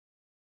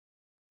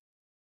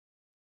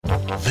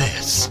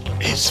This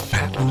is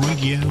Fab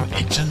Radio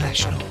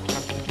International.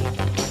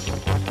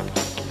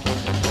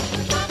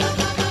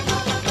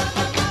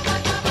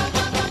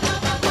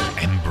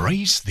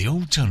 Embrace the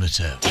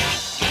alternative.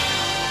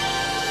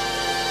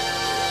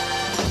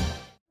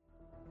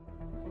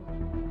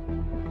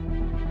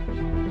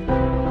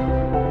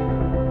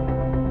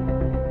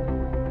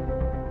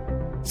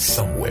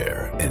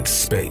 Somewhere in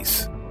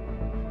space,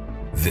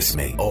 this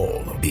may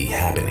all be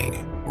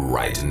happening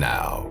right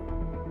now.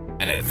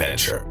 An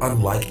adventure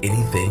unlike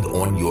anything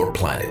on your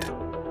planet.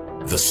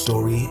 The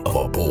story of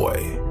a boy,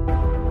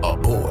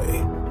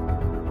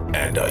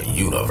 and a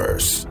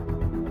universe.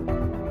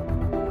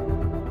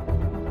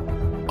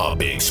 A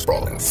big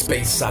sprawling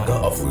space saga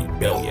of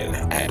rebellion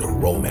and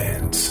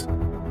romance.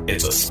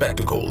 It's a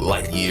spectacle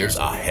light years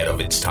ahead of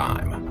its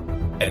time.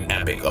 An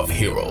epic of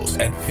heroes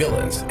and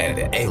villains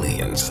and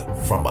aliens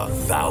from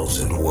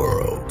 1,000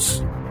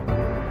 worlds.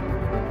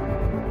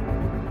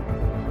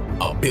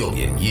 1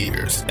 billion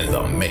years in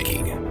the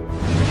making.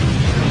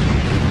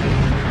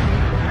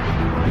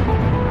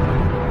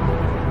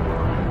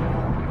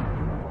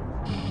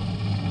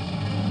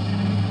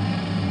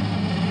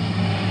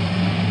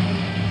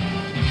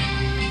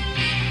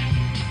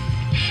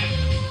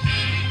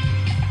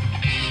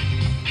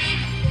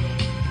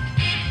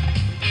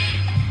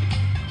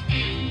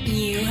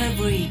 You have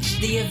reached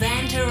the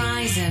event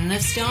horizon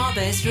of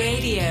Starburst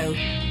Radio,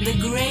 the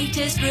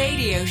greatest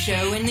radio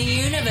show in the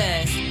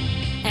universe.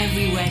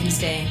 Every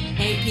Wednesday,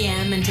 8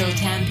 p.m. until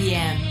 10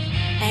 p.m.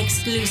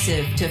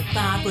 Exclusive to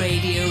Fab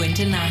Radio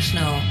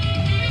International.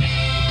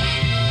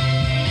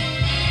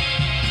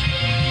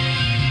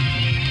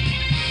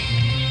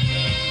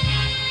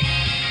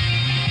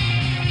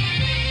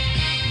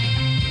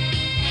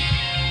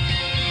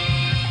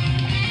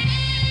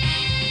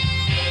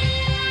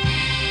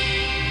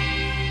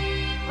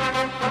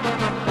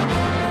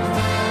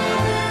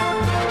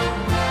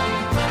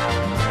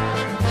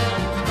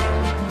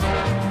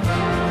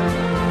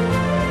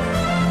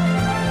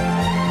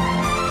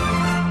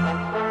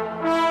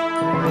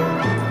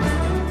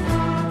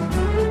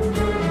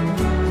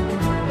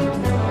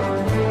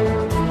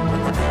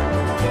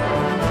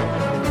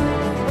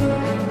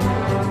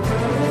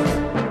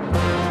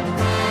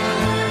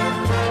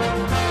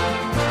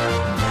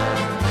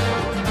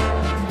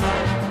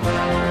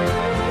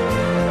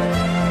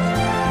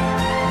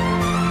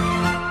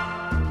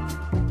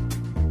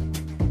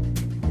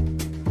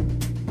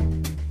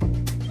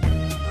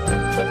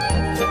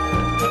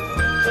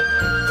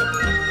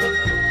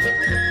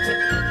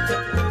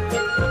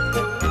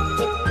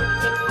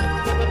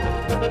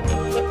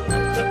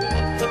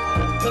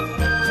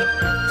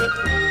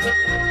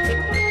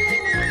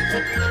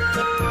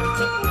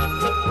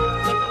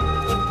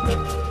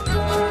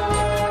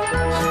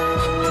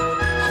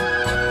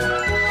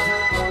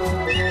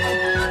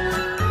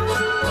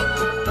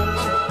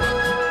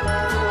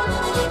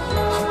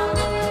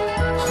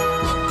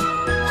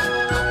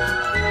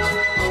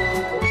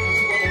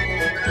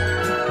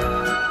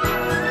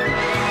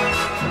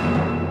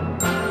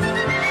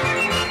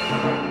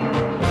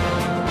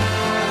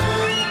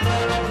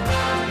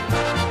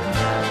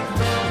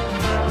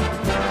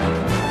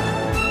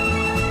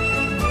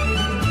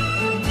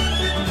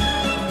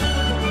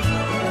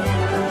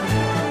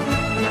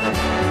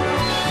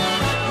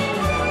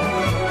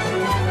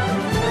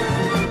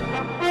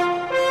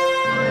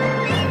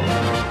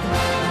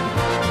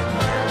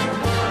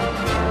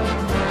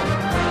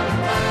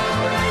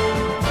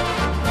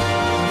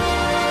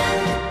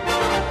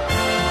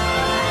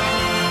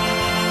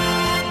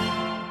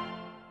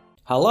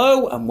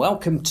 Hello and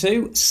welcome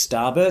to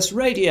Starburst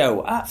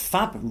Radio at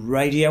Fab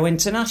Radio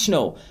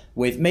International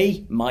with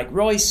me, Mike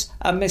Royce,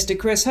 and Mr.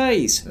 Chris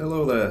Hayes.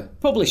 Hello there.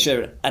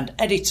 Publisher and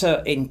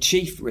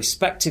editor-in-chief,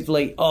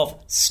 respectively,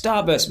 of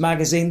Starburst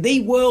Magazine,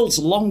 the world's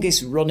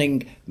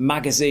longest-running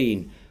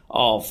magazine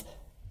of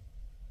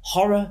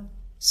horror,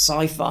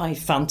 sci-fi,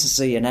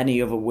 fantasy, and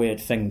any other weird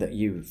thing that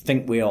you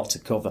think we ought to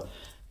cover.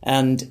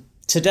 And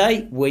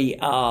today we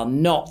are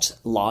not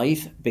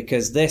live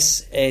because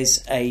this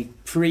is a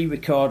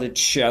pre-recorded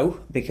show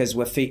because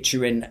we're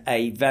featuring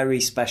a very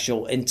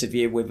special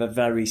interview with a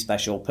very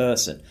special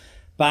person.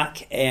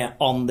 Back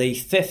on the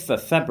 5th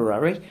of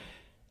February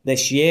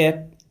this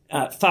year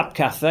at Fab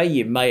Cafe,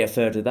 you may have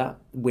heard of that.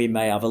 We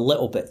may have a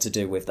little bit to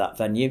do with that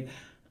venue.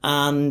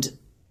 And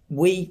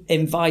we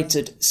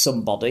invited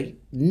somebody,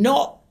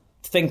 not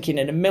thinking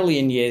in a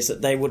million years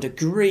that they would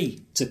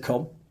agree to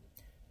come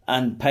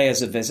and pay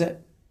us a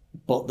visit.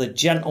 But the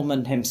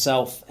gentleman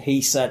himself,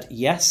 he said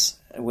yes.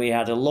 We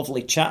had a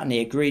lovely chat and he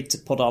agreed to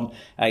put on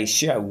a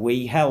show.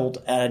 We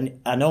held an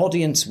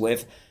audience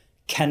with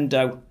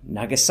Kendo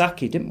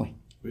Nagasaki, didn't we?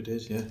 We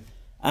did, yeah.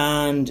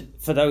 And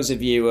for those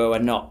of you who are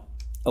not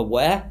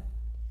aware,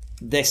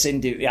 this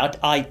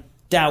I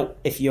doubt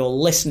if you're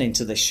listening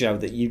to this show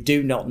that you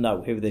do not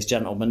know who this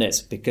gentleman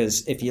is,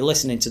 because if you're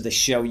listening to this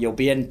show, you'll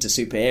be into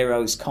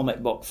superheroes,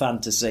 comic book,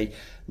 fantasy.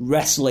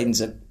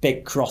 Wrestling's a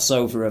big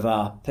crossover of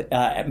our...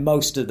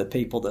 most of the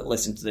people that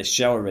listen to this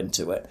show are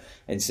into it.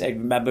 And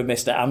remember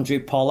Mr. Andrew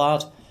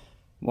Pollard?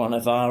 one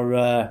of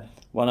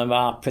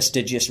our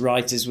prestigious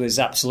writers, was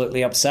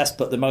absolutely obsessed.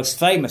 But the most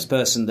famous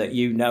person that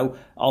you know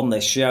on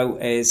this show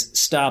is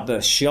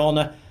Starburst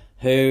Shauna,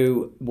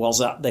 who was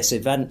at this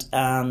event,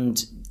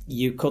 and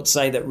you could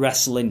say that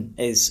wrestling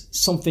is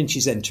something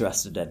she's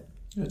interested in.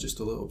 Yeah, just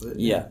a little bit.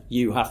 Yeah,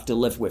 you have to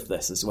live with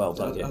this as well,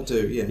 don't you? I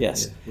do, yeah.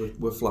 Yes. Yeah.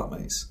 We're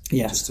flatmates.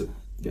 Yes. Just to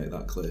get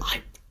that clear.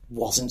 I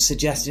wasn't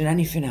suggesting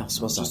anything else,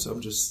 was I?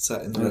 I'm just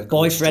setting the record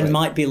Boyfriend straight.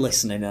 might be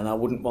listening, and I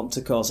wouldn't want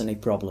to cause any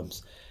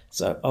problems.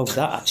 So,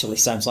 that actually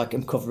sounds like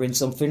I'm covering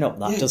something up,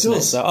 that, Yeah, it doesn't it?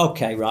 does. So,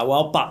 okay, right,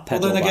 well, I'll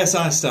backpedal. Well, then I that. guess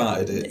I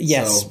started it.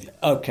 Yes, so-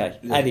 okay.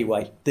 Yeah.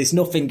 Anyway, there's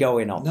nothing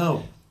going on.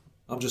 No,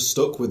 I'm just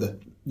stuck with her.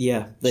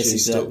 Yeah, this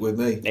She's is stuck with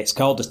me. It's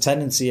called a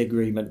tenancy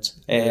agreement.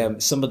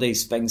 Some of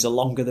these things are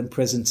longer than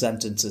prison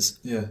sentences.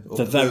 Yeah, or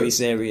for very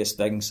serious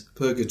things.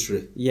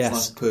 Purgatory. Yes,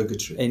 It's like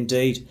purgatory.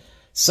 Indeed.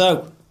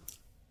 So,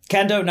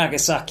 Kendo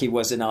Nagasaki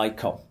was an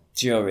icon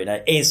during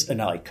it. Is an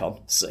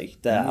icon. See,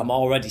 there, I'm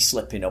already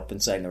slipping up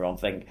and saying the wrong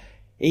thing.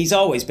 He's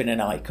always been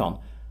an icon,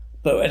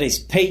 but at his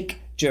peak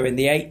during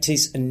the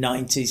 80s and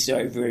 90s,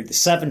 over the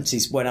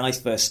 70s, when I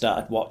first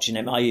started watching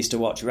him, I used to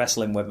watch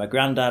wrestling with my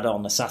granddad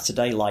on a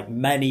Saturday, like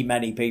many,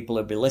 many people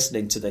who'd be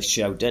listening to this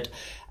show did.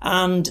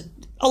 And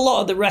a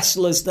lot of the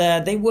wrestlers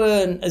there, they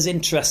weren't as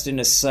interesting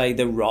as, say,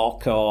 The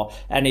Rock or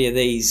any of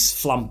these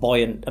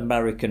flamboyant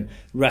American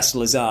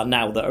wrestlers are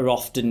now, that are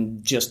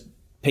often just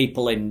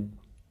people in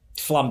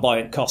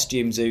flamboyant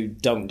costumes who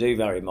don't do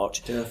very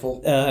much.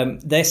 Careful.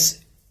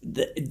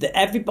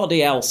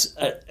 Everybody else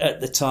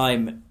at the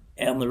time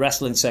on the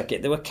wrestling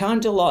circuit, they were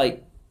kind of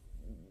like,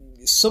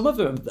 some of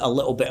them a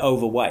little bit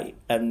overweight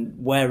and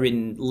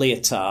wearing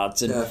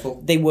leotards, and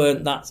Careful. they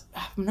weren't that.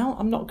 No,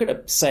 I'm not going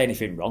to say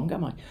anything wrong,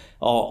 am I?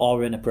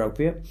 Or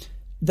inappropriate.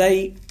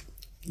 They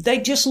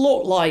just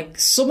looked like,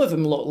 some of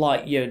them looked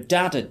like your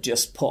dad had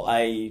just put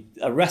a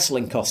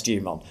wrestling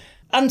costume on,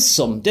 and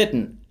some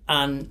didn't.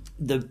 And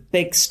the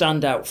big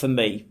standout for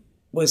me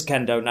was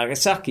Kendo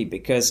Nagasaki,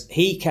 because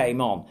he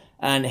came on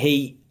and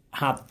he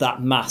had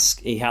that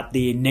mask, he had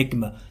the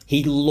enigma,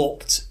 he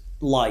looked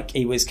like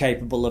he was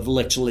capable of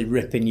literally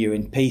ripping you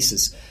in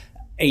pieces.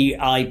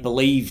 I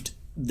believed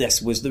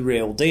this was the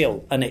real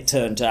deal, and it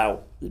turned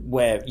out,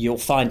 where you'll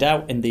find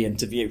out in the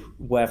interview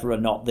whether or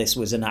not this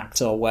was an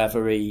act or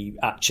whether he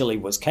actually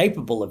was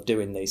capable of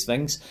doing these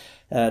things.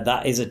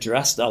 That is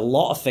addressed. A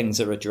lot of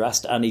things are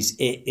addressed, and it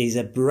is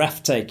a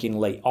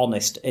breathtakingly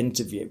honest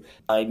interview.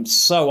 I'm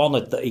so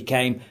honoured that he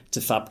came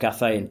to Fab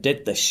Cafe and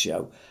did this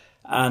show.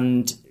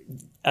 And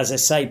as I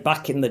say,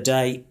 back in the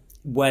day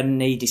when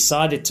he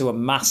decided to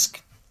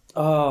unmask,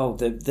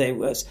 there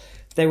was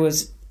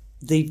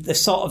the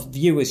sort of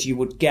viewers you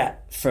would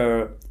get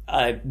for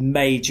a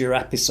major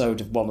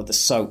episode of one of the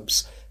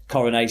soaps,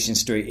 Coronation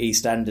Street,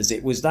 EastEnders.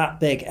 It was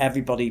that big,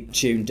 everybody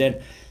tuned in.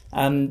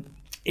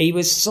 He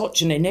was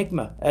such an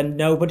enigma, and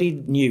nobody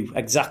knew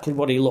exactly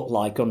what he looked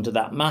like under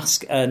that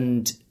mask.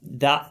 And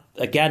that,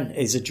 again,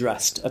 is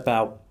addressed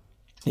about,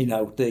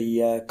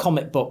 the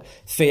comic book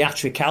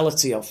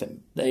theatricality of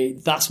him.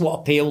 That's what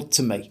appealed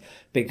to me,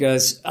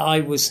 because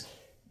I was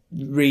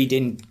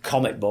reading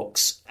comic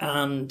books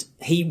and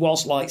he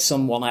was like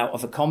someone out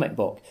of a comic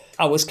book.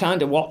 I was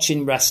kind of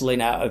watching wrestling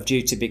out of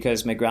duty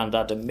because my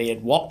granddad and me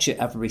would watch it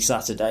every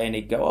Saturday, and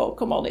he'd go, "Oh,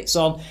 come on, it's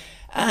on."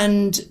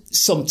 And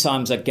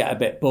sometimes I'd get a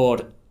bit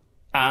bored.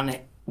 And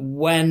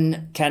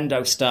when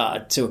Kendo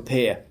started to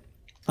appear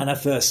and I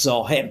first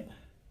saw him,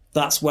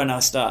 that's when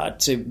I started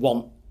to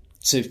want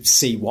to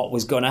see what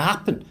was going to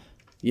happen.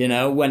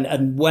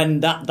 When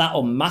that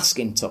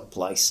unmasking took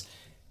place,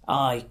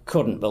 I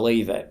couldn't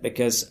believe it,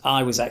 because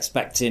I was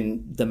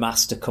expecting the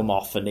mask to come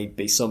off and he'd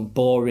be some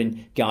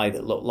boring guy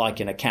that looked like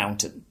an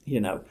accountant,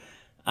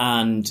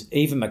 And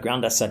even my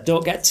granddad said,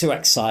 "Don't get too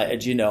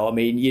excited,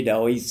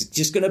 he's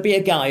just going to be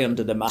a guy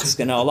under the mask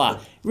and all that."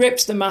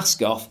 Rips the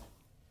mask off,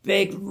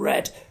 big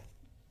red,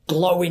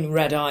 glowing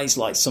red eyes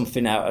like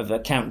something out of a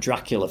Count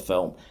Dracula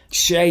film,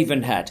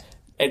 shaven head,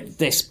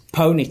 this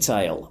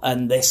ponytail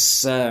and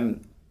this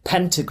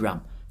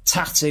pentagram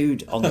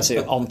tattooed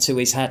onto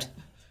his head.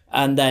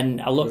 And then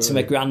I looked to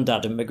my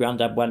granddad, and my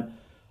granddad went,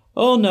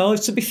 "Oh no,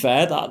 to be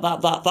fair,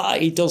 that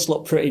he does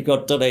look pretty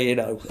good, doesn't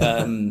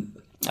he?"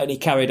 And he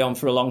carried on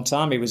for a long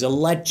time. He was a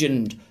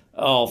legend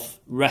of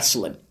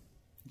wrestling,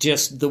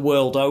 just the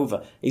world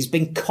over. He's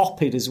been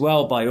copied as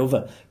well by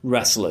other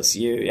wrestlers.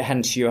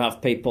 Hence you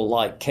have people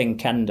like King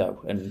Kendo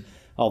and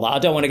all that. I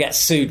don't want to get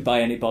sued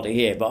by anybody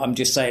here, but I'm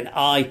just saying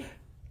I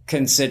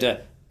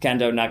consider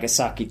Kendo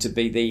Nagasaki to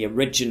be the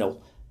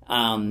original,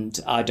 and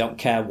I don't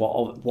care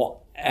what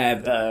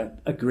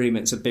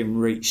agreements have been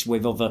reached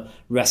with other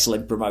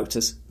wrestling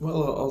promoters.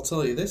 Well, I'll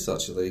tell you this,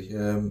 actually.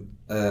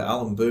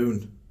 Alan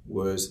Boone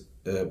was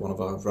one of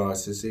our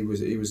writers. He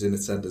was in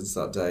attendance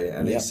that day,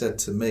 and he said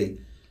to me,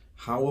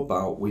 "How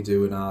about we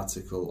do an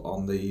article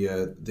on the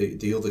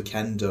other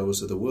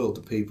Kendos of the world,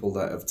 the people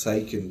that have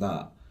taken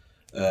that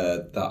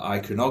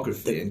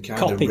iconography and kind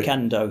copy of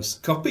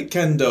Kendos. Copy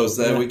Kendos.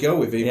 There we go.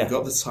 We've even Yeah.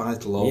 got the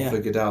title all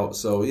figured out.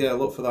 So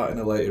look for that in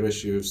a later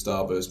issue of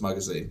Starburst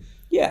magazine.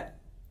 Yeah.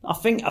 I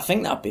think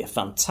that'd be a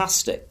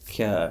fantastic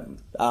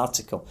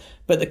article.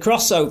 But the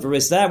crossover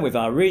is there with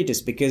our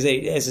readers because,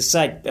 as I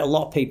said, a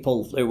lot of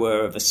people who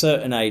were of a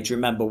certain age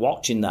remember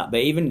watching that.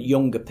 But even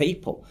younger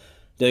people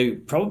who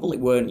probably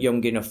weren't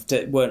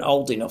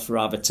old enough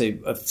rather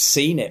to have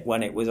seen it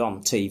when it was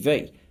on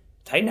TV,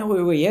 they know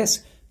who he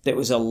is. There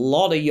was a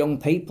lot of young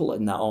people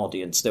in that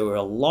audience. There were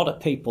a lot of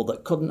people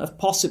that couldn't have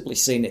possibly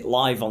seen it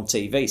live on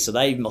TV, so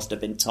they must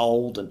have been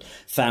told and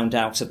found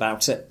out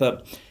about it.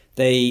 But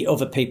the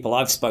other people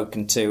I've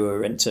spoken to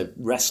are into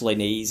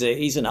wrestling.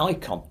 He's an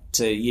icon.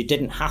 You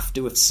didn't have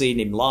to have seen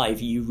him live.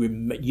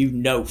 You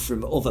know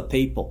from other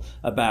people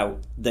about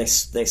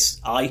this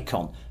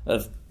icon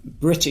of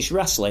British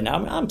wrestling.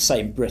 I'm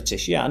saying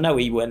British. Yeah, I know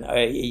he went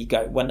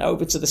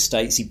over to the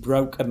States. He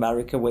broke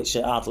America, which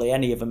hardly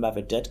any of them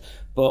ever did.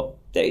 But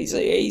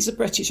he's a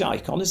British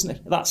icon, isn't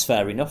he? That's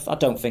fair enough. I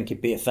don't think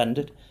he'd be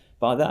offended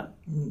by that.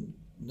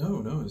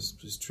 No,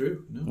 it's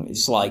true. No,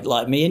 it's like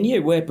me and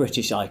you. We're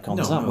British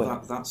icons, aren't we?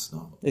 That's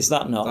not. Is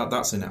that not?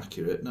 That's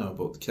inaccurate. No,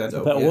 but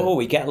Kendo. But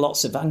we get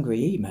lots of angry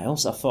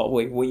emails. I thought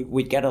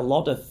we'd get a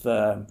lot of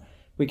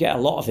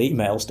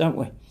emails, don't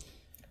we?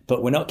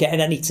 But we're not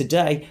getting any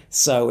today.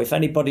 So if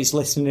anybody's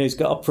listening who's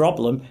got a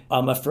problem,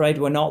 I'm afraid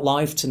we're not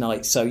live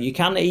tonight. So you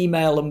can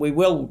email and we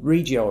will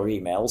read your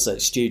emails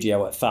at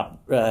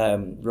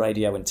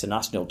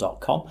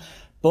studio@FabRadioInternational.com.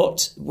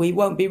 But we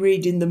won't be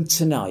reading them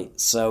tonight.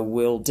 So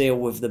we'll deal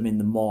with them in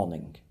the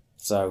morning.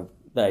 So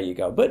there you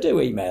go. But do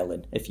email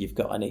in if you've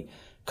got any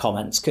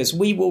comments, because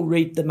we will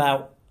read them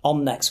out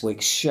on next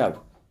week's show.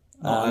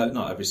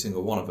 Not every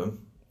single one of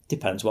them.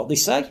 Depends what they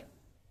say.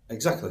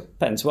 Exactly.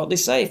 Depends what they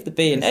say. If they're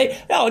being...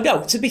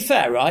 No, to be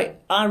fair, right,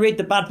 I read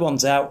the bad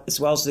ones out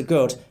as well as the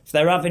good. If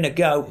they're having a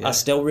go, I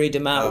still read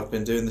them out. I've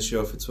been doing the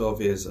show for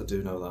 12 years, I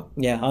do know that.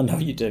 Yeah, I know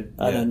you do.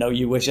 And I know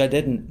you wish I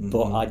didn't.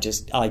 But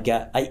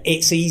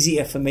it's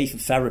easier for me for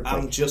therapy.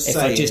 I'm just if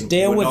saying, I just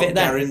deal with it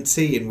then.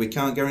 we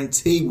can't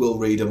guarantee we'll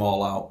read them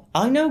all out.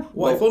 I know.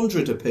 What if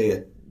 100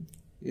 appear?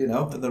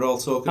 And they're all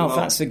talking about...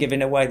 thanks for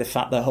giving away the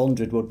fact that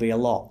 100 would be a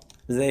lot.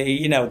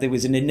 There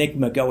was an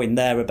enigma going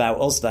there about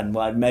us then,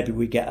 where maybe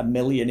we get 1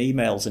 million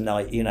emails a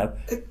night, Look,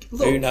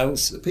 who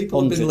knows?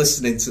 People have been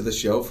listening to the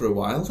show for a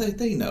while,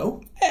 they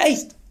know.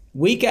 Hey,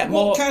 we get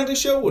more... What kind of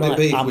show would it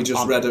be if we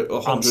just read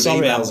 100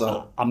 emails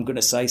out? I'm going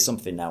to say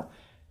something now.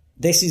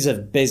 This is a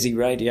busy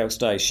radio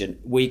station.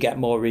 We get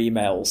more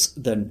emails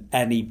than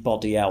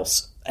anybody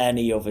else,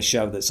 any other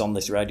show that's on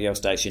this radio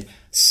station.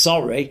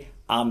 Sorry,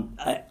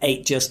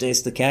 it just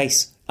is the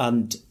case.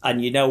 And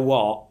you know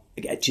what?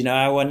 Do you know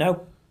how I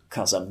know?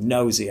 Because I'm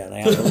nosy and I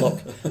have a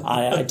look.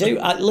 I do.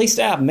 At least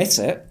I admit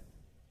it.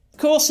 Of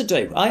course I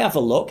do. I have a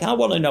look. I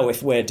want to know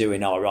if we're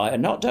doing all right or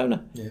not, don't I?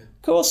 Yeah.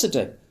 Of course I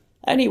do.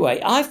 Anyway,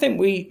 I think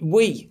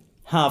we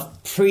have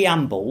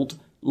preambled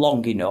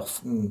long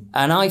enough. And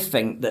I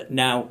think that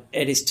now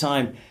it is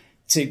time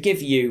to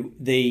give you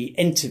the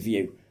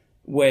interview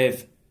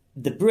with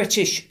the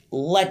British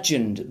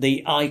legend,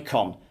 the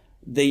icon,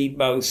 the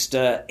most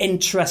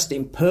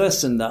interesting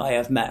person that I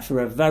have met for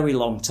a very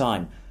long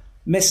time,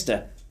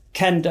 Mr.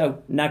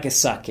 Kendo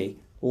Nagasaki,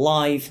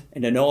 live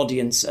in an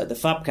audience at the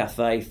Fab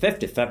Cafe,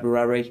 5th of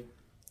February,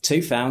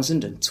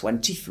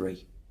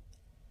 2023.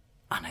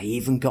 And I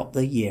even got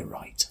the year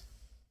right.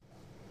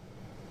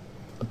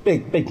 A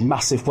big,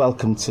 massive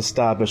welcome to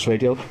Starburst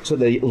Radio to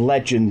the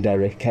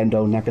legendary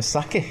Kendo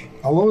Nagasaki.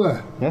 Hello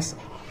there. Yes,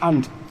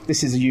 and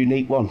this is a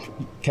unique one.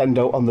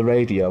 Kendo on the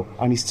radio,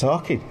 and he's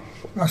talking.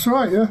 That's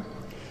right, yeah.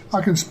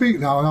 I can speak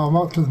now, and I'm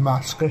out to the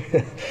mask.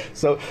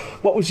 So,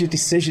 what was your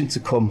decision to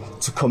come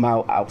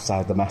out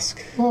outside the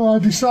mask? Well, I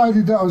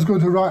decided that I was going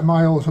to write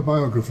my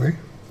autobiography,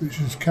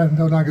 which is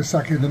Kendo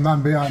Nagasaki, the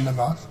man behind the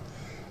mask.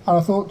 And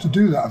I thought to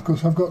do that, of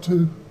course, I've got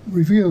to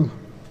reveal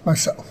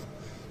myself.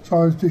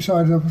 So I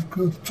decided I was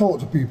going to talk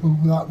to people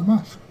without the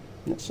mask.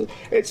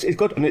 It's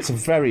good, and it's a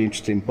very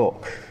interesting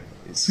book.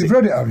 You've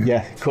read it, have you?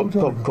 Yeah,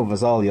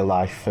 covers all your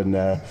life and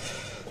the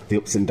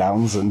ups and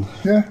downs and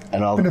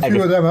all. Been a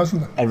few of them,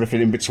 hasn't there?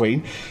 Everything in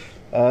between.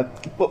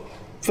 But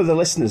for the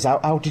listeners,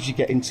 how did you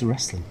get into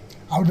wrestling?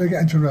 How did I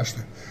get into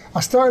wrestling?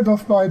 I started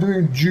off by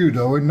doing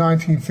judo in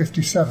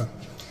 1957,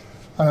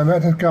 and I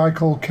met a guy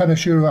called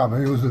Keneshiro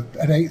Abe, who was an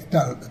 8th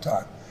dan at the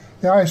time,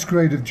 the highest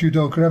grade of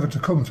judoka ever to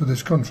come to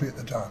this country at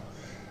the time.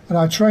 And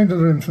I trained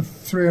under him for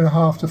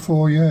 3.5 to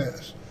 4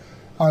 years.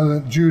 I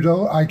learnt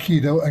judo,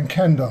 aikido and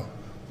kendo,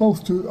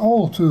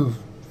 all to a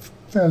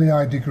fairly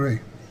high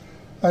degree.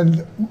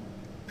 And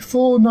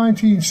before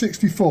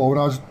 1964, when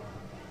I was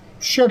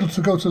scheduled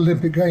to go to the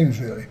Olympic Games,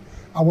 really,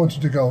 I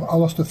wanted to go. I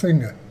lost a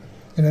finger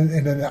in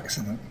an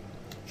accident.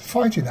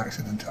 Fighting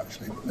accident,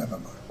 actually, but never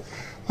mind.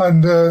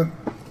 And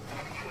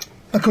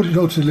I couldn't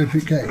go to the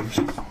Olympic Games.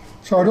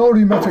 So I'd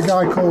already met a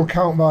guy called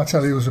Count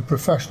Martelli, who was a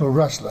professional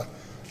wrestler.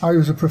 I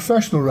was a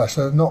professional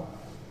wrestler, not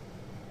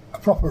a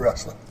proper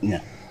wrestler. Yeah.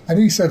 And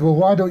he said, well,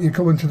 why don't you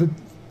come into the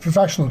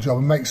professional job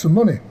and make some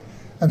money?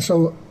 And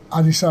so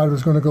I decided I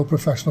was going to go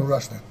professional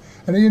wrestling.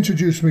 And he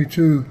introduced me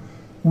to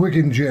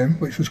Wigan Gym,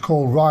 which was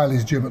called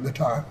Riley's Gym at the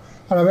time.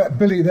 And I met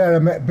Billy there. I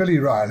met Billy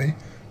Riley,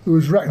 who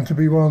was reckoned to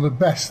be one of the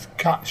best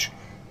catch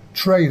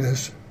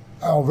trainers,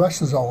 or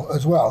wrestlers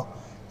as well,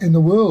 in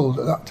the world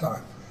at that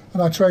time.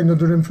 And I trained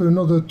under him for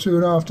another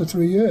 2.5 to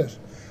 3 years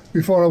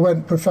before I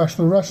went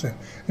professional wrestling.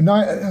 And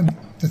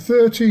the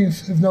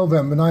 13th of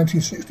November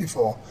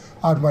 1964,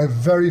 I had my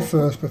very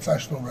first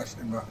professional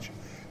wrestling match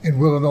in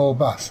Willenhall,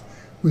 Bath,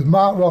 with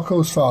Mark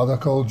Rocco's father,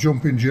 called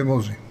Jumping Jim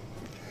Hussey.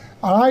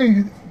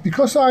 And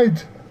because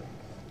I'd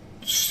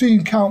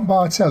seen Count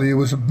Bartelli, who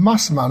was a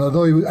masked man,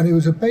 he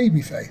was a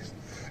babyface.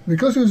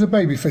 Because he was a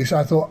babyface,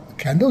 I thought,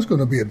 Kendo's going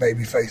to be a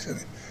babyface, isn't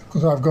he?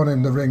 Because I've gone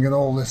in the ring in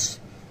all this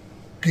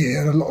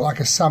gear and look like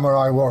a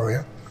samurai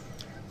warrior,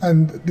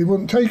 and they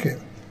wouldn't take it.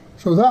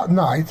 So that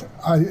night,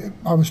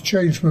 I was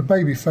changed from a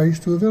baby face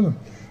to a villain.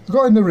 I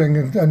got in the ring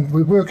and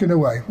we're working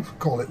away. We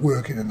call it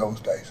working in those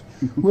days.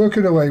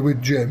 Working away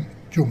with Jim,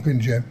 Jumping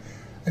Jim,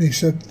 and he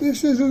said,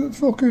 "This isn't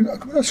fucking."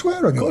 I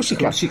swear on you. Of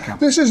course you can.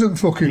 This isn't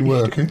fucking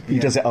working. He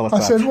does it all the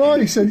time. I said, "Why?"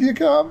 He said, "You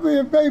can't be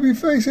a baby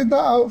face in that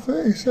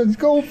outfit." He said,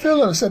 "Go and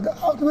villain." I said,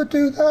 "How do I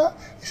do that?"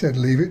 He said,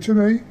 "Leave it to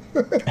me."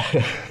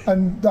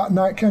 And that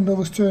night, Kendo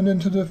was turned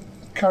into the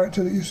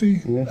character that you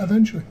see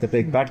eventually. The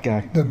big bad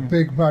guy. The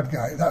big bad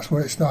guy. That's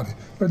where it started.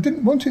 But I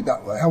didn't want it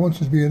that way. I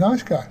wanted to be a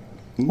nice guy.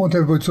 I want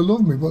everybody to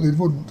love me, but they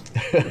wouldn't.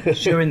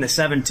 During the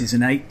 70s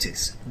and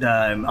 80s,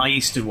 I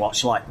used to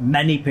watch, like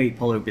many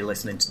people who'd be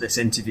listening to this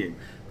interview,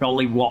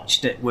 probably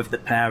watched it with the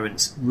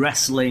parents,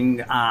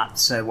 wrestling at,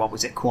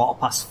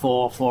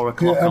 4:15, 4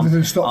 o'clock. Yeah,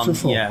 everything stops at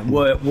 4. Yeah,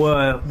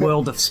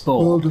 World of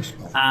Sport. World of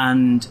Sport.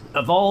 And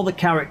of all the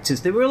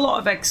characters, there were a lot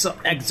of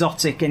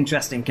exotic,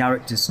 interesting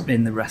characters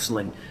in the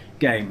wrestling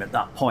game at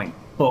that point.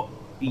 But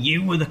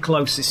you were the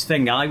closest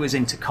thing. I was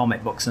into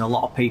comic books, and a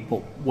lot of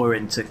people were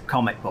into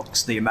comic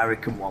books, the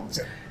American ones.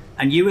 Yeah.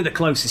 And you were the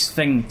closest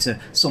thing to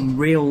some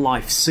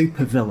real-life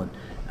supervillain.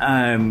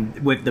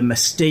 With the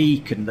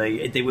mystique, and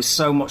there was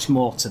so much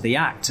more to the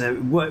act.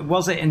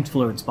 Was it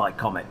influenced by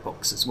comic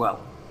books as well?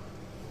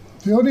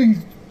 The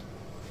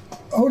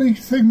only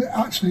thing that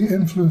actually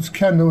influenced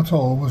Kendo at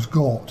all was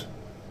Gort,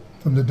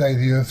 from the day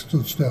the Earth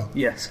stood still.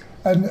 Yes.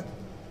 And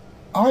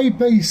I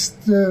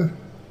based the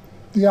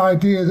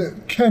idea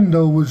that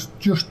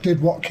Kendo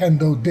did what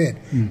Kendo did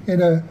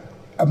in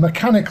a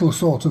mechanical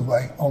sort of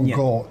way on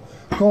Gort.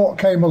 Gort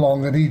came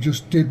along and he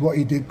just did what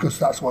he did because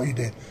that's what he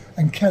did.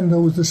 And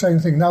Kendo was the same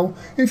thing. Now,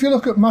 if you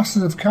look at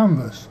Masters of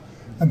Canvas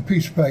and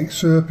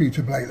Sir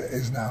Peter Blake that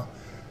is now,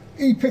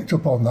 he picked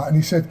up on that and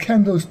he said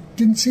Kendo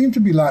didn't seem to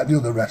be like the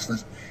other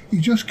wrestlers. He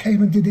just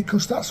came and did it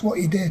because that's what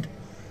he did.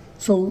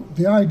 So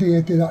the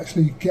idea did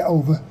actually get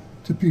over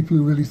to people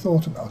who really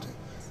thought about it.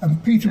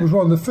 And Peter was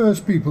one of the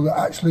first people that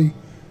actually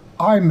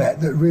I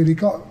met that really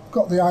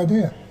got the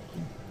idea.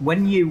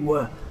 When you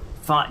were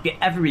fighting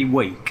every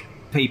week,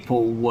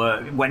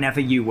 whenever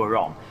you were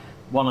on,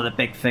 one of the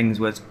big things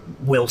was,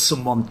 will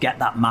someone get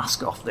that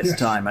mask off this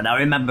time? And I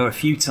remember a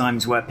few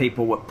times where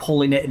people were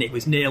pulling it and it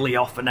was nearly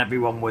off and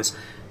everyone was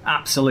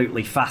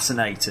absolutely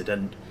fascinated.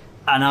 And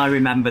I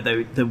remember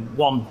the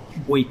one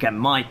weekend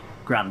my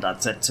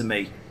granddad said to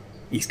me,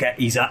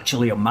 he's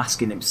actually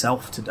unmasking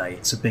himself today.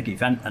 It's a big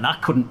event. And I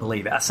couldn't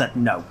believe it. I said,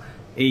 no,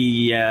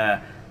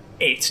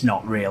 it's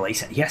not real. He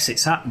said, yes,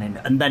 it's happening.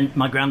 And then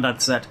my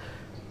granddad said,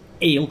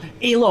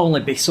 he'll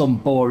only be some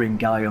boring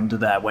guy under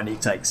there when he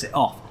takes it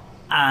off.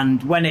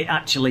 And when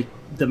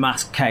the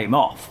mask came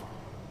off,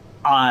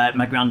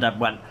 my granddad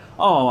went,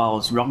 oh, I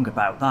was wrong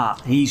about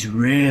that. He's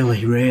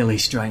really, really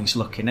strange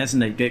looking,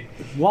 isn't he?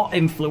 What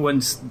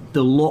influenced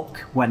the look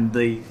when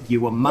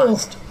you were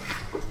masked?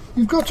 Well,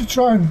 you've got to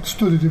try and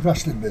study the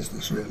wrestling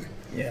business, really.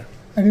 Yeah.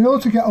 And in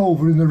order to get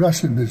over in the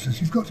wrestling business,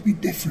 you've got to be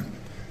different.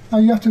 Now,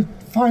 you have to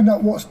find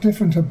out what's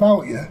different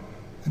about you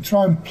and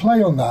try and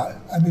play on that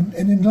and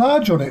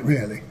enlarge on it,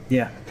 really.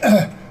 Yeah.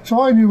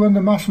 So I knew when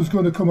the mask was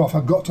going to come off,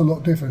 I'd got to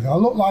look different. I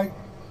looked like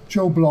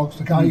Joe Bloggs,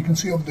 the guy you can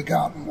see over the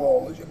garden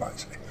wall, as you might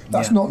say.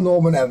 That's not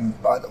Norman Evans,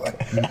 by the way.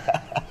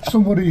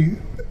 Somebody,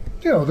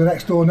 the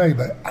next door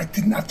neighbour. I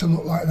didn't have to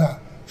look like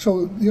that.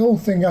 So the whole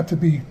thing had to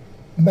be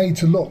made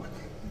to look.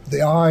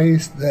 The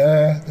eyes,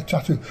 the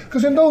tattoo.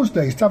 Because in those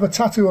days, to have a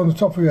tattoo on the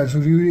top of your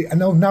head, I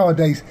know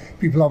nowadays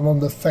people have them on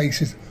their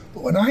faces,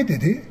 but when I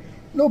did it,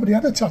 nobody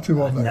had a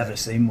tattoo on there. I've never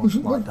seen one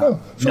like that.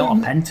 Not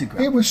a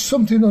pentagram. It was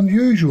something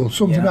unusual,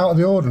 something out of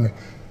the ordinary.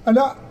 And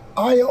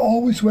I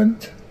always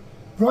went,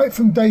 right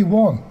from day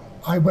one,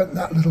 I went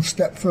that little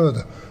step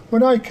further.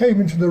 When I came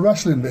into the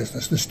wrestling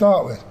business to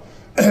start with,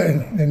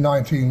 in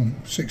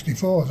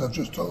 1964, as I've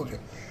just told you,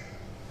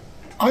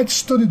 I'd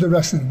studied the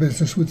wrestling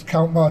business with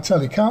Count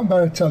Bartelli. Count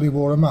Bartelli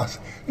wore a mask,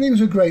 and he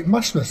was a great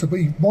mask wrestler, but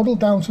he waddled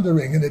down to the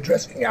ring in a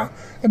dressing gown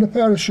and a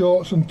pair of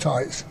shorts and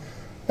tights.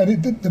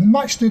 And the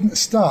match didn't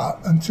start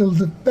until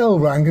the bell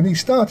rang and he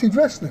started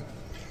wrestling.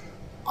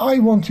 I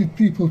wanted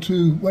people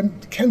to, when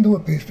Kendo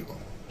appeared, to go,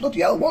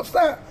 bloody hell, what's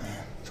that?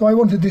 So I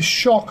wanted this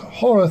shock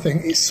horror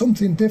thing. It's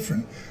something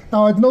different.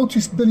 Now, I'd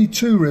noticed Billy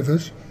Two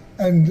Rivers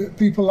and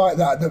people like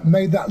that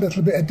made that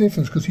little bit of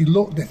difference because he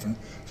looked different.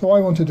 So I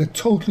wanted a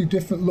totally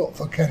different look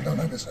for Kendo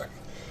Nagasaki.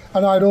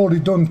 And I'd already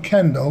done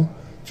Kendo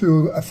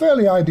to a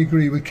fairly high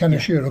degree with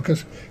Keneshiro,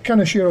 because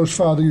Keneshiro's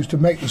father used to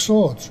make the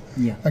swords.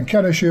 Yeah. And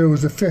Keneshiro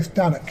was the 5th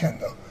Dan at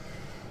Kendo.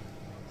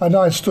 And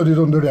I studied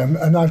under him,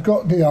 and I've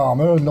got the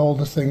armour and all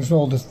the things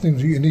that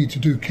you need to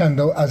do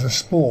Kendo as a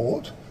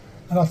sport.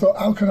 And I thought,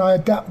 how can I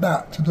adapt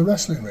that to the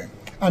wrestling ring?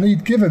 And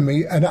he'd given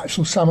me an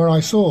actual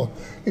samurai sword.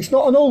 It's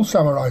not an old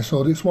samurai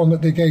sword, it's one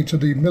that they gave to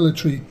the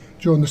military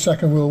during the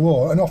Second World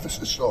War, an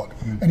officer's sword.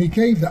 And he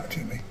gave that to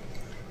me.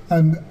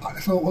 And I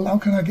thought, well, how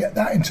can I get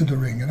that into the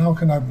ring? And how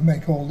can I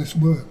make all this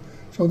work?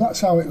 So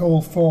that's how it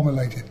all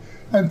formulated.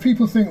 And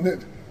people think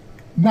that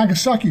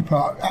Nagasaki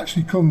Park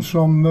actually comes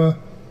from the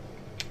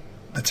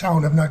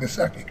town of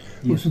Nagasaki,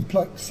 which is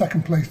the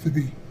second place to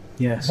be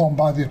bombed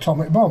by the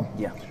atomic bomb.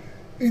 Yeah.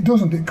 It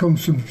doesn't. It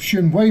comes from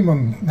Shin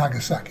Weimon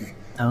Nagasaki,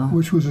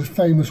 which was a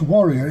famous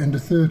warrior in the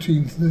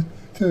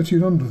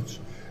 1300s.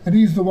 And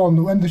he's the one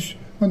that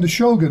when the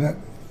shogunate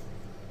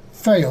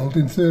failed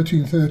in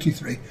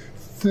 1333,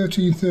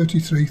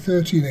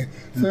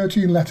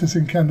 13 letters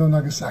in Kendo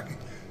Nagasaki.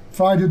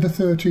 Friday the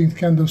 13th,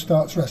 Kendo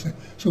starts wrestling.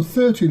 So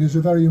 13 is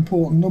a very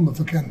important number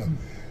for Kendo.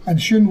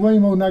 And Shin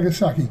Weimon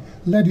Nagasaki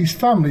led his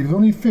family, he was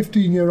only a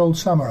 15-year-old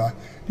samurai,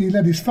 he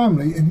led his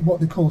family in what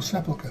they call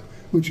seppuku,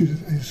 which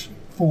is his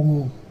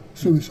formal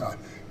suicide,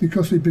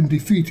 because he'd been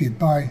defeated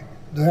by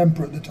the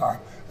emperor at the time,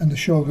 and the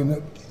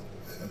shogunate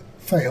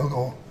failed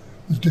or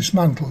was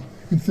dismantled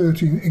in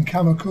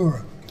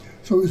Kamakura.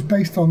 So it was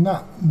based on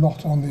that,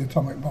 not on the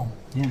atomic bomb.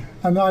 Yeah.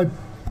 And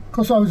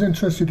because I was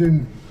interested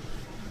in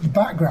the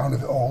background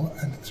of it all,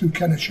 and through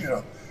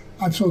Keneshiro,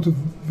 I'd sort of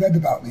read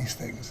about these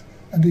things,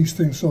 and these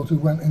things sort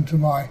of went into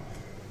my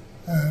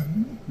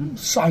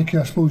psyche,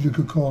 I suppose you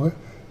could call it,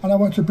 and I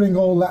wanted to bring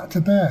all that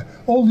to bear.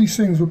 All these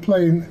things were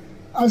playing,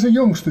 as a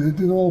youngster,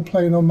 they were all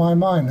playing on my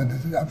mind,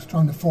 and I was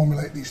trying to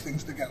formulate these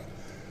things together.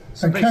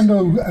 So and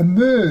Kendo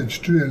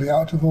emerged really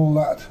out of all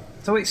that.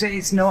 So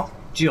it's not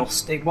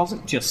just, it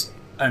wasn't just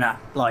an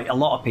act, like a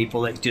lot of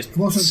people, it's just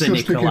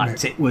cynical just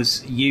act. It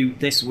was you,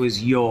 this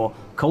was your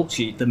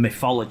culture, the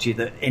mythology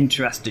that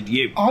interested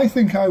you. I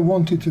think I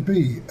wanted to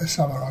be a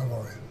samurai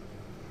warrior.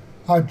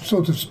 I'd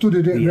sort of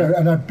studied it,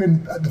 and I'd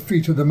been at the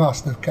feet of the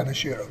master,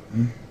 Keneshiro,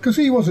 because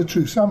he was a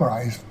true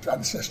samurai. His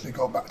ancestry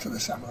go back to the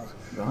samurai.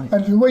 Right.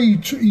 And the way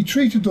he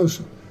treated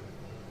us,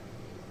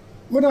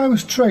 when I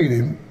was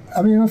training,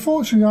 I mean,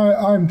 unfortunately,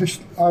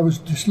 I was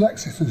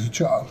dyslexic as a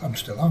child. I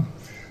still am.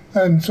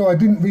 And so I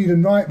didn't read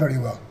and write very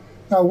well.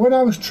 Now, when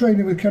I was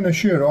training with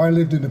Keneshiro, I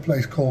lived in a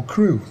place called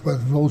Crewe, where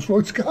the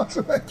Rolls-Royce cars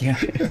are made. Yeah.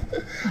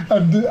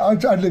 And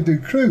I lived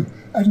in Crewe.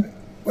 And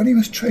when he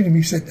was training me,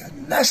 he said,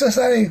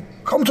 necessary,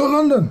 come to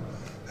London.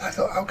 I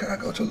thought, how can I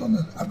go to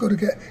London? I've got to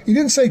get... He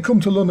didn't say, come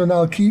to London,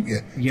 I'll keep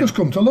you. Yeah. Just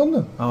come to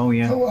London. Oh,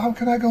 yeah. I thought, well, how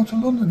can I go to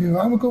London? You know,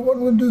 what am I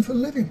going to do for a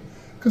living?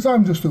 Because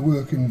I'm just a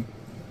working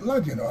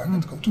lad, you know. I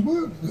had to go to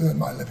work to earn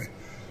my living.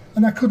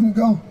 And I couldn't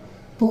go.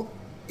 But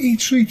he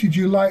treated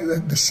you like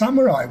the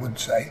samurai would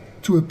say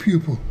to a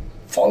pupil,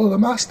 follow the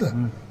master.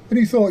 And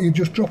he thought you'd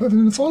just drop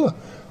everything and follow.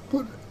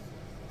 But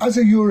as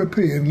a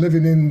European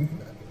living in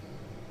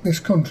this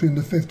country in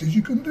the 50s,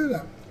 you couldn't do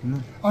that.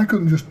 I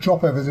couldn't just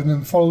drop everything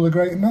and follow the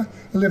great man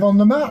and live on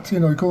the mat. You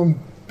know, you go and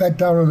bed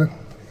down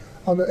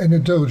in a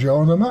dojo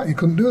on the mat. You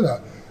couldn't do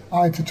that.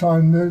 I had to try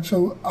and...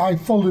 so I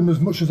followed him as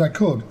much as I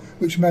could,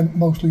 which meant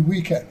mostly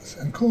weekends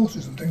and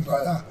courses and things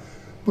like that.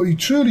 But he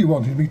truly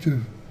wanted me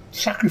to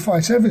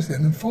sacrifice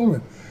everything and follow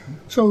him.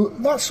 So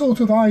that sort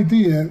of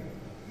idea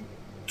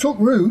took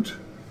root.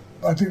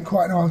 I didn't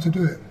quite know how to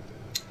do it.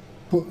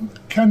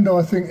 But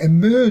Kendo, I think,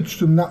 emerged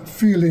from that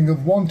feeling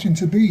of wanting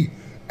to be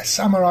a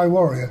samurai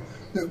warrior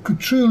that could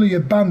truly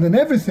abandon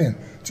everything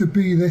to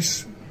be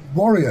this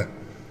warrior.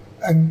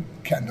 And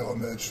Kendo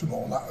emerged from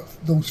all that,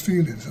 those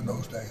feelings in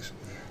those days.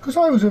 Because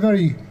as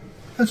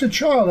a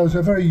child, I was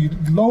a very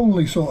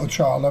lonely sort of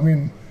child. I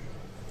mean,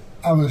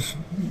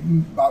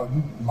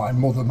 my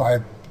mother,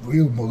 my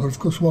real mother, of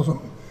course,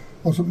 wasn't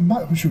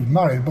married. She was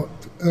married, but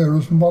her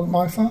husband wasn't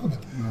my father.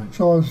 Right.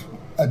 So I was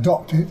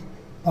adopted.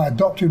 My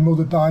adopted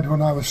mother died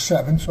when I was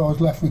 7, so I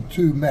was left with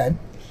 2 men,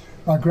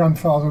 my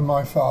grandfather and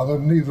my father.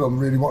 Neither of them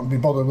really wanted to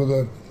be bothered with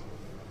a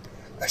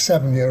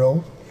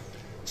 7-year-old.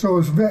 So I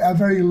was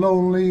very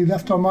lonely,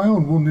 left on my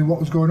own, wondering what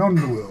was going on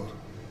in the world.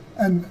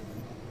 And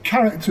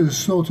characters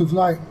sort of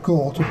like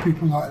Gort or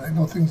people like that, you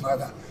know, things like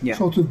that,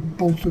 sort of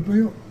bolstered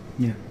me up.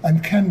 Yeah.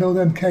 And Kendo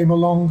then came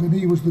along, and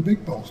he was the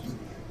big bolster.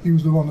 He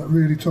was the one that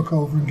really took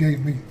over and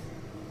gave me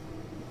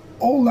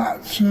all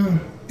that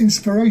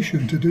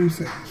inspiration to do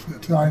things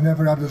that I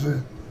never had as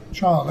a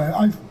child.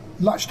 I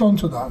latched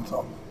onto that and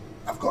thought,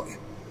 I've got you.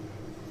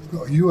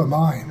 You are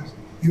mine,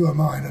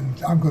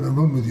 and I'm going to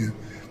run with you.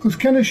 Because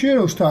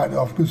Keneshiro started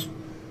off, because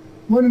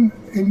when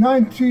in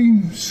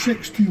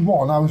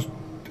 1961 I was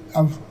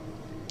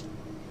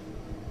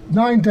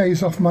 9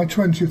 days off my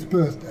 20th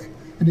birthday,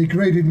 and he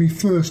graded me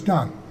first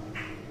Dan.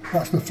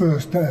 That's the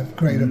first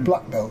grade of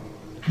black belt.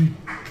 He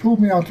pulled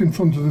me out in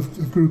front of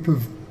a group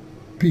of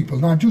people,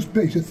 and I just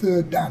beat a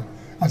 3rd Dan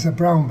as a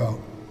brown belt,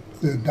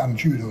 3rd Dan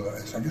judo,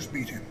 that is. I just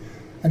beat him.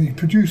 And he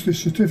produced this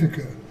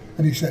certificate,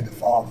 And he said,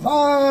 for a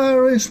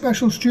very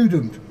special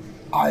student,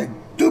 I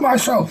do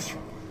myself.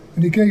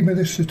 And he gave me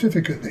this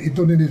certificate that he'd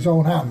done in his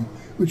own hand,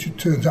 which it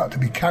turns out to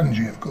be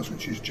kanji, of course,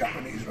 which is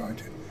Japanese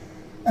writing.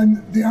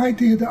 And the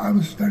idea that I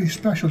was very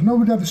special,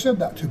 nobody ever said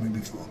that to me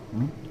before.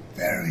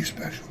 Very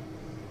special.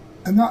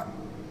 And that,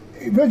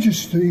 it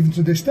registered even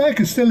to this day. I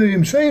can still hear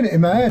him saying it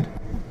in my head.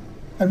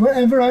 And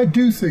whenever I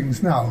do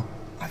things now,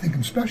 I think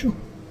I'm special.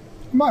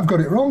 I might have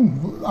got it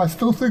wrong. I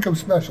still think I'm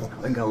special.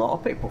 I think a lot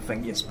of people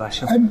think you're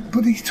special.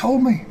 But he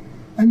told me.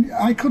 And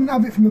I couldn't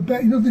have it from a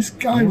bet. You know, this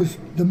guy was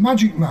the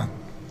magic man.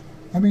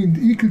 I mean,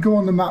 he could go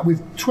on the mat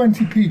with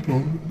 20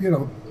 people, you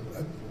know,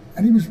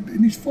 and he was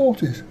in his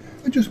 40s,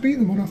 and just beat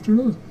them one after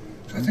another.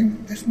 So I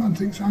think, this man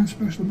thinks I'm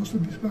special, must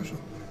have been special.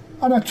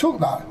 And I took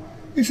that.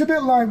 It's a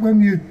bit like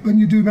when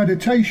you do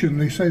meditation,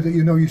 they say that,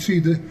 you know, you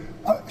see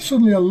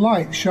suddenly a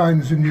light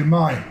shines in your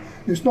mind.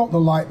 It's not the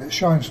light that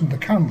shines from the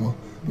candle,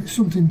 but it's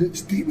something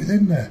that's deep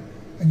within there.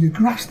 And you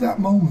grasp that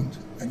moment,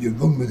 and you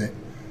run with it.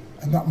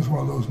 And that was one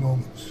of those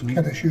moments.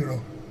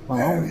 Keneshiro,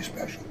 very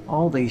special.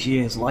 All these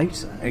years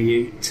later,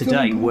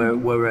 today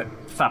we're at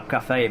Fab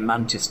Cafe in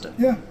Manchester.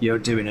 Yeah. You're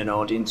doing an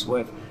audience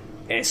with.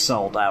 It's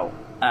sold out,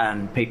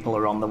 and people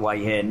are on the way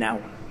here now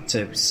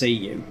to see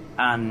you,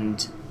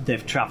 and they're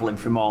travelling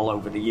from all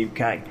over the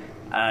UK,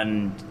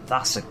 and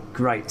that's a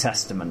great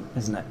testament,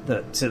 isn't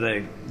it,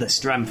 to the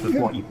strength of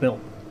what you built.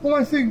 Well,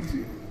 I think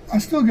I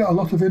still get a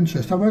lot of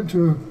interest. I went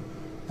to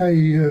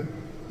a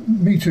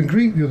meet and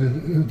greet the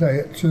other day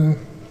at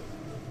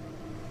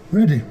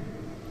Reading,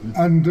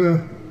 and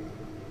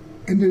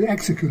in the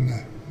Exicon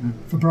there,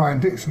 for Brian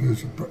Dixon,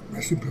 who's a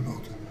wrestling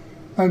promoter.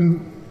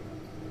 And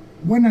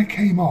when I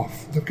came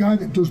off, the guy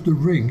that does the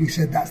ring, he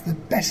said, that's the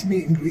best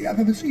meet and greet I've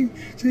ever seen.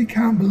 So he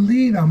can't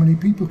believe how many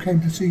people came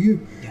to see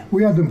you. Yeah.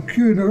 We had them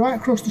queuing right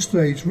across the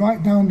stage,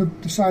 right down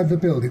the side of the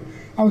building.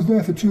 I was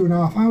there for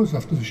 2.5 hours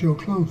after the show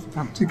closed.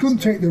 Fantastic. They couldn't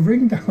take the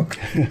ring down.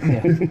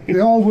 They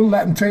all wouldn't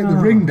let them take the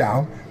ring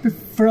down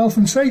for health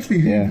and safety.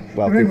 Yeah,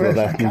 well, people are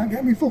there. I can't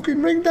get my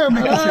fucking ring down.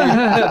 And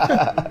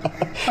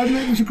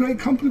it was a great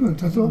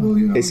compliment. I thought, well,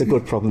 you know, it's a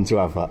good problem to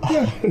have, that.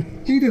 Yeah,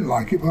 he didn't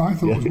like it, but I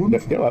thought it was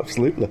wonderful. Yeah,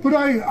 absolutely. But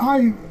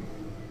I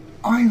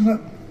let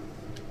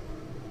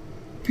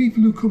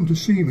people who come to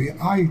see me,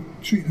 I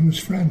treat them as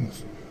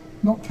friends,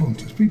 not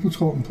punters. People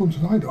call them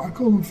punters. I don't. I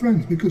call them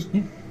friends because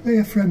they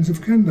are friends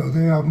of Kendo.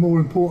 They are more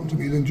important to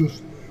me than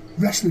just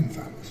wrestling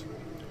fans.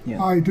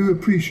 Yeah. I do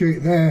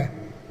appreciate their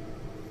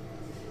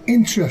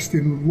interest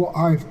in what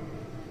I've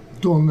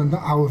done and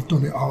how I've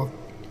done it.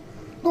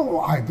 Not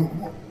what I, but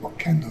what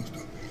Kendo's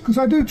done. Because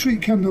I do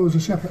treat Kendo as a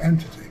separate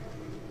entity.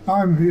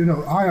 I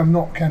am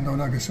not Kendo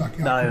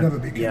Nagasaki. I could never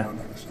be Kendo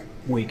Nagasaki.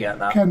 We get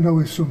that.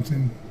 Kendo is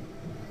something.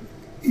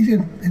 He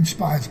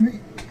inspires me,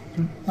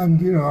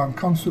 and you know I'm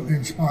constantly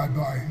inspired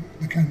by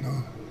the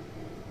Kendo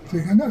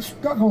thing, and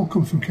that all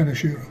comes from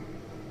Keneshiro.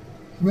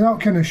 Without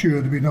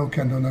Keneshiro, there'd be no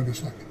Kendo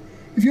Nagasaki.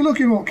 If you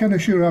look at what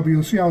Keneshiro Abe,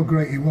 you'll see how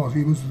great he was.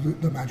 He was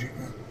the magic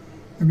man.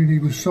 I mean, he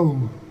was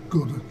so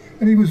good,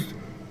 and he was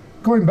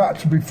going back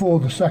to before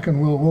the Second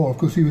World War,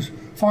 because he was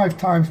 5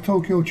 times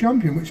Tokyo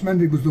champion, which meant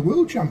he was the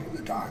world champion at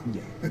the time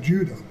at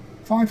judo,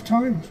 5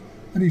 times.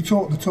 And he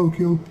taught the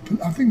Tokyo,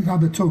 I think he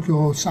had the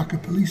Tokyo Osaka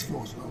police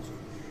force also.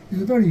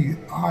 He's a very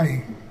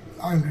highly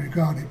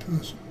regarded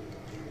person.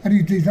 And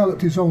he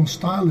developed his own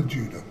style of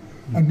judo.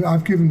 And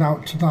I've given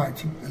out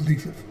tonight a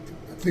leaflet,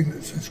 a thing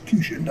that says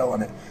Kyushindo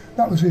on it.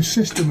 That was his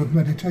system of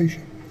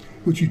meditation,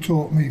 which he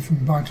taught me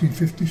from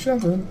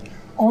 1957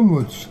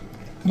 onwards.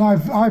 And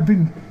I've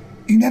been,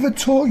 he never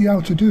taught you how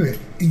to do it.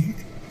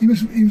 He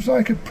was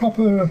like a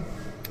proper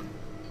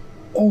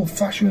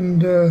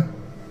old-fashioned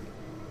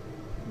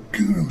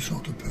guru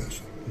sort of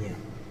person. Yeah.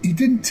 He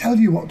didn't tell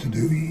you what to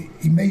do,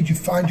 he made you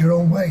find your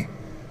own way.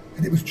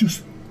 And it was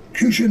just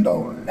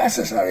Kyushindo,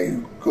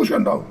 necessary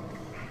Kyushindo.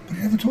 But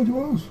he never told you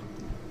what it was.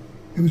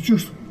 It was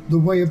just the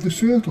way of the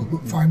circle,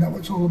 but find out what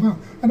it's all about.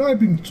 And I've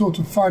been sort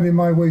of finding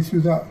my way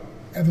through that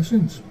ever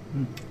since.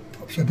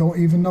 Perhaps I don't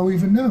even know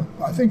even now,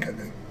 but I think I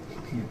do.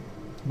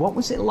 What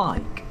was it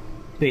like?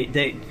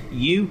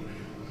 You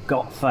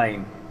got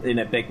fame in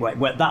a big way.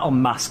 Well, that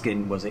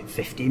unmasking, was it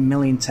 15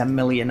 million, 10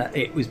 million?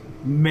 It was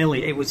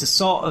million. It was the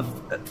sort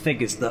of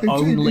figures that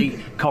only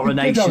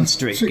Coronation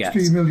Street 60 gets.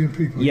 60 million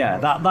people. Yeah,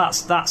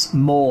 that's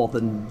more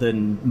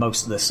than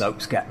most of the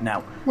soaps get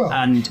now. Well,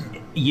 and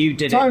you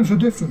did times were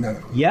different now.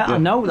 Yeah, I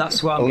know.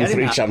 That's what I'm only getting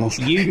 3 at. channels.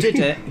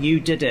 You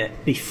did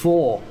it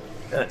before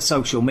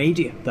social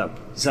media, though.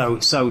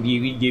 So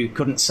you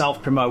couldn't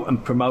self-promote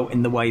and promote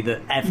in the way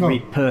that every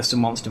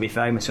person wants to be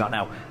famous right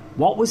now.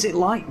 What was it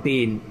like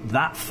being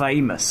that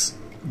famous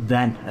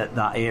then at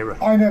that era?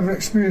 I never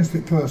experienced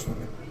it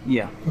personally.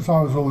 Yeah. Because I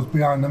was always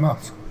behind the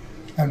mask.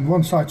 And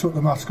once I took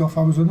the mask off,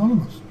 I was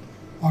anonymous.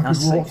 I could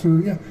walk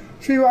through,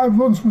 See, what I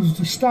once was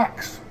the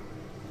Stacks.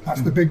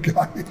 That's the big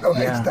guy, you know,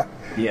 ex-dad.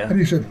 Yeah. And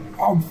he said,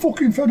 I'm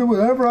fucking fed up with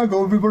wherever I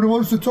go, everybody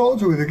wants to talk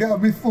to me, they get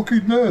on me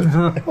fucking nerves.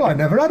 Well, I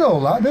never had all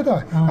that, did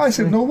I? I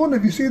said, no wonder,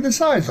 have you seen the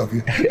size of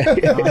you?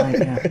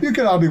 You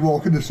can hardly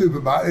walk in the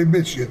supermarket, it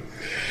miss you.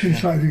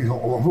 It's like, you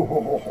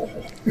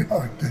know,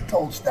 the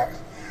old stacks.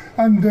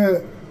 And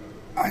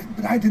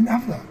but I didn't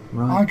have that.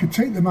 Right. I could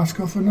take the mask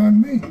off and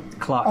I'm me.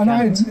 Clark And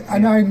Kent,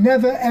 I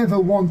never ever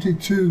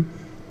wanted to,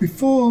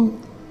 before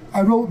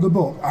I wrote the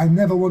book, I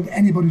never wanted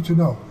anybody to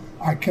know.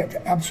 I kept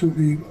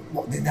absolutely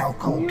what they now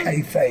call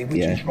kayfabe,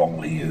 which is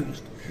wrongly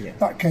used. Yeah.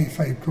 That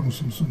kayfabe comes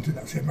from something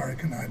that's the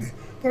American idea.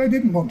 But I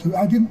didn't want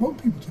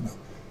people to know.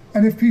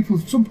 And if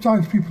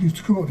sometimes people used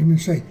to come up to me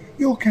and say,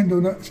 "You're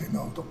Kendo Nut," I say,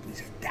 "No, don't be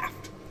so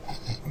daft.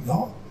 I'm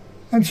not."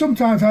 And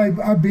sometimes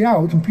I'd be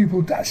out and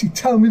people would actually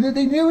tell me that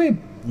they knew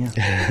him.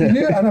 Yeah. They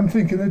knew, and I'm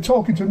thinking they're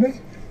talking to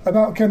me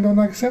about Kendo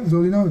Nagasaki.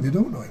 All you know, they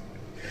don't know him.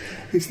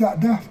 It's that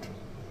daft.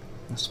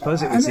 I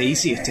suppose it was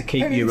easier to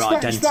keep your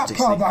identity It's that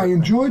part that I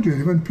enjoyed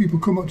really, when people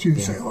come up to you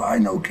and say, "Oh, I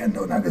know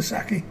Kendo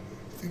Nagasaki."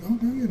 I think, "Oh,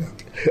 do you know?"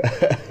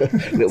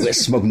 A little bit of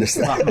smugness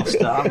there. That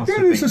must have It's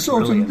a been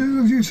sort brilliant.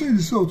 of, as you say,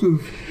 the sort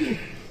of,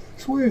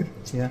 it's weird.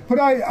 Yeah. But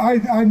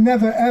I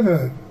never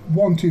ever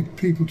wanted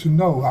people to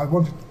know. I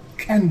wanted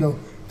Kendo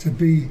to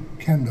be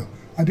Kendo.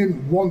 I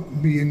didn't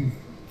want me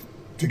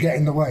to get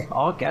in the way.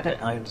 Oh, I get it,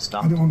 I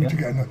understand. I didn't want me to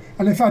get in the way.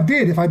 And if I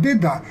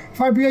did that, if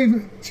I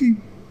behaved, see,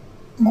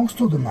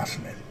 most other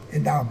massmen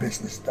in our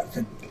business, that's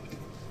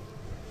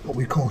what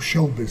we call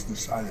show business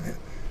side of it,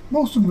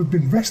 most of them have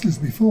been wrestlers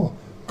before.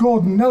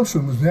 Gordon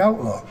Nelson was the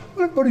outlaw.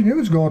 Well, everybody knew it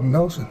was Gordon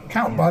Nelson.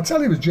 Count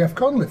Bartelli was Jeff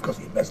Conliffe because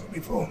he wrestled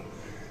before.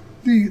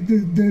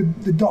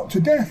 The Dr.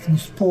 Death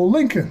was Paul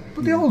Lincoln.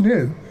 But they all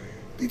knew.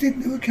 They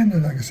didn't know who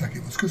Kendo Nagasaki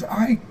was because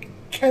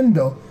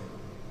Kendo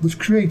was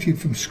created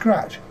from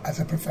scratch as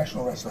a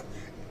professional wrestler.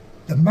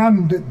 The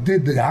man that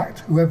did the act,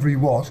 whoever he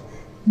was,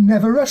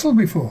 never wrestled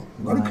before.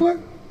 Not a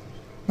clue.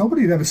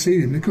 Nobody had ever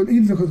seen him. They couldn't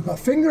even have got a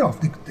finger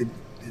off. They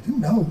didn't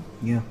know.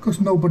 Yeah.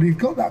 Because nobody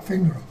got that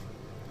finger off.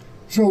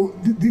 So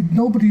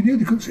nobody knew.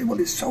 They couldn't say,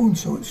 "Well, it's so and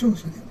so, it's so and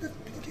so." What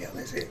the bloody hell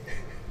is it?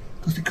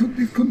 Because they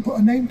couldn't put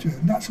a name to it.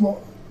 And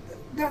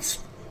that's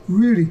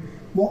really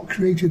what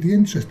created the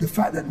interest. The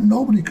fact that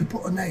nobody could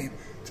put a name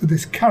to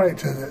this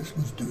character that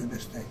was doing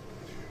this thing.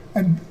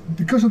 And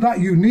because of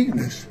that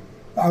uniqueness,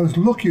 I was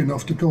lucky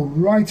enough to go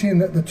right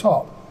in at the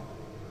top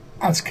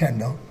as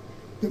Kendo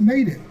that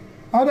made it.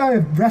 Had I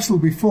have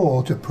wrestled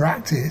before to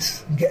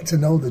practice and get to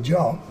know the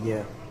job,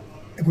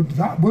 it wouldn't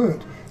have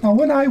worked. Now,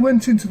 when I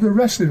went into the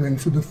wrestling ring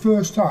for the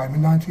first time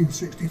in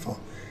 1964,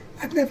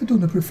 I'd never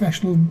done a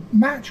professional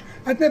match.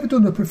 I'd never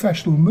done a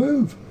professional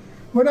move.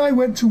 When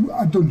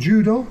I'd done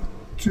judo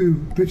to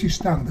British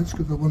standards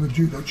because I won a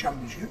judo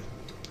championship.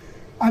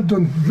 I'd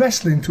done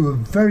wrestling to a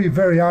very,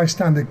 very high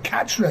standard,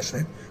 catch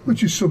wrestling,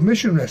 which is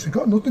submission wrestling,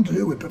 got nothing to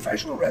do with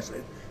professional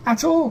wrestling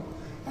at all.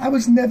 I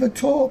was never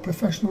taught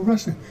professional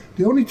wrestling.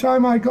 The only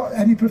time I got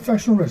any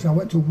professional wrestling, I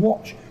went to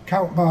watch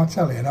Count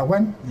Bartelli, and I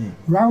went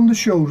round the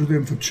shows with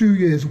him for 2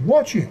 years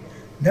watching.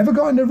 Never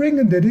got in the ring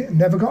and did it,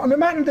 never got on the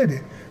mat and did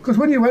it. Because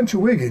when you went to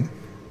Wigan,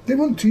 they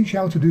wouldn't teach you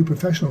how to do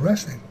professional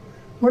wrestling.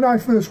 When I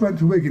first went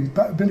to Wigan,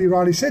 Billy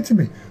Riley said to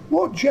me,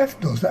 "What Jeff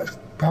does," that's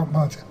Count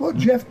Bartelli, "what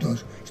Jeff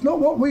does, it's not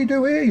what we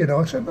do here, you know."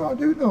 I said, "No, I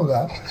do know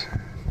that."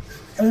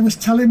 And he was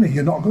telling me,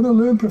 "You're not going to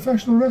learn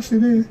professional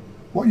wrestling here.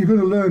 What you're going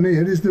to learn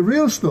here is the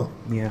real stuff."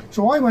 Yeah.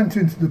 So I went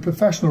into the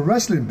professional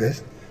wrestling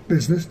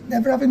business,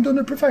 never having done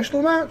a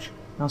professional match.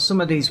 Now,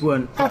 some of these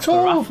weren't At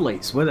proper all.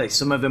 athletes, were they?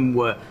 Some of them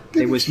were. They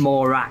There were was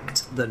more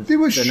act than They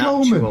were than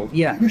showmen. actual.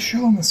 Yeah. They were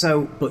showmen.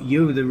 So, but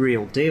you were the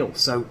real deal.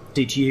 So,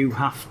 did you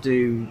have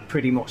to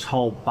pretty much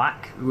hold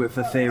back with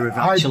the fear of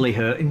actually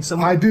hurting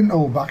someone? I didn't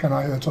hold back, and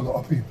I hurt a lot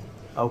of people.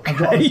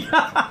 Okay.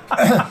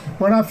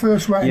 When I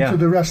first went Yeah. into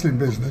the wrestling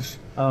business,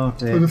 Oh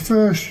for dear. the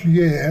first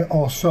year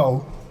or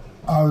so,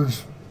 I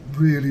was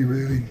really,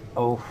 really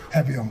Oh.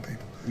 heavy on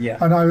people. Yeah.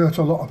 And I hurt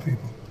a lot of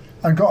people.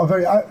 And got a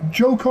very...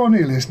 Joe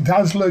Cornelius,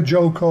 Dazzler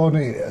Joe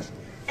Cornelius,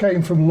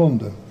 came from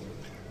London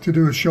to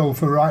do a show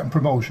for Wright and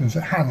Promotions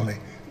at Hanley.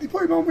 And he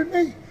put him on with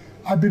me.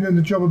 I'd been in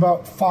the job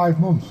about 5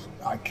 months.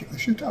 I kicked the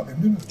shit out of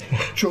him, didn't I?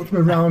 Chucked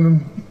him around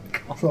and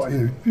thought,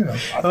 you know...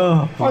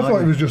 I thought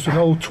he was just an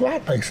old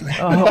twat, basically.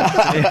 It's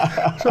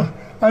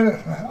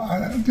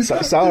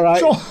all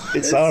right.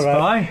 It's all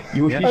right. fine.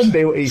 You Yeah.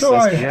 do what he So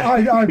says.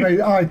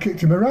 I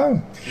kicked him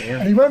around,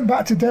 and he went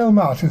back to Dale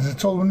Martins and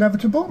told him never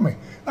to book me.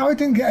 Now I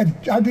didn't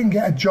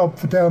get a job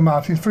for Dale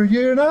Martins for a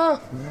year and a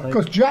half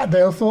because Jack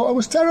Dale thought I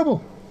was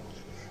terrible.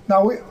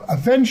 Now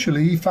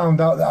eventually he found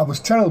out that I was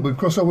terrible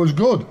because I was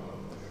good,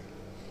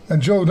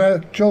 and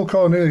Joe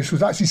Cornelius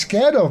was actually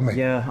scared of me.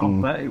 Yeah,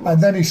 I'll bet it was.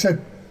 And then he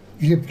said,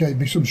 he gave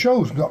me some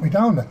shows and got me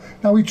down there.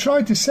 Now, he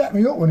tried to set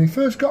me up, when he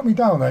first got me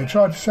down there, he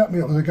tried to set me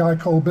up with a guy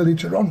called Billy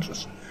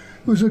Torontos,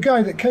 who was a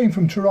guy that came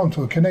from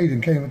Toronto, a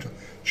Canadian,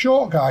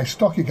 short guy,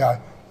 stocky guy,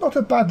 not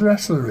a bad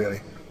wrestler, really.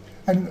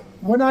 And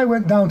when I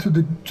went down to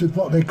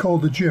what they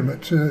called the gym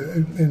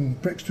in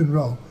Brixton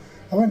Road,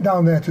 I went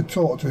down there to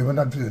talk to him,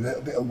 and I did a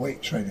little bit of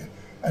weight training.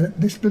 And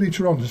this Billy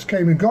Torontos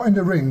came and got in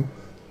the ring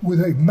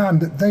with a man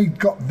that they'd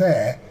got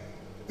there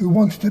who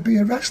wanted to be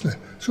a wrestler.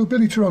 So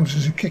Billy Toronto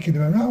was kicking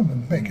him around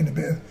and making a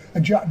bit of...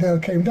 And Jack Dale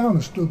came down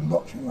and stood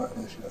watching like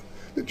this.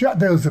 Jack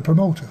Dale's the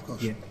promoter, of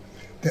course. Yeah.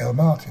 Dale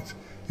Martins.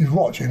 He's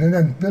watching, and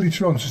then Billy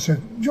Toronto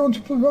said, "Do you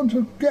want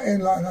to get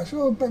in like that?" I said,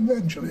 "Oh,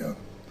 eventually,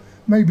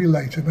 maybe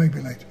later."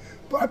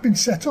 But I'd been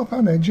set up,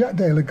 hadn't I? Jack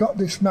Dale had got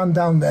this man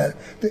down there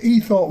that he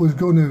thought was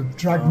going to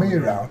drag me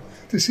around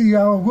to see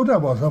how good I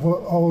was. I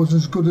was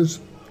as good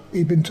as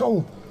he'd been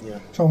told. Yeah.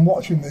 So I'm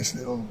watching this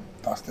little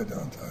bastard,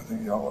 aren't I? I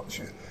think,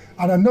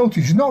 and I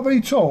noticed he's not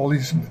very tall.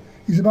 He's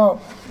about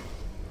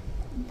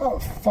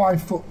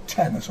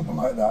 5'10" or something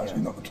like that. So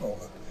he's not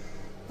taller.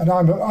 And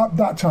at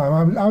that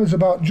time, I was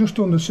about just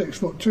under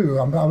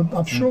 6'2".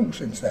 I've shrunk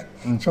since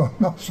then, so I'm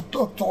not so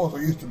tall as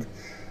I used to be.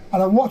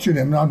 And I'm watching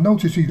him, and I've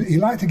noticed he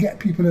liked to get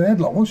people in a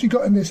headlock. Once he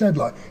got in this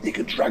headlock, he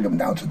could drag them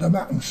down to the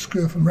mat and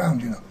scurf them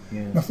round, Yeah.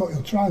 And I thought,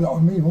 he'll try that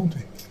on me, won't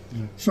he?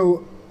 Yeah.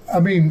 So,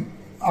 I mean,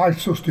 I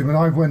sussed him, and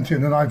I went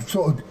in, and I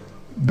sort of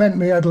bent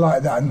my head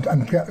like that,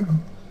 and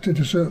did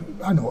a certain...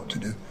 I know what to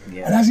do.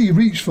 Yeah. And as he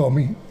reached for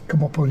me,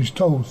 come up on his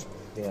toes.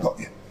 Yeah. Got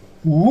you.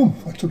 Whoom!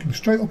 I took him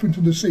straight up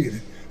into the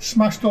ceiling,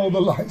 smashed all the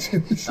lights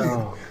in the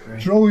ceiling,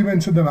 drove him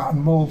into the mat,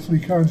 and mauled 3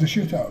 kinds of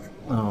shit out of him.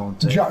 Oh,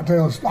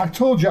 I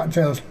told Jack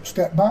Dale to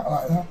step back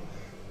like that.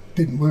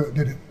 Didn't work,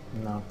 did it?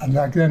 No. And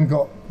I then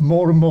got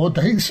more and more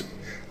dates.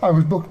 I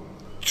was booked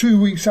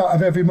 2 weeks out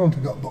of every month.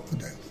 I got booked for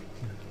dates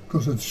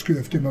because I'd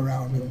scurfed him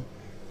around.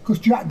 Because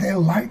Jack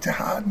Dale liked a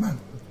hard man.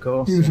 Of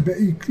course. He was a bit.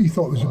 He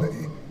thought it was a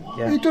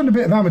bit. He'd done a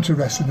bit of amateur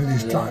wrestling in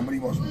his time, but he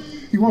wasn't.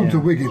 He wasn't a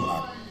wicked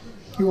lad.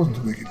 He wasn't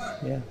a wicked lad.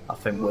 Yeah, I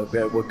think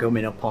we're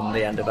coming up on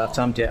the end of our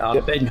time.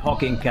 I've been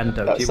hogging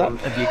Kendo. Have you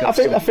got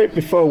I think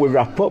before we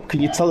wrap up,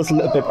 can you tell us a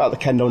little bit about the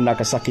Kendo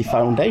Nagasaki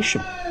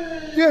Foundation?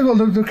 Yeah, well,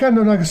 the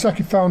Kendo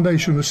Nagasaki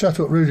Foundation was set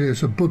up really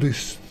as a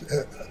Buddhist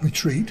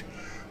retreat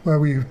where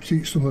we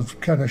teach some of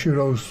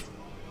Keneshiro's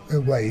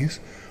ways.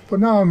 But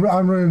now I'm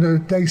running a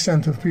day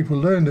centre for people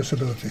with learning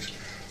disabilities.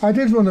 I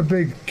did run a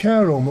big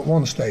care home at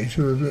one stage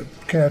who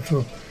cared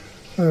for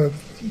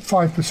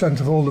 5%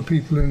 of all the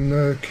people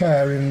in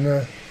care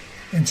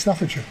in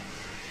Staffordshire.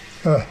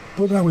 But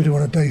now we do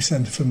on a day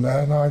centre from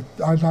there, and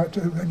I'd like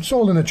to... It's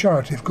all in a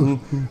charity, of course.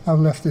 I've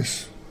left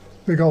this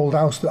big old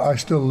house that I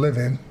still live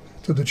in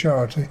to the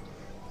charity,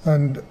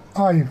 and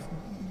I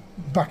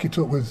back it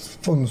up with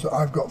funds that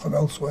I've got from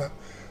elsewhere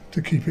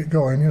to keep it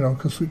going,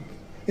 because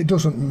it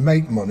doesn't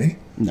make money.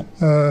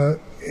 No.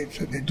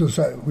 It does.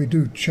 We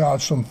do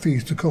charge some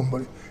fees to come,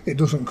 but it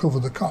doesn't cover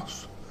the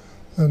costs.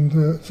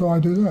 And so I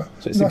do that.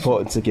 So it's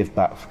important to give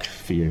back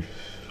for you.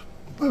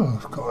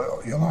 Well,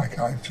 you like.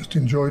 I just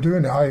enjoy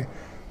doing it.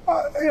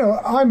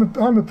 I'm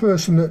a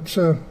person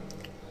that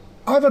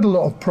I've had a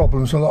lot of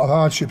problems, a lot of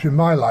hardship in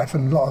my life,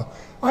 and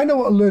I know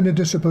what a learning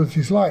disability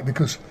is like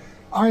because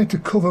I had to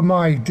cover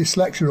my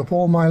dyslexia up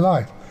all my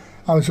life.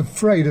 I was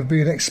afraid of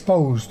being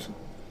exposed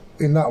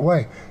in that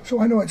way. So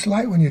I know what it's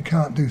like when you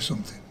can't do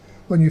something,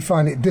 when you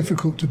find it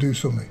difficult to do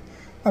something.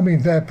 I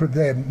mean,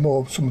 they're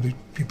more, some of the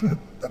people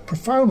are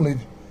profoundly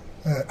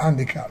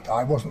handicapped.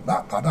 I wasn't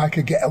that bad. I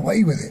could get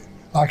away with it,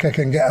 like I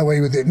can get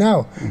away with it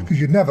now, because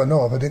you'd never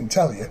know if I didn't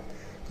tell you,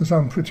 because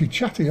I'm pretty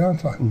chatty,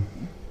 aren't I?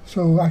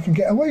 So I can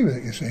get away with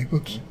it, you see,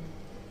 but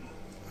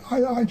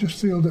I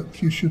just feel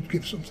that you should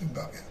give something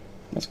back.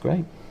 That's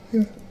great.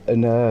 Yeah.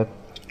 And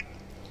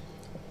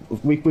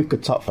we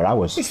could talk for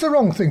hours. It's the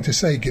wrong thing to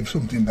say, give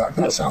something back.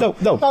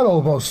 That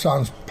almost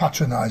sounds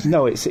patronising.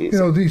 No, it's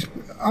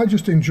I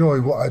just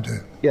enjoy what I do.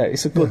 Yeah,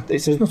 it's a good. Yeah.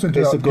 It's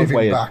a good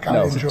way back.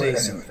 I enjoy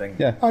it anyway.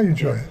 Yeah, I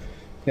enjoy it.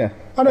 Yeah,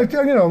 and I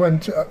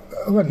went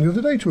the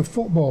other day to a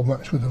football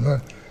match with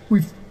them.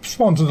 We've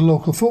sponsored a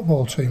local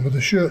football team with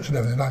the shirts and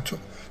everything. I took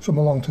some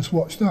along to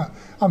watch that.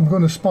 I'm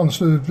going to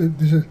sponsor.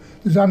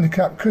 There's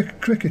handicap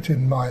cricket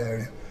in my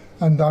area,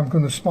 and I'm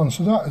going to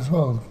sponsor that as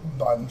well.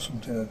 Buying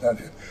something like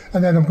that.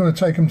 And then I'm going to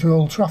take them to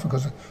Old Trafford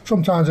because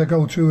sometimes I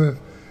go to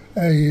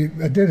a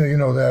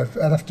dinner, there.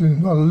 I'd have to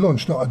a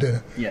lunch, not a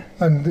dinner. Yeah.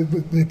 And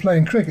they're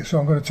playing cricket, so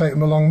I'm going to take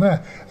them along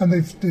there. And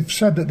they've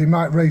said that they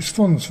might raise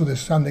funds for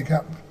this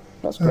handicap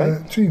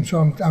team, so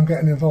I'm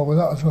getting involved with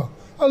that as well.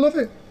 I love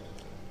it.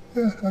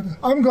 Yeah,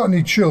 I haven't got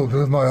any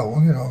children of my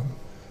own,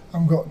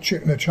 I've got a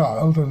chick and a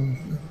child,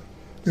 and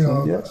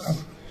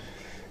yes.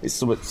 It's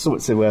something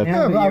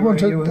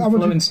to you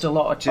influenced a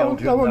lot of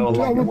children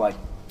along the way.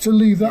 To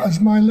leave that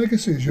as my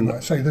legacy, as you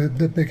might say,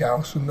 the big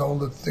house and all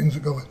the things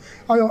that go with.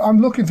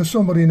 I'm looking for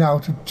somebody now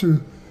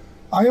to.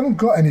 I haven't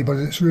got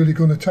anybody that's really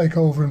going to take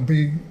over and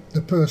be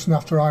the person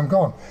after I'm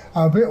gone.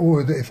 I'm a bit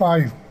worried that if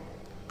I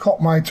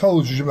cop my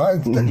toes, as you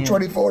might,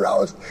 24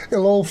 hours,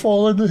 it'll all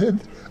fall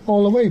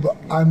all away. But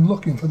I'm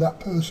looking for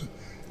that person,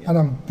 and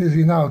I'm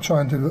busy now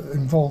trying to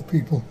involve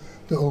people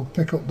that will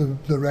pick up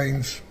the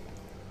reins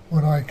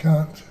when I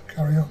can't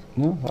carry on.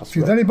 No, that's If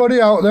there's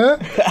anybody out there,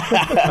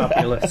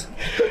 Fabulous.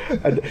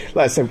 And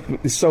like I said,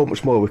 there's so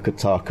much more we could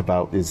talk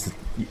about. There's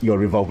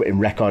your involvement in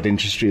record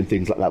industry and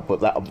things like that, but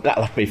that'll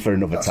have to be for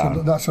another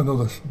time. that's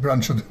another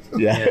branch of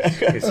Yeah.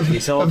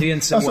 It's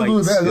audience that's a little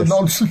bit of Yes.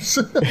 nonsense.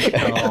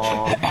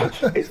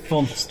 It's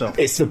fun stuff.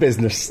 It's the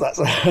business. That's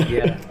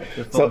Yeah,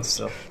 the fun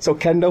stuff. So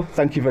Kendo,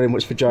 thank you very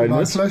much for joining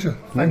My us. pleasure.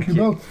 Thank you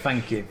both.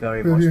 Thank you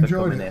very Really much for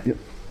enjoyed coming it. in.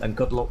 And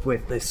good luck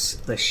with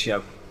this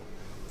show.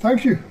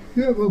 Thank you.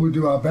 Yeah, well, we'll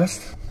do our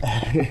best.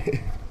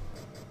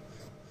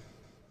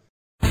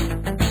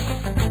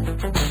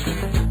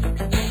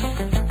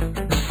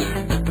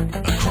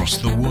 Across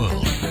the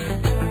world,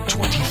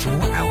 24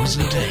 hours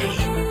a day.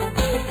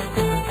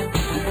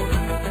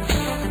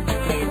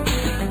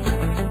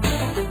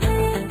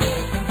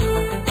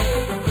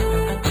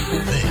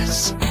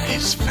 This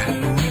is Fat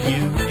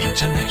Radio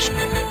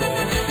International.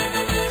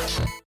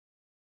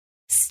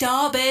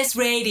 Starburst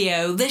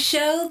Radio, the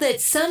show that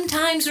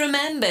sometimes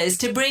remembers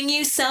to bring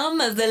you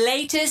some of the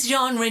latest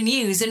genre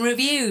news and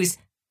reviews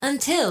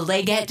until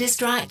they get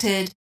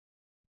distracted.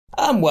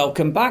 And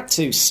welcome back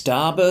to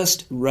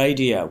Starburst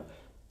Radio.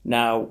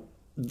 Now,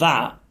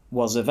 that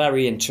was a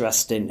very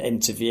interesting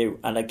interview,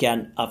 and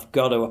again, I've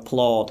got to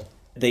applaud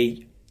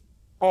the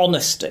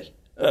honesty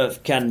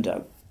of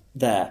Kendo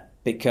there,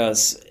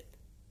 because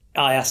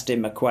I asked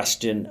him a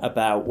question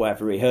about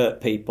whether he hurt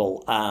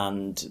people,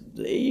 and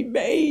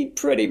he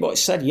pretty much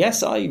said,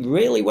 yes, I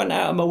really went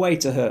out of my way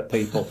to hurt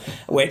people,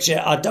 which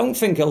I don't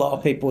think a lot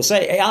of people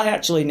say. I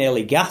actually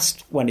nearly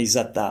gasped when he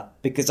said that,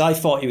 because I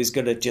thought he was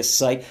going to just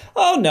say,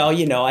 oh, no,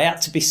 I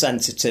had to be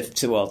sensitive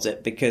towards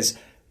it, because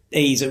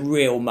he's a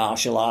real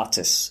martial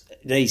artist.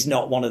 He's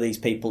not one of these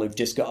people who've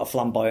just got a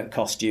flamboyant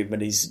costume,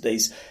 and he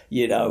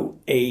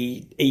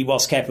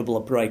was capable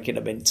of breaking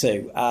them in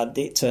two. And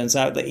it turns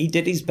out that he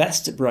did his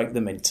best to break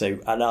them in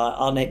two,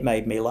 and it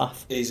made me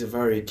laugh. He's a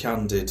very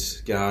candid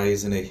guy,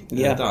 isn't he?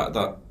 Yeah.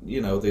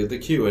 The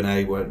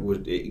Q&A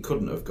it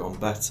couldn't have gone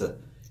better.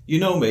 You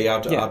know me,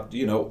 I'd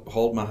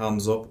hold my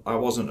hands up. I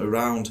wasn't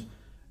around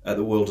at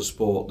the World of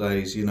Sport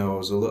days. I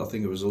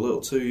think I was a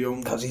little too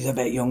young. Because he's a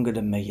bit younger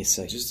than me, you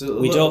see.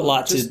 We don't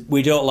like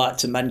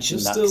to mention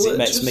that because it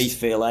makes me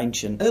feel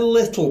ancient. A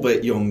little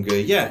bit younger,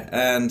 yeah.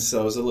 And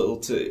so I was a little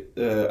too.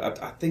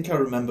 I think I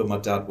remember my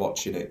dad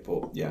watching it,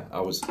 but yeah,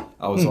 I was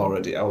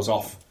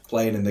off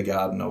playing in the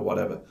garden or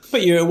whatever.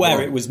 But you're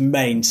aware it was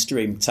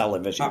mainstream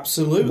television.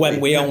 Absolutely. When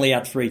we only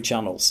had 3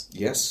 channels.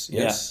 Yes.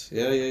 Yeah.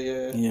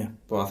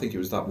 But I think it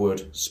was that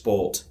word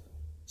sport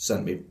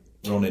sent me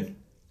running.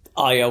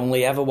 I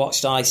only ever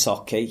watched ice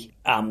hockey,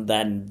 and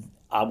then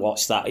I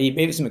watched that.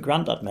 It was my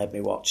granddad made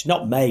me watch.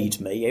 Not made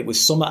me, it was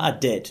something I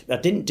did. I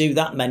didn't do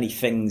that many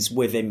things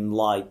with him,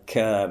 like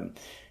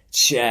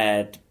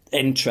shared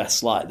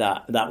interests like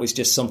that. That was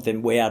just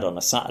something we had on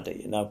a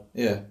Saturday,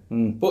 Yeah.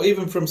 But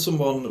even from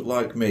someone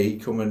like me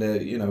coming,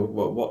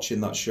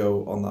 watching that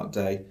show on that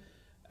day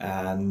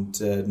and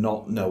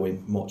not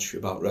knowing much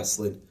about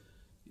wrestling,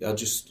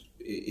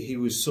 he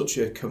was such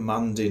a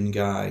commanding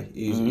guy.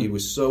 He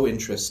was so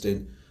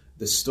interesting.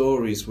 The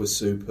stories were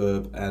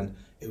superb, and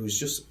it was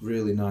just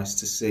really nice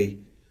to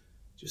see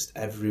just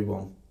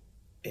everyone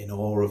in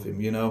awe of him,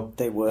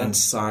 They were. And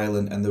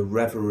silent, and the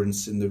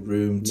reverence in the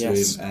room to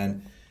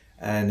him,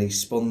 and he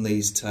spun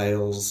these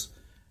tales,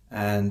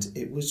 and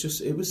it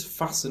was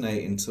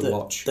fascinating to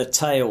watch. The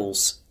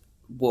tales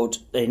would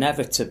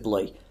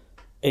inevitably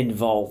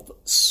involve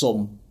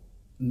some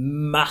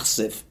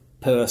massive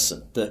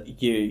person that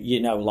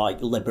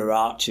like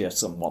Liberace or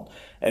someone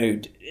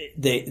who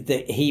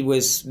he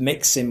was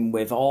mixing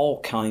with all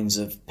kinds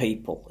of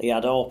people. He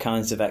had all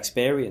kinds of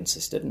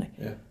experiences, didn't he?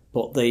 Yeah.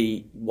 But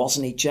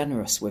wasn't he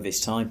generous with his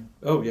time?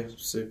 Oh yeah,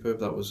 superb.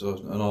 That was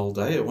an all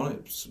day,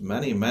 wasn't it?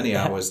 Many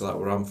hours that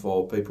were on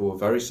for. People were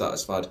very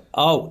satisfied.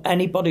 Oh,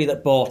 anybody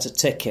that bought a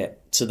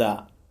ticket to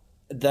that,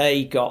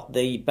 they got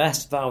the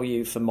best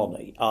value for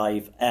money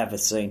I've ever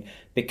seen.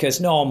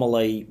 Because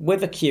normally,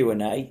 with a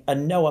Q&A,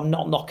 and no, I'm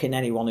not knocking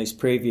anyone who's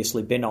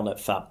previously been on at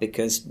Fab,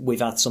 because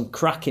we've had some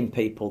cracking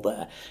people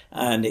there,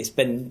 and it's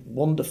been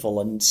wonderful.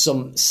 And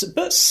some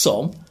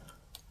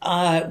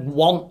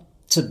want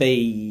to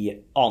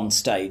be on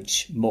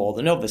stage more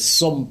than others.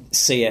 Some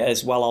see it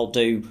as, well, I'll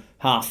do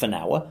half an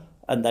hour,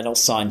 and then I'll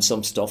sign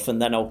some stuff,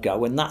 and then I'll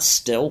go, and that's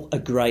still a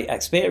great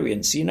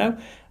experience,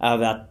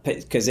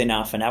 because in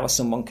half an hour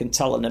someone can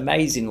tell an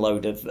amazing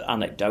load of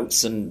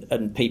anecdotes,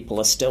 and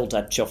people are still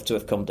dead chuffed to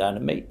have come down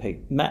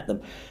and met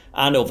them,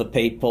 and other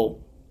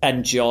people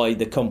enjoy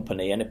the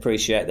company and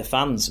appreciate the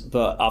fans.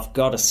 But I've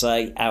got to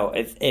say,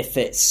 if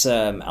it's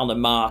on a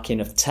marking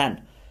of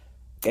 10,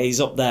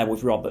 he's up there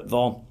with Robert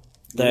Vaughn.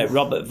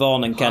 Robert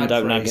Vaughn and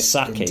Kendo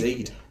Nagasaki.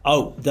 Indeed.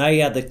 Oh,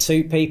 they are the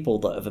 2 people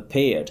that have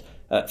appeared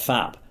at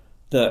Fab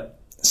that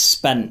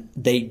spent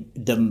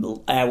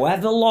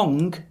however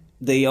long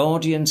the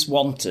audience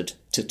wanted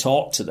to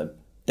talk to them,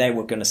 they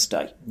were going to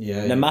stay.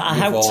 Yeah, no matter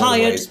how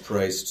tired. Always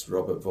praised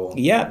Robert Vaughn.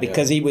 Yeah,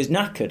 because he was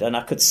knackered, and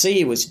I could see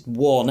he was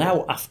worn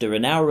out after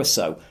an hour or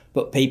so.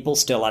 but people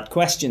still had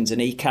questions,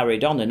 and he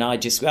carried on. And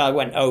I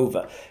went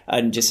over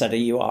and just said, "Are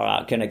you all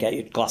right? Can I get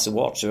you a glass of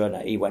water?" And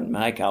he went,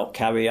 "Mike, I'll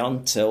carry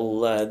on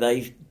till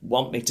they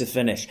want me to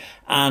finish."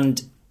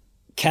 And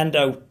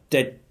Kendo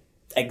did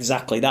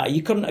exactly that.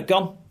 You couldn't have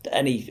gone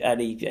any. I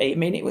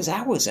mean, it was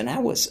hours and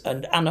hours,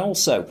 and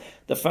also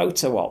the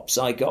photo ops.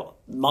 I got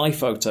my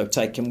photo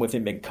taken with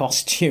him in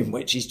costume,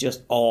 which is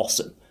just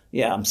awesome.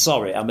 Yeah, I'm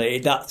sorry. I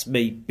mean, that's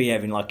me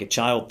behaving like a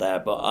child there,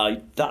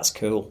 but that's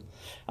cool.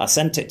 I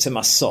sent it to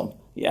my son,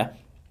 yeah,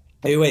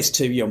 who is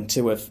too young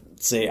to have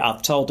seen.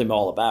 I've told him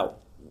all about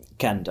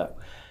Kendo.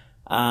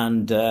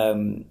 And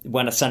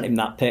when I sent him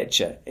that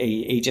picture,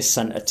 he just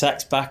sent a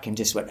text back and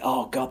just went,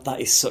 "Oh, God,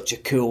 that is such a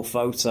cool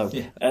photo."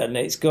 Yeah. And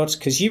it's good,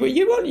 because you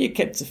want your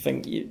kid to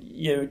think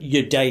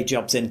your day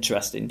job's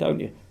interesting, don't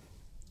you?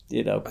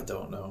 You know. I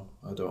don't know.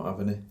 I don't have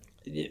any.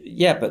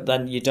 Yeah, but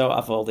then you don't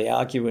have all the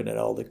arguing and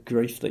all the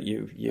grief that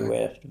you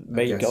hear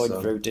me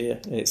going through, do you?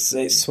 It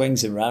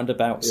swings and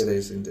roundabouts. It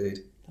is indeed.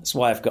 That's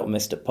why I've got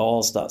Mr.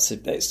 Paws.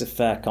 It's a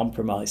fair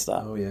compromise,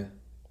 that. Oh, yeah.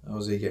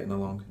 How's he getting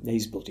along?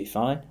 He's bloody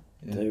fine.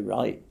 Yeah. Do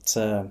right.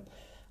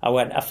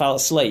 I fell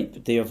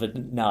asleep the other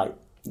night.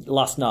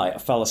 Last night, I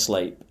fell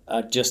asleep.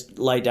 I just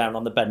lay down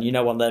on the bed. You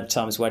know, one of them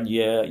times when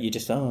you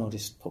just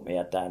put my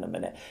head down a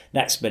minute.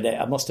 Next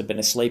minute, I must have been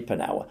asleep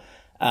an hour.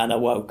 And I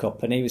woke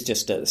up and he was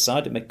just at the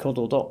side of me,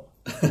 cuddled up.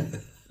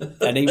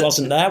 And he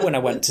wasn't there when I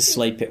went to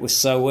sleep. It was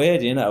so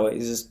weird, you know. It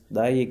was just,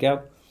 there you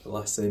go.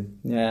 Bless him.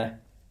 Yeah.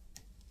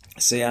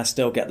 See, I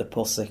still get the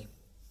pussy.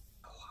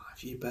 Oh,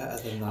 have you better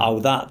than that? Oh,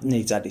 that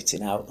needs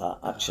editing out, that,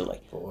 actually.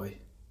 Oh, boy.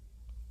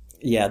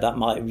 Yeah, that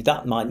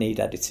might need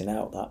editing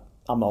out, that.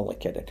 I'm only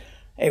kidding.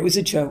 It was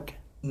a joke.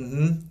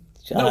 Mm-hmm.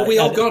 No, we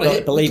all got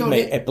it. Believe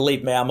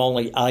me, I'm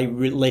only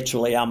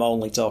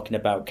talking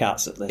about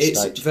cats at this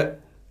stage.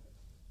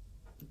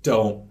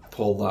 Don't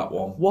pull that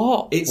one.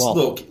 What?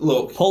 Look.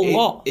 Pull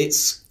what?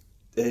 It's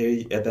there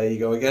you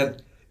go again.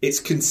 It's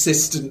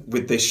consistent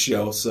with this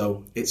show,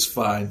 so it's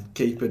fine.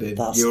 Keep it in.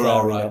 You're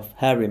all right.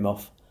 Hairy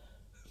muff.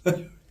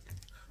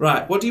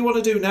 Right. What do you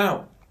want to do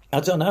now?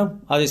 I don't know.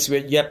 I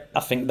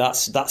think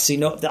that's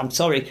enough. I'm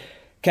sorry,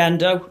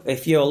 Kendo,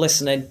 if you're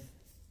listening.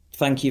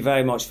 Thank you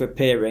very much for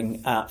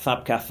appearing at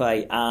Fab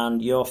Cafe,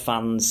 and your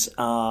fans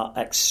are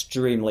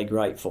extremely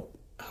grateful.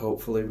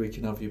 Hopefully we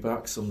can have you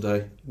back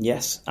someday.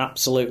 Yes,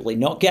 absolutely.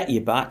 Not get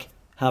you back,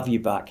 have you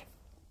back.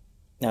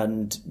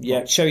 And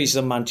show you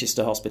some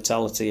Manchester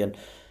hospitality and,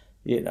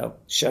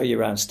 show you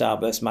around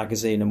Starburst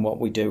magazine and what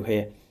we do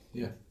here.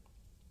 Yeah.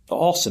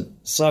 Awesome.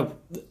 So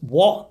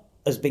what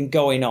has been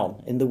going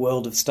on in the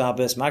world of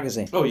Starburst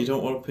magazine? Oh, you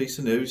don't want a piece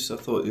of news? I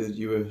thought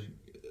you were...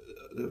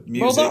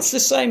 music. Well, that's the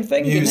same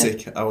thing, music,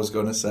 isn't it? I was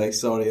going to say,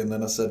 sorry, and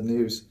then I said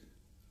news.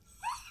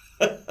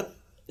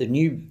 The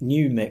new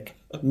Mick.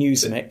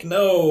 News, Mick.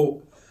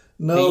 No.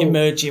 You're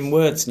merging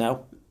words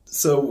now.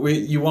 So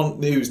you want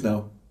news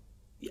now?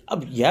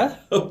 Yeah.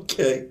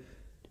 Okay.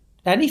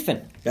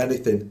 Anything.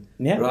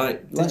 Yeah.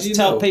 Right. Let's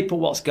tell people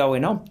what's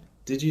going on.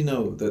 Did you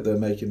know that they're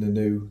making a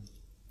new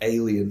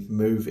Alien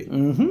movie?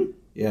 Mm-hmm.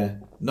 Yeah.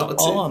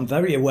 I'm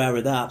very aware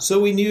of that. So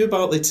we knew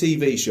about the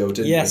TV show,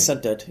 didn't we? Yes, I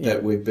did.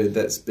 Yeah.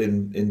 That's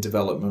been in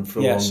development for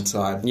a long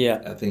time.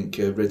 Yeah. I think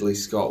Ridley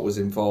Scott was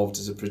involved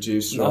as a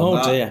producer on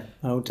that.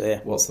 Oh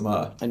dear. What's the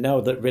matter? I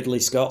know that Ridley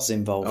Scott's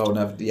involved. Oh,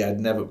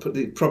 never.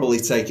 Probably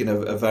taken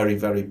a very,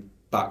 very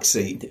back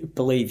seat.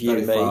 Believe you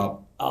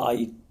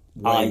me,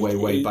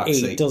 way back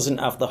seat. He doesn't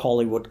have the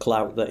Hollywood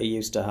clout that he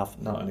used to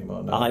have. Not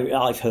anymore. No.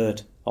 I've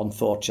heard on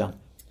 4chan.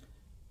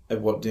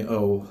 What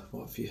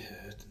have you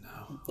heard?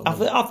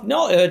 I've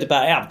not heard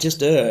about it. I've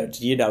just heard,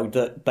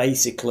 that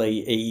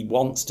basically he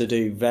wants to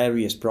do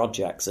various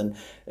projects and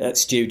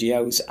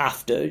studios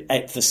after,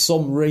 for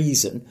some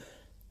reason,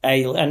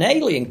 an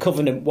Alien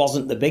Covenant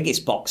wasn't the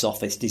biggest box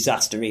office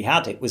disaster he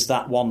had. It was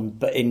that one,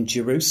 but in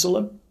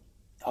Jerusalem.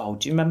 Oh,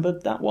 do you remember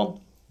that one?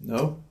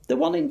 No. The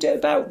one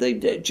about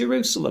the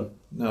Jerusalem.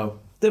 No.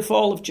 The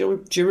Fall of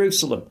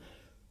Jerusalem.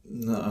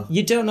 No.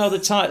 You don't know the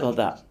title of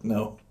that?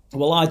 No.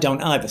 Well, I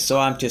don't either, so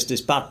I'm just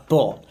as bad,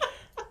 but...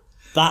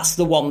 That's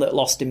the one that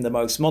lost him the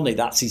most money.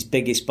 That's his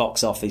biggest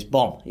box office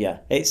bomb. Yeah,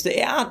 it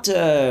had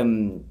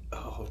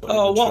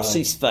what's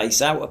his face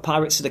out of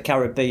Pirates of the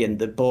Caribbean,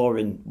 the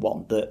boring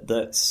one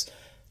that's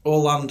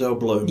Orlando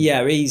Bloom.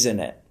 Yeah, he's in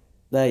it.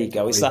 There you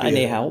go. Is that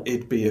any help?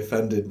 He'd be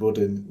offended,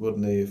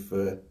 wouldn't he, if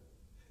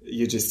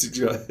you just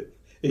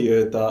he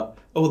heard that?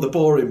 Oh, the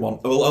boring one.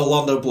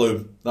 Orlando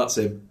Bloom. That's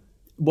him.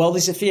 Well,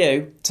 there's a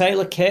few.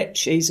 Taylor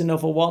Kitsch. He's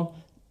another one.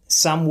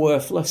 Sam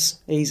Worthless.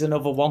 He's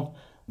another one.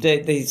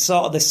 They're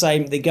sort of the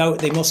same. They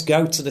must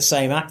go to the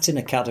same acting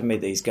academy.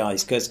 These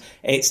guys, because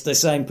it's the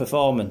same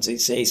performance.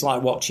 It's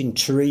like watching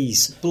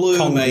trees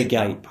congregate.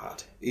 Ain't that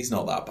bad. He's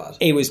not that bad.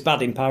 He was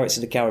bad in Pirates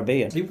of the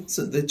Caribbean. He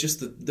wasn't. They're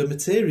just the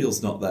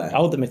material's not there.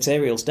 Oh, the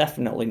material's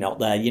definitely not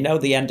there.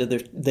 The end of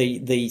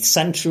the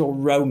central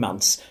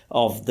romance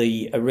of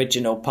the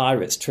original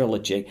Pirates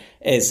trilogy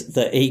is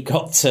that he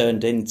got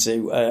turned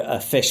into a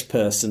fish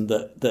person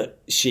that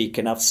she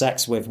can have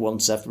sex with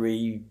once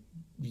every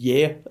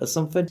year or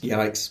something.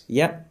 Yikes.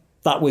 Yep.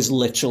 That was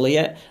literally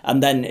it.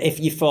 And then if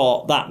you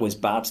thought that was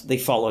bad, they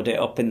followed it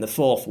up in the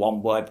fourth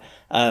one with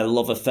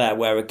Love Affair,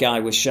 where a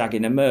guy was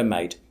shagging a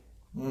mermaid.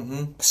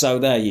 Mm-hmm. So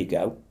there you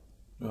go.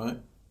 Right.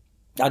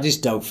 I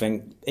just don't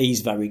think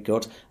he's very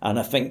good. And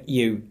I think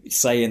you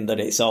saying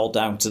that it's all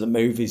down to the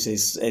movies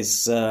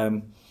is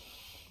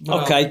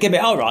okay, give me...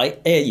 All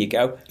right, here you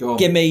go. Go on.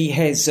 Give me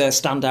his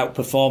standout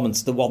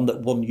performance, the one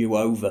that won you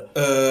over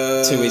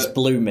to his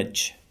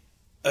Bloomage.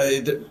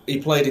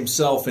 He played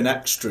himself in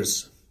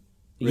Extras.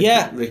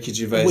 Ricky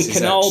Gervais. We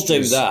can all do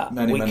Extras that.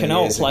 many can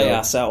all play ago,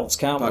 ourselves,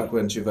 can't we? Back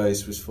when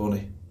Gervais was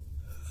funny.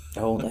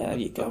 Oh, there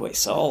you go.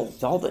 It's all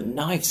the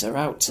knives are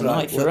out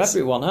tonight Right, for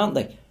everyone, aren't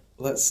they?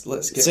 Let's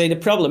get... See, the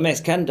problem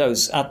is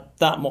Kendo's had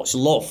that much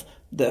love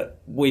that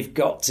we've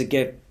got to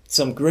give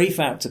some grief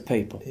out to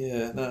people.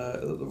 Yeah,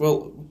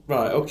 well,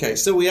 right, okay.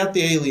 So we had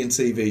the Alien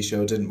TV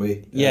show, didn't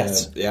we?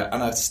 Yes. Yeah,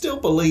 and I still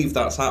believe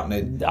that's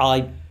happening.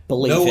 I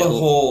believe Noah it'll...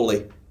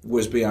 Hawley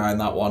was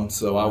behind that one,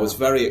 so I was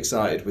very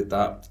excited with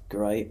that.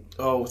 Great.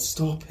 Oh,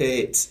 stop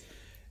it.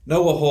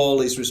 Noah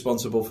Hawley's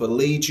responsible for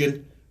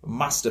Legion, a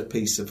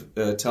masterpiece of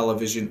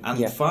television,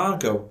 and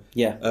Fargo.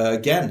 Yeah.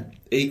 Again,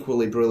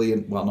 equally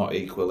brilliant. Well, not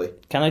equally.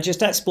 Can I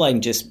just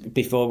explain, just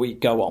before we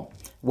go on,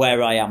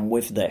 where I am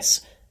with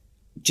this?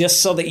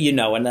 Just so that you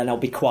know, and then I'll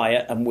be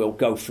quiet and we'll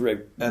go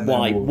through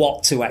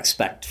what to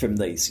expect from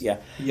these. Yeah.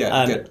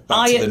 Get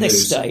back to the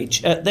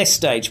news. At this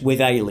stage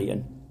with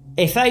Alien,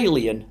 if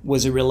Alien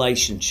was a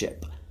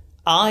relationship,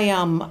 I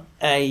am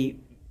a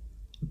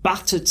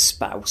battered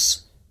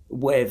spouse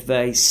with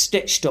a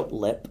stitched up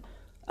lip,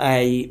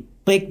 a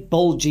big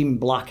bulging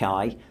black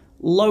eye,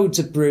 loads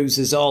of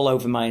bruises all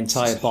over my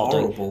entire body,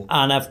 horrible.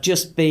 And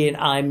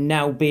I'm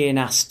now being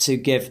asked to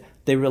give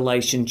the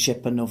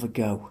relationship another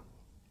go.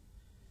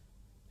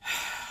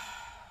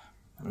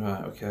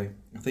 Right, okay.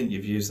 I think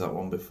you've used that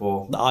one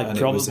before. I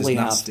probably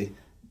have. Nasty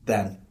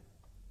then.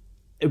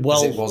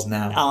 Well, as it was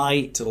now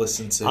to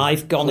listen to.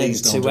 I've gone Please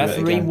into don't do it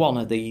every again. one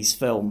of these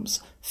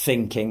films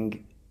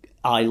thinking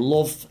I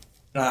love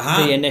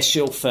Uh-huh. the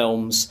initial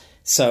films,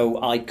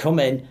 so I come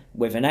in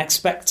with an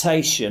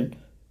expectation,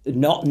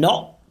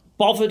 not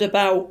bothered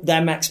about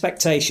them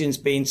expectations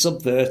being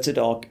subverted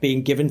or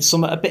being given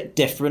something a bit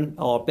different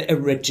or a bit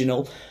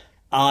original.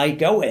 I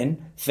go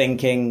in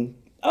thinking,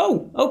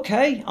 oh,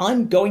 okay,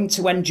 I'm going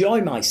to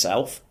enjoy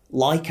myself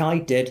like I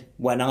did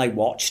when I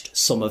watched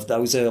some of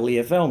those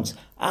earlier films.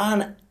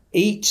 And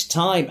each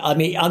time, I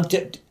mean,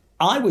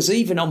 I was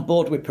even on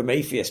board with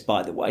Prometheus,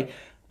 by the way.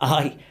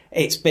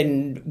 It's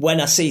been,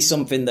 when I see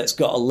something that's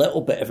got a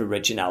little bit of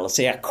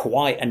originality, I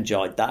quite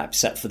enjoyed that,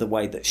 except for the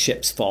way that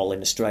ships fall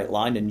in a straight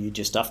line and you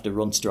just have to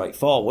run straight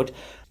forward.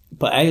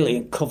 But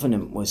Alien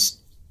Covenant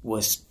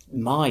was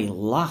my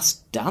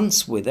last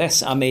dance with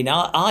this. I mean,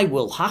 I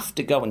will have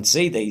to go and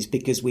see these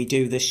because we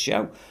do this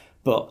show.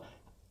 But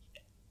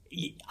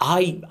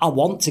I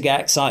want to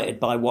get excited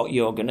by what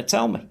you're going to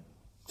tell me.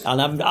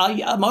 And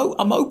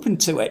I'm open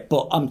to it,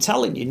 but I'm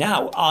telling you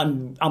now,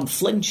 I'm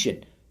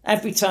flinching.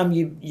 Every time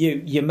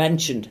you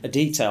mentioned a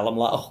detail, I'm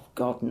like, oh,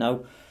 God,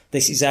 no.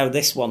 This is how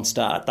this one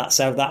started. That's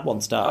how that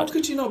one started. How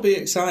could you not be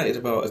excited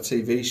about a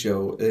TV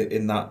show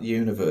in that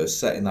universe,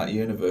 set in that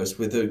universe,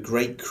 with a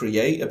great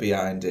creator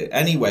behind it?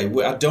 Anyway,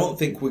 I don't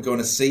think we're going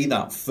to see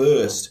that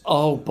first.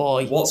 Oh,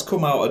 boy. What's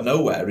come out of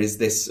nowhere is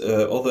this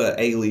other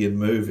Alien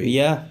movie.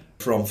 Yeah.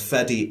 From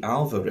Fede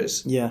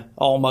Alvarez. Yeah,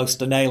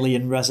 almost an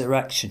Alien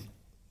resurrection.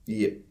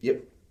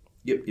 Yep.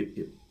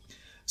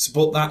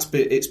 So, but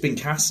it's been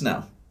cast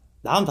now.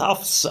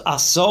 I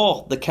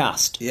saw the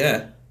cast.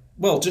 Yeah.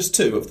 Well, just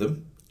two of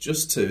them.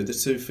 Just two. The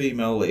two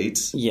female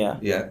leads. Yeah.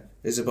 Yeah.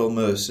 Isabel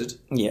Merced.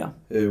 Yeah.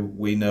 Who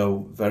we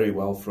know very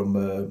well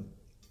from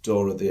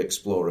Dora the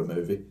Explorer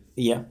movie.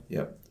 Yeah.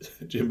 Yeah.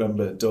 Do you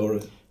remember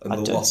Dora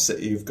and the Lost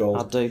City of Gold?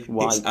 I do.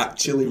 Why? It's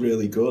actually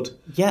really good.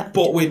 Yeah.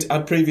 But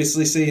I'd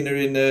previously seen her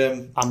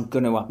in... I'm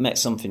going to admit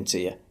something to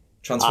you.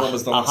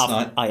 Transformers The Last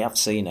Night. I have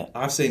seen it.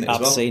 I've seen it as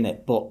well. I've seen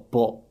it,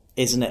 but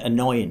isn't it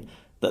annoying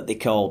that they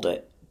called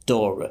it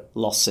Dora,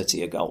 Lost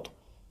City of Gold?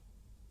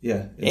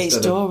 Yeah. It's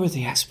Dora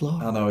the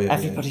Explorer. I know, yeah.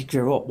 Everybody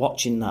grew up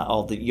watching that,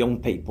 or the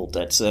young people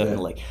did,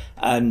 certainly. Yeah.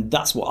 And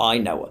that's what I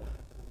know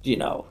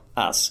her,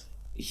 as.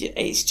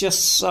 It's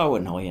just so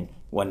annoying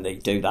when they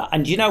do that.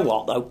 And you know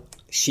what, though?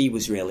 She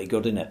was really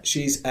good in it.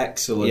 She's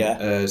excellent.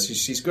 Yeah.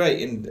 She's great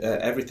in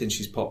everything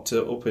she's popped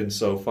up in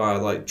so far.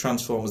 Like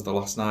Transformers The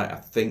Last Night, I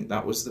think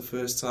that was the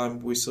first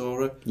time we saw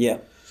her. Yeah.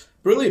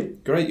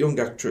 Brilliant. Great young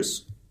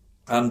actress.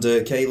 And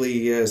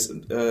Kaylee,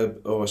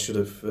 I should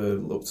have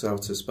looked how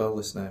to spell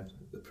this name,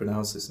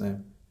 pronounce this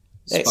name.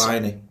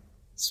 Spiney.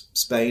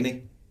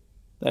 Spainy.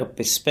 That would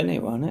be Spinny,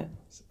 won't it?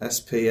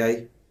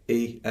 Spaen.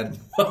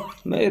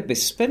 It'd be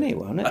Spinny,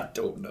 won't it? I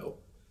don't know.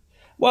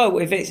 Well,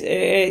 if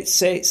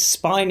it's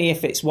spiny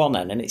if it's one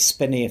N and it's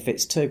spinny if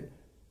it's two.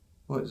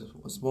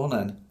 What's one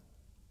N?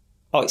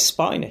 Oh, it's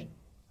spiny.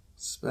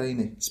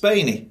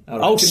 Spainy.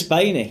 Oh,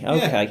 Spainy.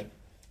 Okay. Yeah.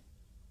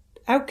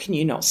 How can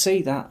you not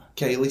see that?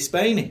 Kaylee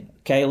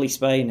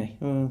Spainy.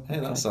 Oh,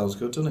 hey, that sounds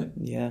good, doesn't it?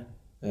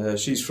 Yeah.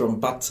 She's from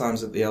Bad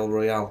Times at the El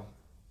Royale.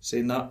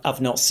 Seen that?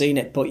 I've not seen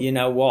it, but you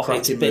know what?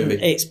 Cracking movie.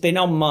 It's been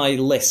on my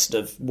list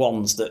of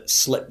ones that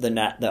slip the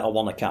net that I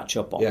want to catch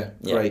up on. Yeah,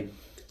 great.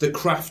 The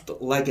Craft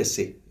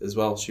Legacy as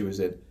well she was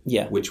in.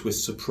 Yeah. Which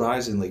was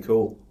surprisingly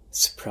cool.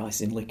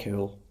 Surprisingly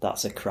cool.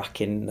 That's a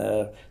cracking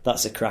review,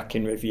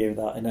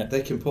 that, isn't it?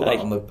 They can put that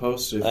on the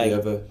poster if they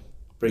ever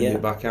bring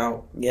it back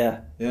out.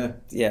 Yeah. Yeah.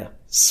 Yeah.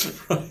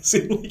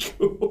 Surprisingly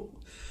cool.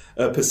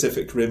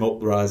 Pacific Rim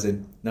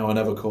Uprising. No, I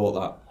never caught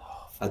that.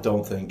 I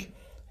don't think.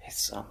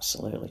 It's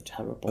absolutely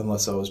terrible.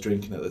 Unless I was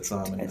drinking at the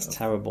time. It's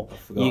terrible.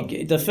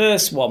 The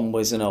first one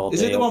was an ordeal.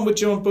 Is it the one with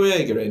John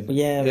Boyega in?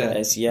 Yeah, it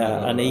is. Yeah,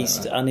 Oh, and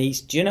right.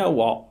 he's. Do you know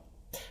what?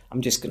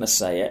 I'm just going to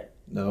say it.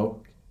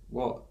 No.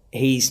 What?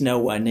 He's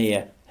nowhere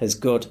near as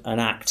good an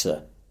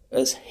actor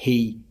as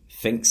he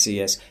thinks he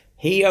is.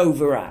 He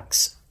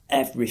overacts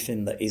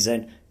everything that he's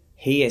in.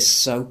 He is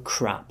so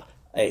crap.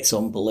 It's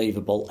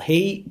unbelievable.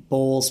 He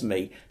bores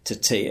me to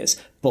tears,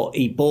 but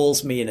he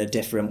bores me in a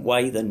different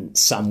way than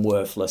Sam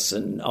Worthless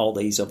and all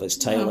these others,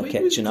 Taylor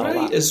Kitsch and all that. He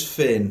was great as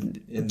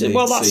Finn in the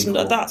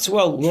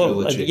trilogy.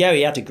 trilogy. Yeah,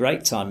 he had a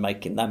great time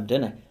making them,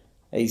 didn't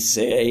he?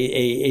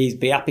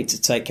 He'd be happy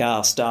to take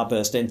our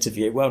Starburst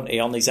interview, won't he,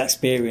 on his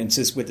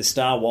experiences with the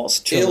Star Wars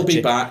trilogy. He'll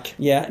be back.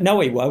 Yeah,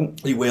 no, he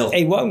won't. He will.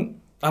 He won't.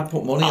 I'd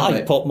put money on it.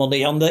 I'd put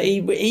money on that.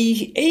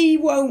 He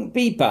won't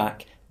be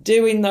back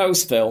doing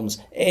those films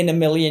in a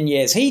million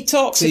years. He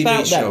talks TV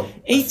about show. that.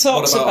 He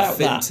talks what about about a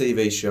Finn that.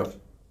 TV show?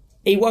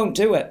 He won't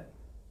do it.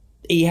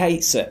 He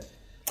hates it.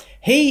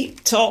 He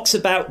talks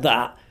about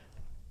that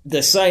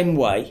the same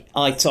way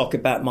I talk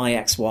about my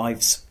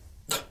ex-wives.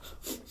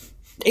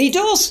 He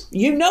does.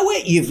 You know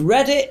it. You've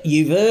read it.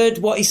 You've heard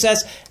what he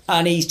says.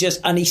 And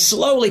he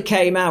slowly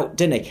came out,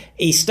 didn't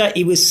he?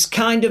 He was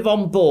kind of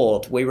on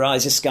board with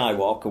Rise of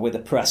Skywalker with the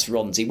press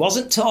runs. He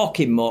wasn't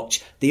talking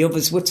much. The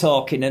others were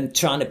talking and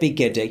trying to be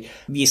giddy.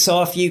 You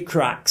saw a few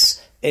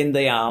cracks in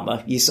the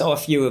armour. You saw a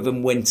few of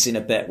them wincing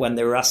a bit when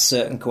they were asked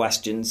certain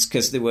questions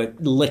because they were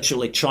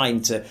literally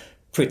trying to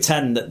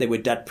pretend that they were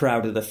dead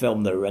proud of the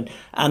film they were in.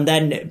 And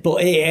then,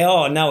 but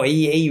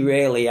he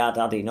really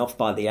had enough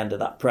by the end of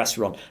that press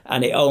run.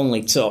 And it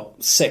only took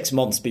 6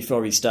 months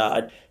before he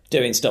started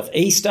doing stuff.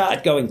 He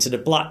started going to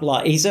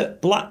the he's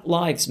at Black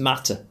Lives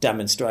Matter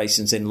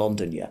demonstrations in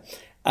London, yeah.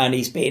 And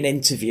he's being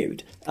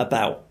interviewed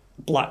about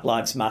Black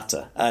Lives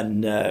Matter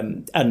and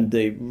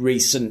the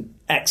recent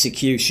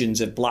executions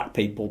of black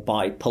people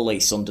by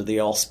police under the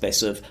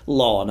auspice of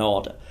law and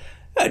order.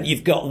 And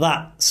you've got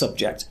that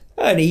subject.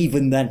 And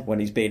even then, when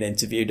he's being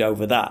interviewed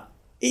over that,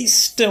 he's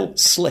still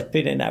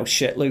slipping in how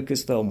shit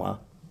Lucasfilm are.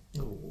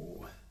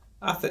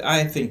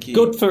 I think he...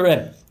 Good for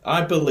him.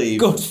 I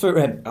believe... Good for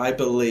him. I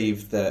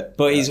believe that...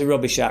 But he's a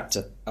rubbish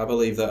actor. I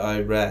believe that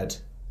I read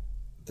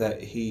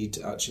that he'd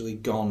actually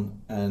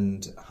gone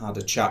and had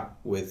a chat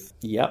with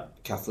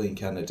Kathleen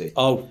Kennedy.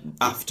 Oh,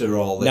 after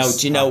all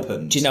this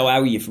happened. Do you know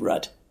how you've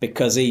read?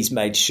 Because he's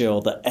made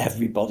sure that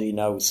everybody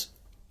knows.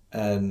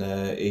 And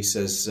he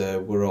says,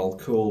 we're all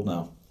cool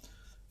now.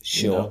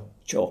 Sure.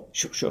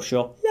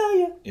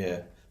 Liar.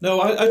 Yeah.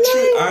 No,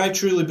 I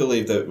truly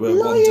believe that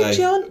one day,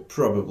 John.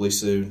 probably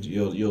soon,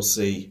 you'll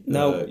see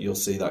you'll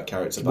see that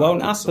character.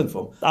 Won't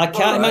happen. I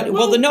can't imagine.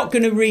 Well, they're not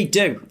going to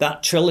redo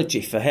that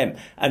trilogy for him.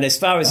 And as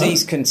far as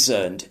he's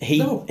concerned,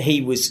 he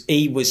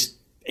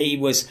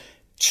was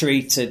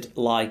treated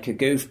like a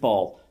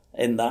goofball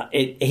in that.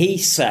 He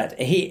said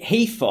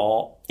he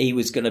thought he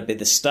was going to be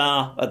the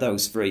star of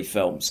those 3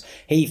 films.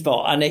 He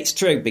thought, and it's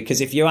true,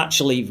 because if you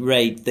actually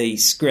read the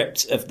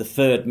script of the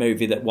 3rd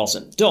movie that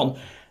wasn't done,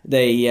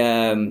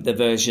 the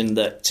version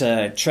that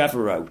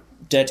Trevorrow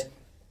did,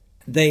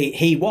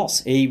 he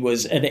was,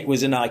 and it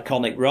was an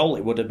iconic role.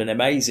 It would have been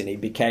amazing. He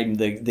became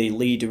the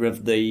leader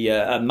of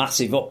a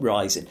massive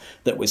uprising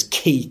that was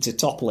key to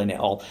toppling it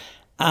all.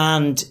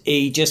 And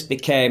he just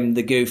became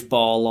the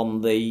goofball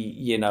on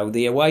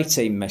the away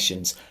team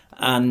missions,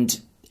 and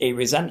he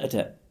resented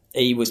it.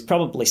 He was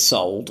probably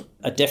sold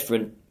a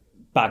different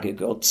bag of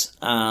goods,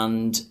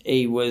 and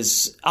he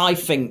was, I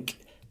think,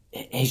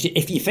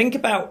 if you think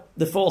about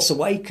The Force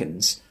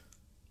Awakens,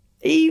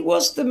 he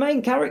was the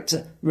main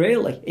character,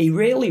 really. He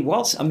really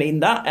was. I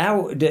mean,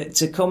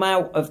 to come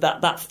out of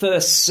that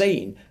first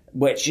scene,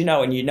 which, and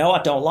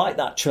I don't like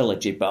that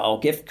trilogy, but I'll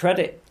give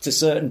credit to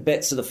certain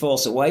bits of The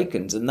Force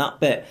Awakens, and that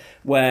bit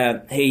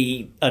where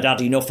he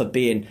had enough of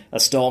being a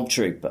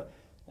stormtrooper,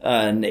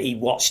 and he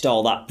watched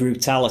all that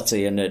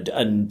brutality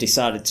and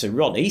decided to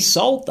run. He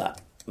sold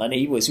that, and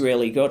he was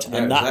really good.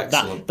 Yeah, and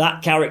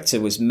that character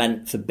was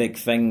meant for big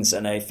things,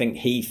 and I think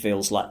he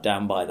feels let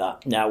down by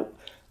that. Now,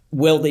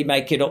 will they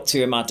make it up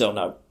to him? I don't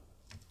know.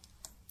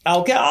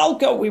 I'll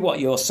go with what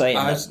you're saying.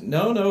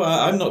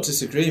 I'm not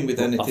disagreeing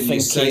with anything you're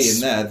saying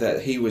there.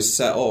 That he was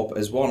set up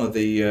as one of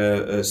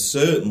the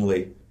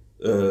certainly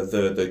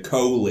the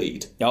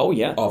co-lead.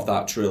 Of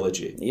that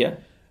trilogy. Yeah.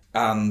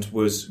 And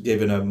was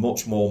given a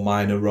much more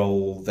minor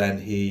role than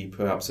he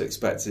perhaps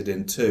expected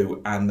in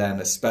 2, and then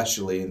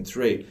especially in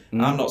 3.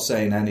 I'm not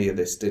saying any of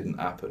this didn't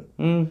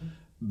happen,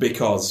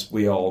 because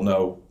we all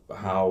know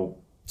how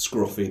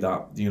scruffy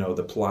that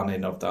the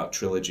planning of that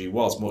trilogy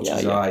was. Much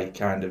as yeah. I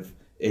kind of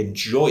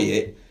enjoy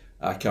it,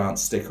 I can't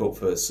stick up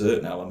for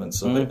certain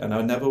elements of it, and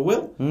I never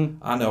will.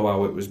 I know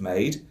how it was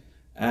made,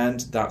 and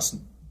that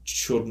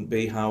shouldn't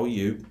be how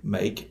you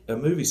make a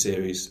movie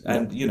series.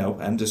 And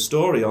end of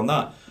story on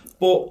that.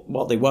 But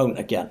well, they won't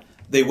again.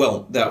 They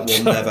won't. That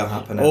will never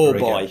happen ever oh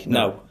boy, again.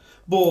 no.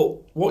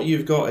 But what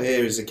you've got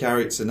here is a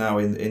character now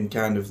in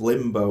kind of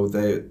limbo.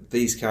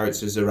 These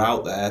characters are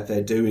out there.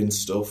 They're doing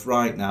stuff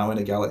right now in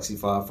a galaxy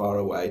far, far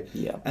away.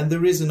 Yeah. And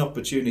there is an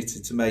opportunity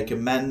to make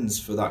amends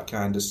for that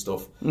kind of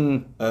stuff.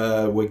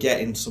 We're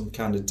getting some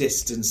kind of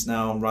distance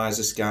now on Rise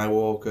of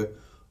Skywalker.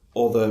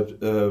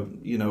 Other,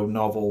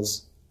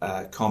 novels,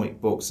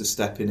 comic books are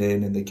stepping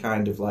in, and they're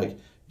kind of like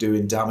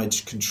doing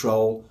damage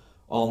control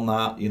on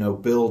that.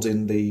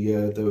 Building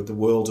the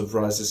world of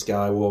Rise of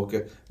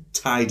Skywalker.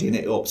 Tidying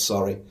it up,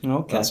 sorry.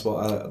 Okay. That's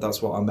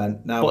what I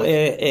meant. Now, but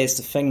here's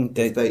the thing: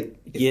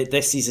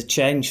 this is a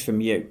change from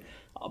you,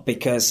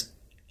 because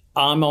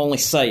I'm only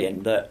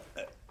saying that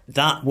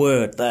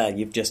word there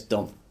you've just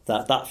done,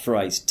 that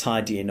phrase,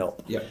 tidying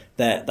up. Yeah.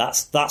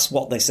 That's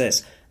what this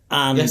is,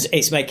 and yes.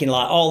 It's making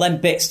like all them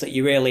bits that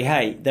you really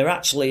hate, they're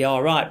actually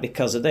all right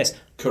because of this.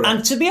 Correct.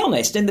 And to be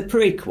honest, in the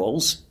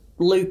prequels,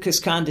 Lucas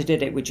kind of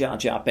did it with Jar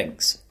Jar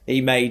Binks. He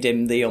made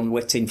him the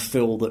unwitting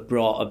fool that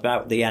brought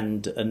about the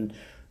end and.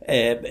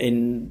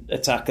 In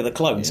Attack of the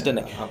Clones,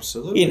 didn't he?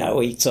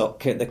 Absolutely. He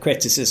took the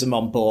criticism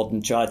on board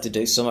and tried to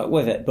do something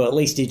with it, but at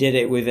least he did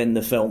it within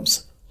the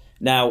films.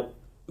 Now,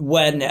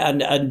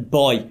 and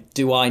boy,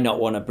 do I not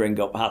want to bring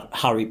up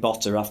Harry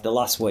Potter after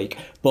last week,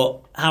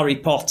 but Harry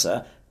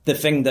Potter, the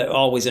thing that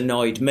always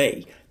annoyed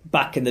me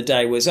back in the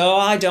day was,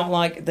 I don't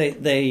like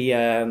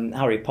the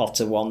Harry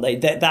Potter one.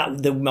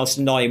 The most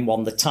annoying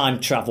one, the time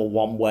travel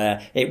one,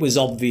 where it was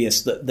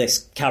obvious that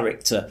this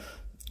character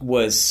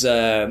was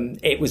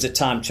it was a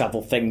time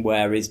travel thing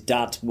where his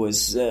dad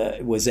was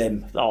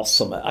him or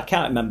something. I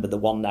can't remember the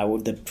one now.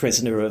 The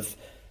prisoner of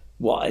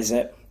what is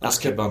it?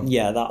 Azkaban.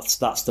 Yeah,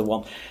 that's the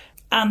one.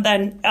 And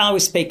then I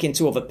was speaking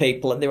to other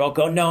people, and they're all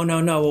going, no.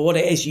 Well, what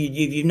it is,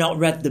 you've not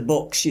read the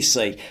books, you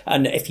see.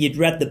 And if you'd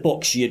read the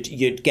books,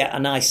 you'd get.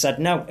 And I said,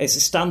 no, it's a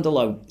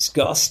standalone. It's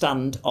got to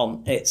stand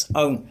on its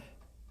own.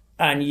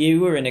 And you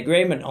were in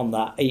agreement on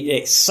that.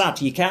 It's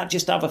sad. You can't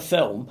just have a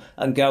film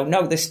and go,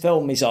 no, this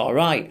film is all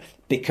right,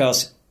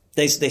 because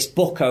there's this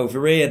book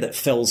over here that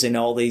fills in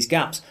all these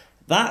gaps.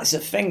 That's a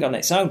thing on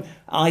its own.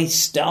 I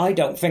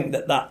don't think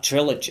that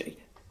trilogy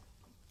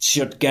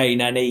should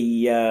gain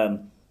any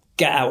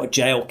get out of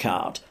jail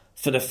card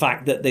for the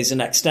fact that there's an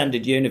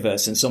extended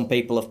universe, and some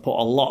people have put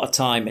a lot of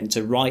time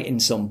into writing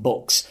some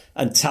books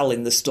and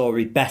telling the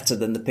story better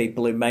than the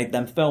people who made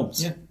them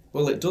films. Yeah,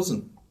 well, it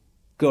doesn't.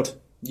 Good.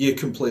 You're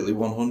completely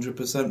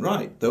 100%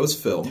 right. Those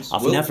films...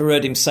 I've never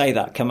heard him say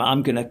that. Come on,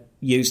 I'm going to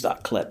use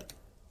that clip.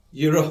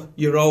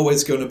 You're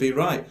always going to be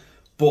right.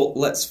 But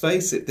let's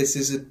face it, this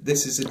is a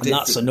different... And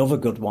that's another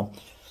good one.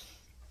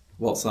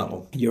 What's that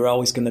one? You're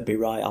always going to be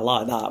right. I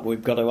like that.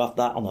 We've got to have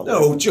that on a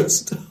list. No,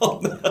 just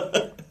on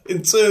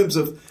in terms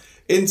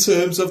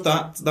of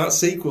that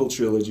sequel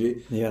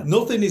trilogy,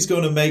 nothing is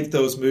going to make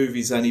those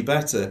movies any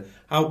better.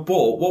 But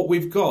what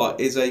we've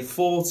got is a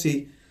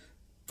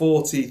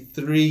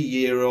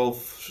 43-year-old,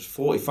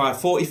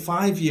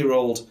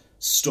 45-year-old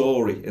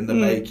story in the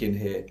making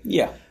here.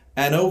 Yeah.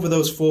 And over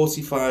those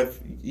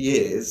 45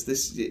 years,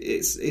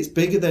 it's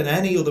bigger than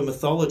any other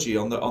mythology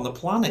on the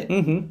planet.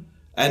 Mm-hmm.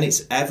 And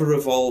it's ever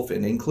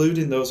evolving,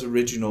 including those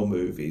original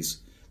movies.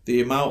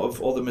 The amount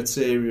of other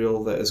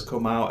material that has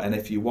come out, and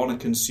if you want to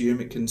consume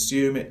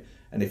it,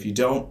 and if you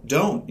don't,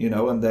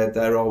 and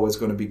they're always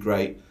going to be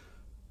great.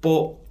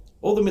 But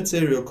other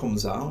material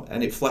comes out,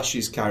 and it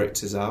fleshes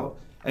characters out,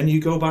 and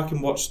you go back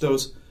and watch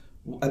those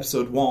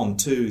episode 1,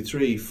 2,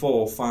 3,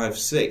 4, 5,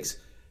 6,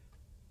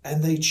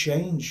 and they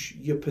change.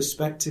 Your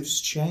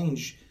perspectives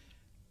change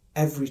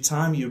every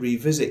time you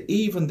revisit,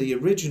 even the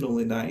original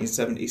in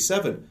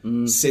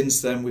 1977.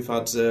 Since then, we've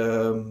had,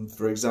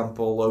 for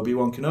example,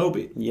 Obi-Wan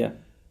Kenobi. Yeah.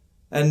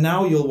 And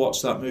now you'll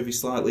watch that movie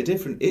slightly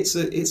different. It's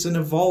an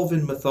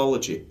evolving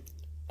mythology.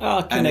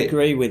 I can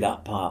agree with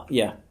that part,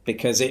 yeah,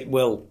 because it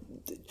will...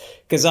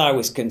 Because I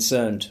was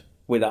concerned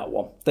with that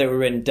one. They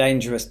were in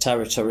dangerous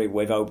territory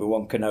with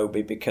Obi-Wan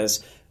Kenobi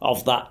because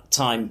of that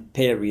time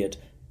period.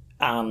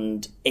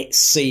 And it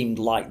seemed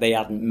like they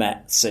hadn't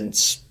met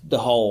since the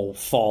whole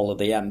fall of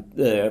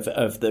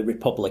the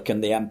Republic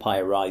and the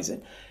Empire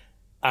Rising.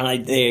 And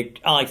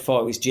I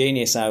thought it was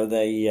genius how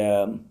they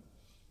were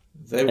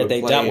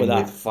playing dealt with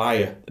that. With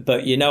fire.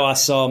 But I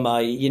saw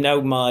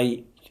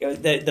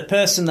the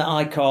person that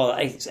I call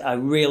a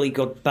really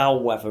good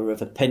bellwether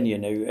of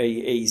opinion, who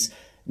he's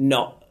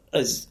not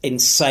as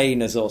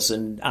insane as us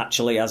and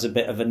actually has a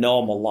bit of a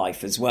normal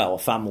life as well, a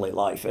family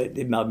life.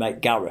 My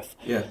mate Gareth.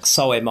 Yeah.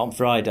 Saw him on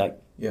Friday.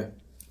 Yeah.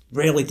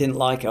 Really didn't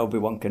like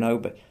Obi-Wan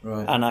Kenobi.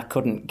 Right. And I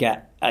couldn't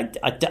get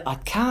I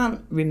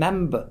can't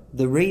remember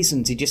the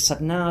reasons. He just said,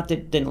 no, I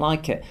didn't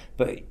like it.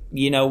 But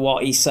you know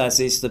what he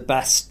says is the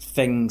best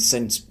thing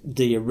since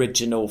the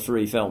original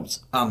 3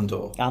 films?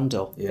 Andor.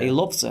 Yeah. He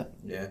loves it.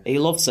 Yeah. He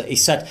loves it. He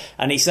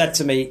said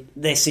to me,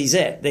 this is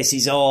it. This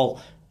is all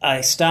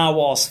a Star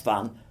Wars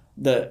fan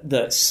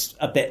that's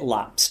a bit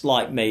lapsed,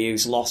 like me,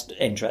 who's lost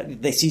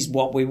interest. This is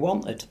what we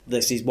wanted.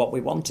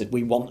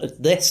 We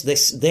wanted this.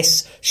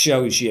 This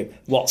shows you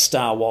what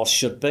Star Wars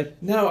should be.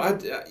 No,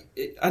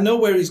 I know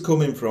where he's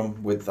coming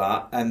from with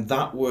that, and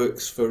that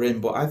works for him.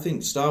 But I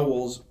think Star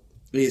Wars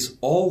is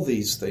all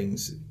these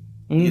things,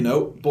 you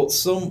know. But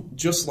some,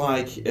 just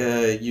like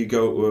you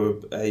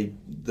go to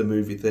the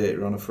movie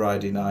theatre on a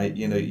Friday night,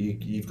 you know,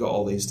 you've got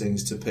all these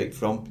things to pick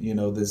from. You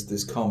know,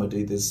 there's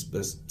comedy,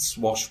 there's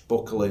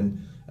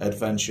swashbuckling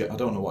adventure. I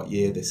don't know what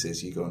year this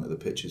is, you go into the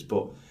pictures,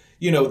 but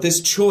you know, there's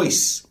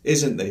choice,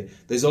 isn't there?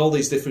 There's all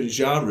these different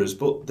genres,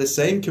 but the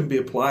same can be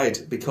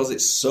applied, because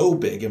it's so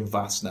big and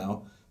vast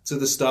now, to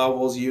the Star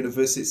Wars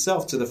universe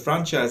itself, to the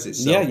franchise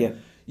itself. Yeah.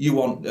 You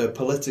want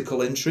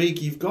political intrigue,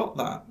 you've got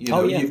that. You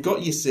know, you've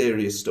got your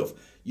serious stuff,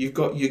 you've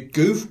got your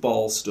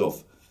goofball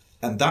stuff,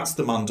 and that's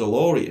the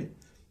Mandalorian.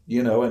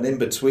 You know, and in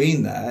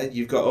between there,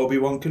 you've got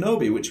Obi-Wan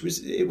Kenobi, which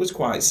was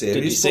quite serious.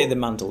 Did you see The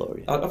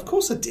Mandalorian? Of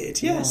course I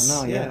did, yes.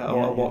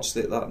 I watched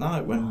it that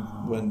night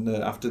when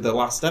after the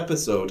last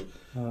episode.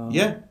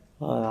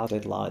 I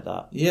did like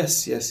that.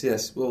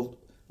 Yes. Well,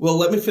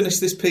 let me finish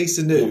this piece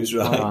of news,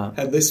 right?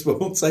 And this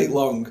won't take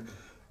long,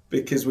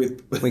 because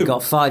we've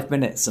got 5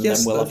 minutes, and then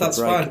we'll have a break. That's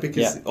fine,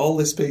 because all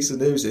this piece of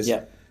news is...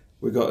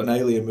 We've got an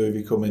Alien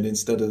movie coming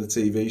instead of the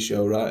TV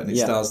show, right? And it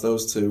stars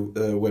those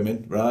 2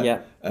 women, right?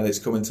 Yeah. And it's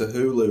coming to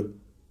Hulu.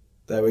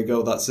 There we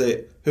go, that's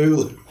it.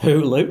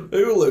 Hulu.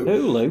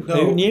 No,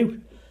 who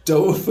knew?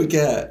 Don't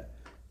forget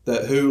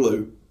that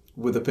Hulu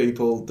were the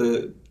people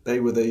that...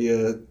 They were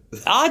the...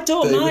 I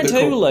don't mind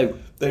Hulu.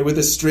 They were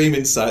the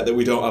streaming site that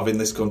we don't have in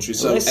this country.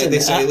 So Listen,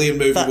 this Alien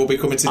movie will be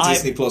coming to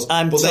Disney+. But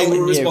they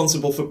were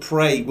responsible for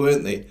Prey,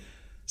 weren't they?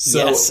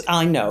 So, yes,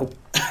 I know.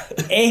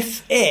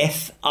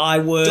 If I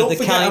were don't the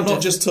forget, kind I'm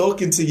not just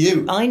talking to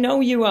you. I know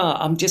you are.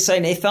 I'm just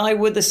saying, if I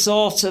were the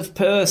sort of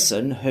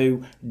person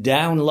who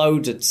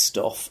downloaded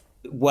stuff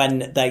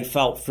when they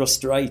felt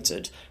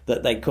frustrated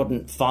that they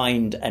couldn't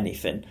find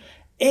anything,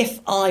 if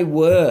I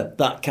were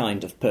that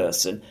kind of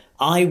person,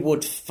 I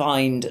would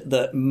find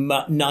that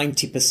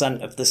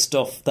 90% of the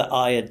stuff that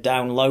I had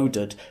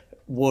downloaded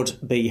would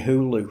be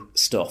Hulu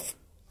stuff.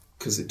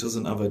 Because it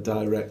doesn't have a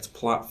direct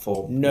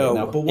platform. No,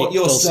 now. But what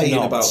you're saying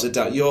not.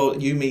 about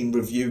you mean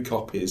review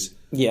copies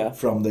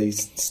from the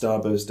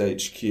Starburst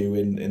HQ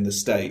in the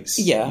States.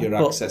 Yeah, you're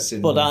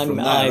accessing. But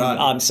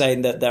I'm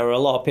saying that there are a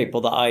lot of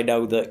people that I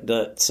know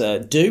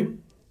that do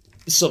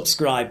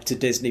subscribe to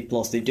Disney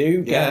Plus. They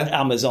do get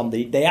Amazon.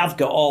 They have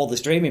got all the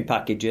streaming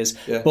packages,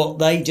 but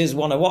they just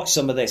want to watch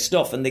some of this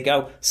stuff, and they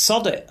go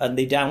sod it, and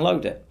they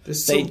download it.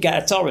 They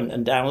get a torrent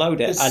and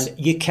download it, and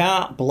you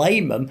can't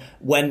blame them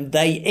when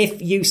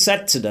if you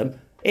said to them,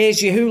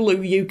 "Here's your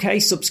Hulu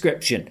UK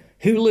subscription."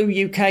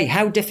 Hulu UK,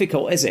 how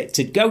difficult is it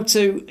to go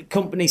to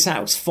company's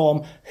house,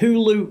 form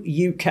Hulu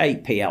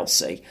UK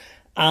PLC,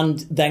 and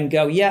then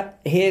go,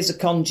 here's a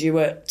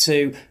conduit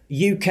to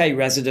UK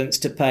residents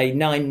to pay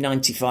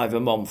 $9.95 a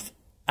month,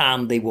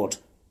 and they would,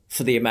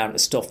 for the amount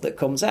of stuff that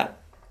comes out.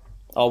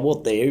 Or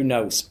would they? Who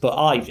knows? But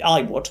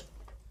I would.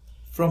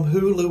 From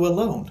Hulu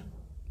alone?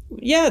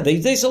 Yeah,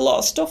 there's a lot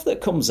of stuff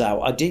that comes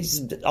out. I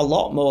did a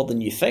lot more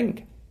than you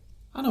think.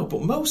 I know,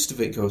 but most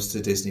of it goes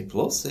to Disney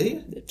Plus,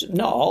 here.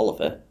 Not all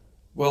of it.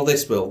 Well,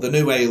 this will. The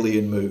new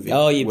Alien movie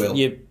will.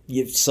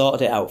 You've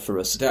sorted it out for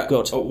us.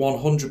 Good.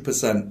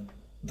 100%.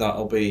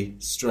 That'll be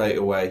straight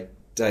away,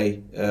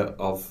 day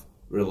of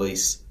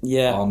release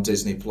on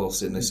Disney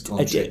Plus in this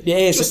country.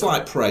 Just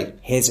like Prey.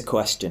 Here's a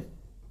question.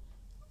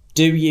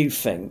 Do you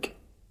think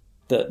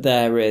that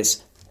there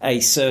is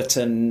a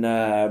certain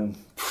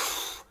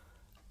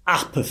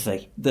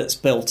apathy that's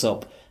built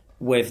up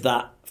with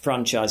that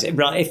franchise?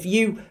 Right, if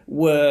you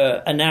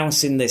were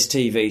announcing this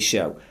TV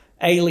show,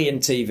 Alien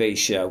TV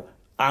show,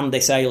 and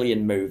this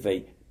Alien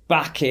movie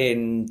back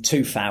in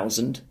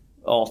 2000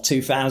 or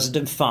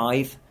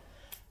 2005...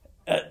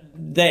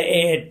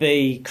 it'd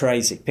be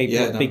crazy.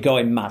 People would be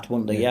going mad,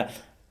 wouldn't they? Yeah.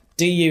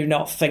 Do you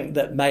not think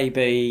that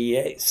maybe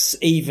it's,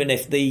 even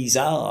if these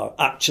are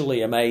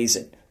actually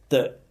amazing,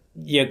 that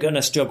you're going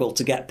to struggle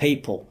to get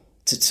people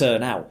to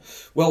turn out?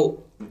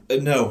 Well,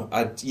 no.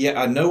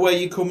 I know where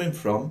you're coming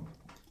from.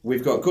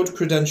 We've got good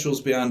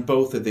credentials behind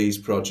both of these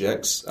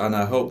projects, and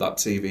I hope that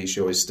TV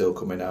show is still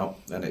coming out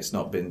and it's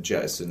not been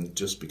jettisoned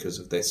just because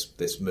of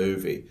this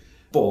movie.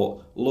 But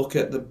look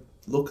at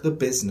the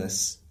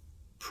business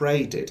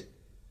Prey did.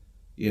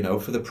 You know,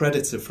 for the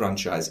Predator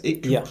franchise.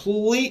 It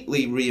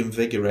completely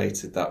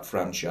reinvigorated that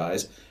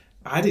franchise.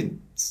 I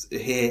didn't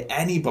hear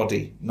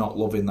anybody not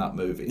loving that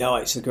movie. No,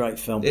 it's a great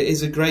film. It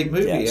is a great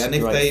movie. Yeah, and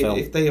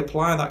if they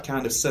apply that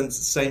kind of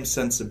same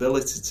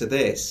sensibility to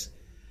this,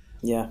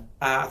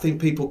 I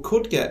think people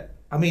could get...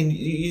 I mean,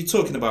 you're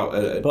talking about...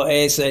 but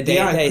it's the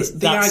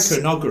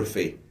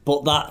iconography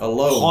But that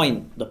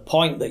Alone. the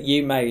point that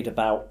you made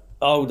about,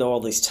 all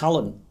this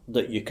talent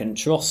that you can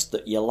trust,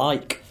 that you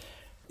like,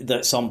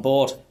 that's on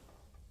board,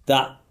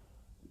 that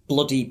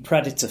bloody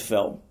Predator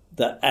film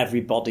that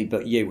everybody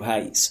but you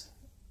hates,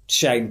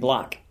 Shane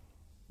Black,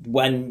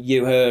 when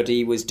you heard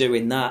he was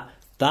doing that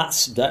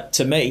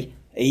to me,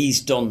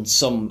 he's done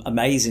some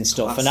amazing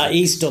stuff. Classics. And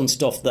he's done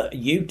stuff that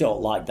you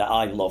don't like that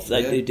I love.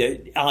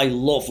 I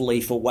love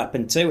Lethal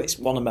Weapon 2. It's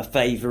one of my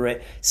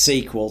favourite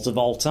sequels of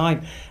all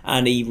time.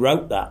 And he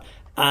wrote that.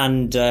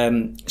 And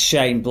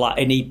Shane Black,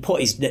 and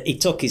he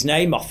took his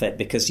name off it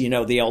because,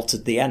 they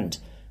altered the end.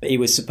 He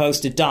was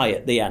supposed to die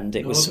at the end.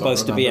 It was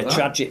supposed to be a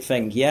tragic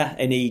thing, yeah.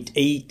 And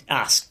he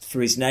asked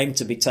for his name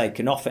to be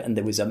taken off it, and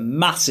there was a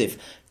massive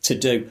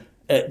to-do.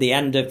 At the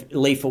end of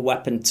Lethal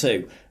Weapon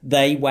 2,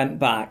 they went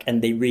back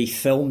and they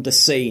refilmed the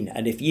scene.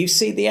 And if you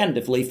see the end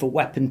of Lethal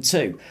Weapon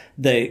 2,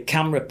 the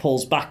camera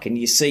pulls back and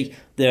you see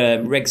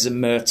the Riggs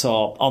and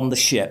Murtaugh on the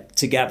ship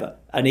together.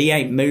 And he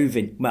ain't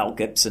moving, Mel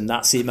Gibson.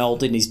 That's him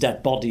holding his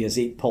dead body as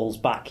he pulls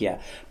back, yeah.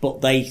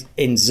 But they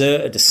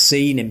inserted a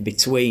scene in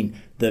between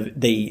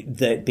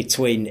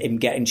between him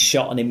getting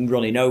shot and him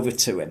running over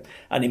to him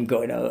and him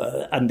going,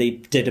 and they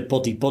did a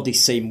buddy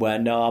scene where,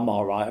 no, I'm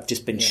all right. I've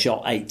just been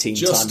shot 18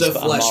 just times,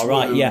 but I'm all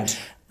right, wound. yeah.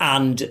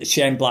 And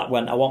Shane Black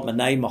went, I want my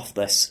name off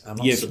this.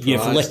 You've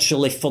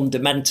literally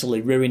fundamentally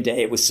ruined it.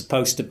 It was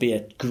supposed to be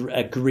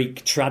a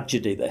Greek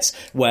tragedy, this,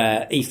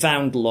 where he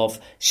found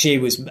love. She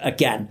was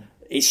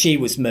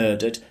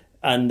murdered.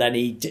 And then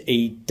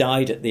he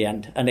died at the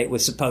end, and it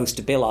was supposed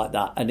to be like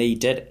that, and he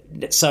did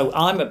it. So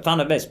I'm a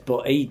fan of this,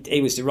 but he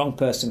was the wrong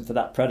person for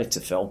that Predator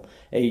film.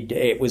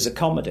 It was a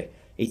comedy.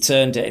 He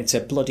turned it into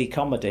a bloody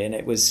comedy, and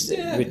it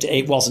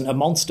wasn't a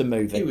monster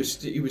movie.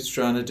 He was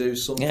trying to do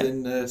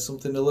something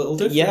something a little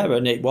different. Yeah,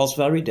 and it was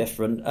very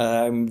different.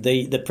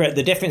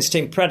 The difference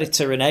between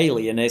Predator and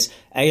Alien is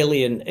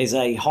Alien is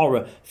a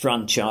horror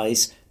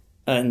franchise,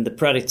 and the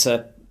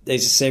Predator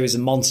is a series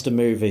of monster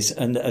movies.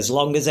 And as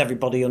long as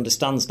everybody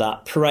understands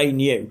that, Prey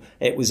knew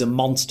it was a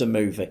monster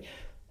movie.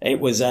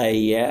 It was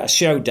a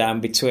showdown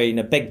between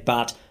a big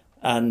bad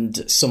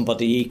and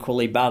somebody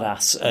equally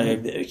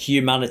badass.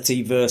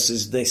 Humanity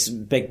versus this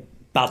big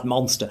bad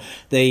monster.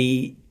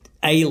 The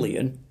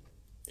Alien,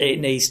 it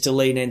needs to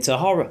lean into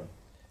horror.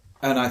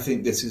 And I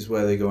think this is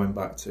where they're going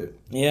back to.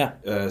 Yeah.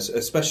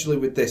 Especially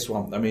with this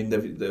one. I mean,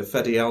 the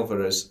Fede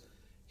Alvarez,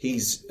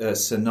 he's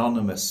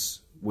synonymous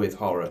with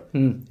horror.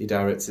 He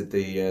directed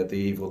the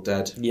Evil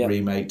Dead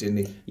remake, didn't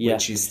he? Yeah.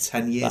 Which is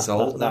 10 years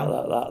old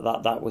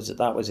now. That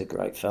was a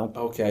great film.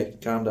 Okay,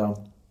 calm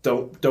down.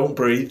 Don't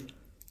breathe.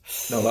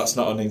 No, that's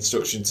not an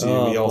instruction to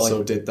you. He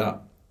also did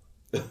that.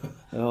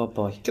 Oh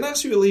boy. Can I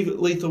ask you a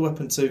Lethal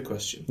Weapon 2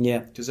 question? Yeah.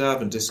 Because I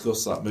haven't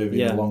discussed that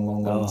movie in a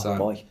long time.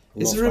 Boy.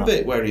 Is there a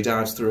bit where he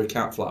dives through a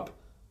cat flap?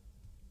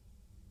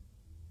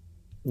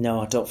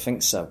 No, I don't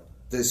think so.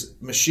 There's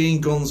machine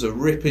guns are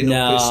ripping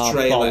up his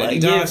trailer and he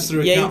dives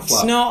through a cat flap.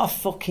 It's not a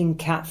fucking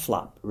cat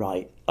flap,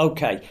 right?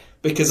 Okay.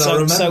 Because I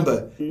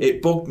remember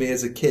it bugged me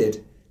as a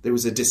kid. There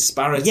was a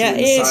disparity in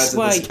the size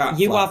of this cat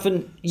flap.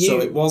 So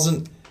it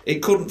wasn't...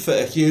 It couldn't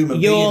fit a human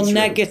being Your through.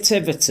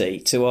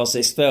 negativity towards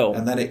this film...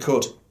 And then it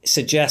could.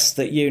 ...suggests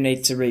that you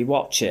need to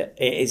rewatch it.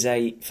 It is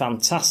a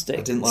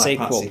fantastic sequel. I didn't like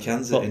Patsy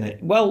Kensit in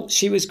it. Well,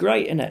 she was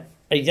great in it.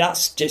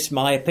 That's just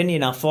my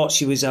opinion. I thought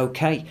she was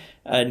okay.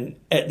 And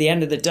at the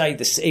end of the day,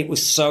 it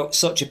was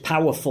such a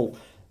powerful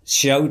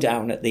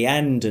showdown at the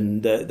end,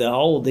 and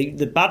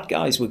the bad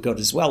guys were good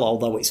as well,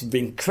 although it's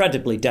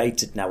incredibly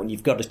dated now, and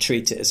you've got to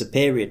treat it as a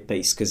period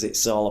piece because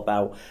it's all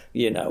about,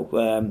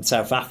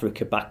 South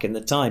Africa back in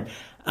the time.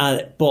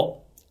 But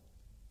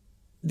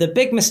the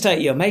big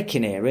mistake you're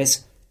making here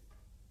is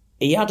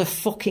he had a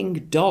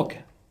fucking dog,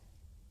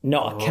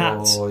 not a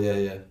cat. Oh,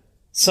 yeah.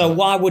 So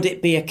why would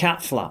it be a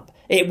cat flap?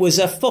 It was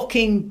a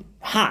fucking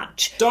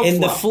hatch dog in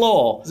flap. The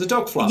floor. There's a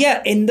dog flap.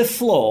 Yeah, in the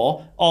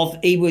floor of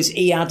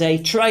he had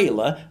a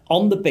trailer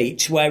on the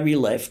beach where he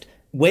lived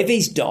with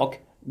his dog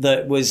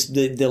that was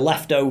the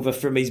leftover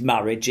from his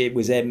marriage. It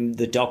was him,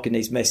 the dog, and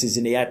his missus,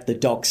 and he had the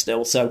dog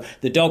still. So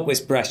the dog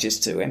was precious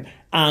to him.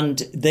 And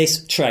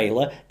this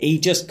trailer, he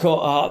just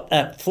cut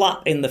a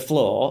flap in the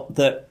floor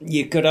that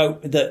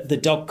that the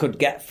dog could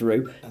get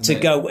through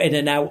go in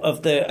and out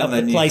of the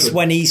place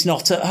when he's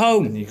not at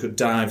home. And you could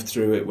dive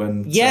through it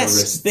when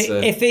yes,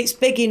 terrorists... if it's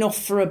big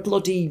enough for a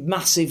bloody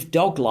massive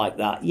dog like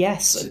that,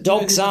 yes.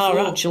 Dogs are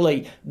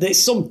actually...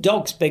 There's some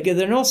dogs bigger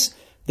than us.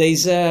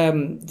 There's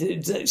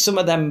some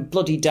of them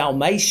bloody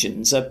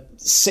Dalmatians are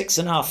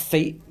 6.5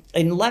 feet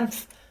in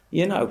length.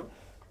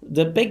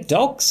 The big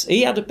dogs.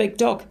 He had a big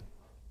dog.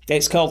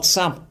 It's called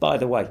Sam, by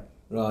the way.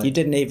 Right. You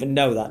didn't even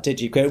know that,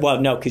 did you?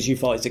 Well, no, because you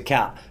thought it's a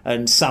cat,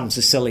 and Sam's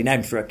a silly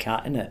name for a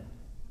cat, isn't it?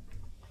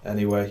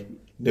 Anyway,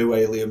 new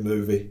Alien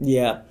movie.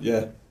 Yeah.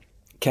 Yeah.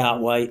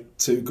 Can't wait.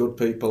 2 good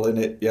people in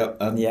it,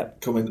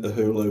 coming to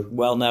Hulu.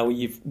 Well, now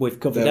we've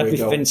covered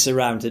everything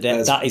surrounding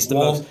it. That is the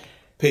most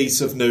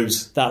piece of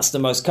news. That's the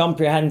most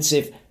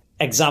comprehensive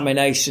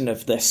examination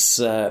of this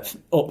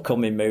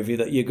upcoming movie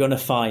that you're going to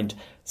find.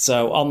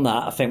 So on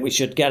that, I think we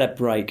should get a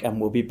break, and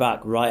we'll be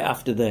back right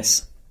after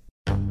this.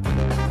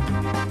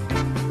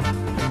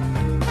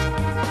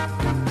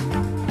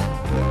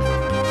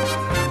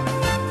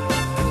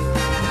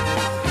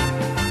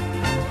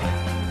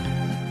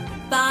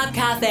 Fab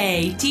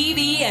Cafe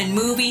TV and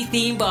movie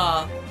theme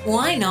bar.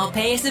 Why not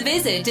pay us a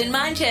visit in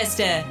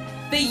Manchester?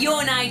 For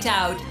your night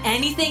out,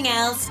 anything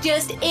else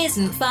just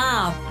isn't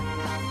fab.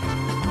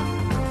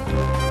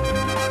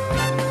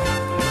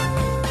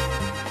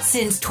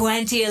 Since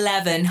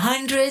 2011,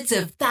 hundreds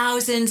of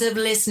thousands of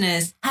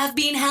listeners have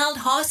been held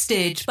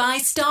hostage by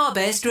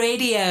Starburst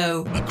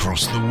Radio.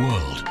 Across the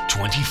world,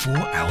 24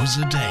 hours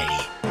a day.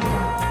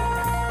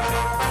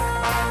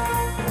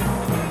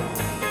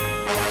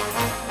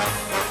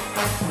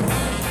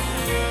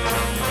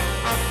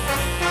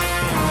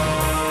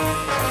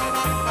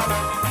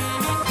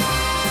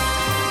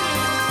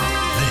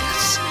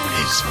 This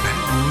is Fat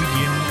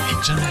Radio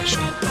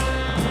International.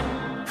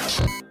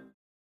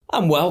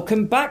 And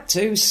welcome back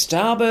to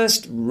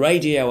Starburst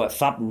Radio at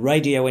Fab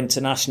Radio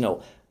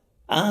International.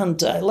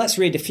 And let's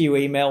read a few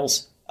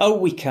emails. Oh,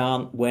 we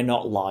can't. We're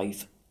not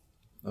live.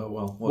 Oh,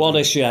 well. What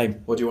a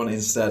shame. What do you want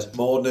instead?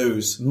 More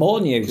news?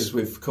 More news. Because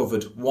we've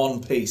covered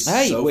One Piece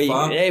Hey, so we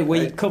far.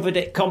 covered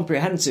it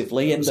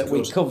comprehensively in that we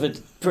good. covered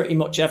pretty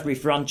much every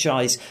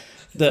franchise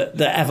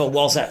that ever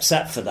was,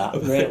 except for that,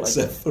 really.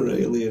 Except for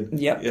Alien.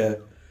 Yep. Yeah.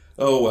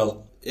 Oh,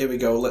 well. Here we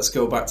go. Let's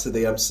go back to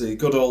the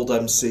good old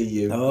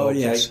MCU. Oh,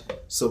 yes.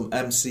 Some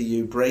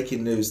MCU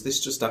breaking news. This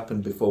just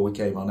happened before we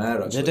came on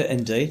air, actually. Did it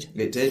indeed?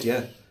 It did,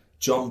 yeah.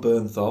 John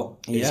Bernthal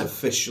is Yeah.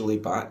 officially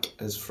back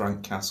as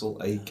Frank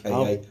Castle,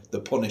 a.k.a. The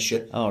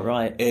Punisher. Oh,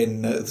 right.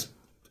 I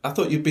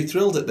thought you'd be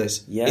thrilled at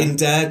this. Yeah. In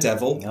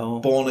Daredevil, Oh.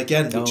 Born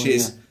Again, which Oh,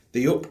 is yeah.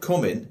 the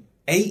upcoming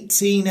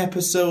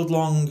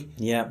 18-episode-long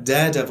Yeah.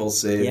 Daredevil Yeah,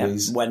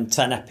 series. when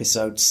 10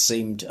 episodes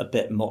seemed a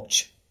bit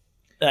much.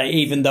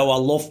 Even though I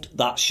loved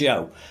that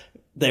show,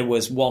 there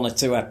was 1 or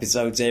 2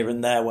 episodes here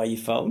and there where you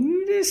felt,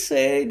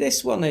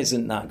 this one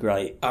isn't that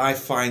great. I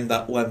find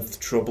that length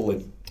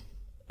troubling.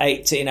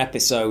 18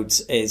 episodes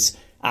is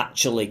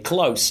actually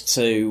close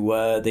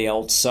to the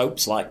old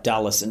soaps like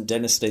Dallas and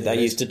Dynasty.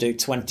 They used to do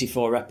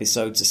 24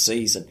 episodes a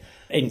season.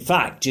 In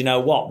fact, you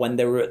know what? When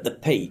they were at the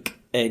peak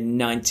in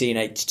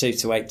 1982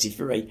 to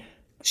 83,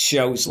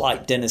 shows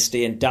like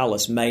Dynasty and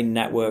Dallas, main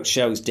network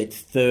shows, did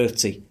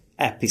 30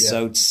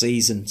 episode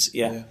seasons.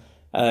 You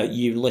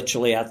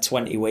literally had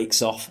 20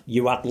 weeks off.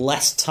 You had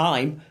less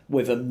time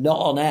with them not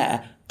on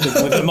air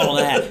than with them on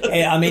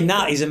air. I mean,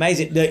 that is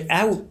amazing.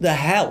 How the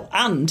hell?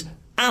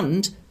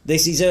 And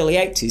this is early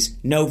 80s,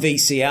 no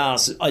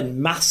VCRs and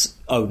mass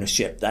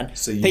ownership then.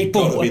 So you've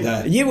got to be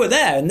there. You were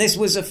there, and this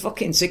was a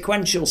fucking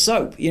sequential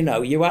soap. You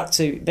know, you had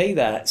to be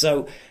there.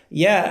 So,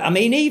 yeah, I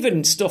mean,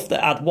 even stuff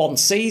that had 1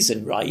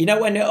 season, right? You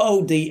know, when,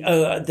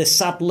 the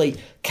sadly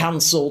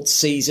cancelled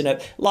season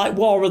of, like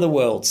War of the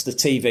Worlds, the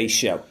TV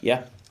show,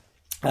 yeah?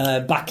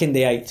 Back in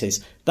the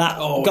 80s. That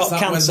got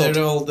cancelled. When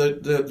they're all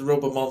the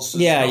rubber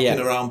monsters knocking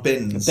around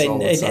bins all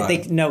the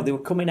time? They were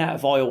coming out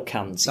of oil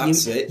cans.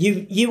 That's it.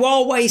 You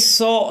always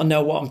sort of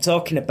know what I'm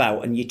talking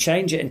about, and you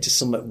change it into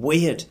something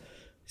weird.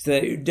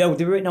 They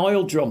were in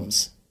oil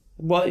drums.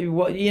 What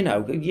you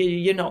know,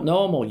 you're not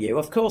normal, you.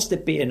 Of course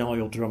they'd be in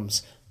oil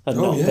drums and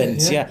not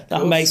bins. Yeah,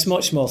 that makes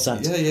much more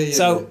sense. Yeah.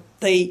 So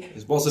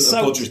it wasn't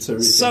a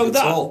budgetary thing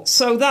at all.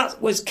 So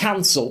that was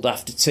cancelled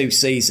after 2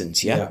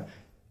 seasons, yeah?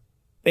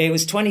 It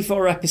was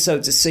 24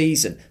 episodes a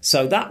season.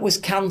 So that was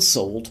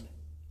cancelled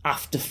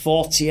after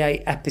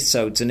 48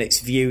 episodes, and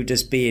it's viewed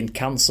as being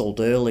cancelled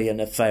early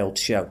in a failed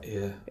show.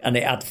 Yeah. And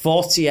it had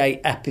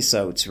 48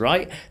 episodes,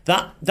 right?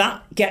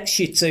 That gets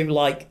you to,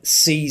 like,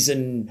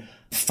 season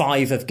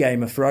 5 of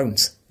Game of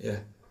Thrones. Yeah.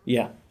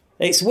 Yeah.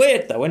 It's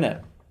weird, though, isn't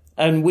it?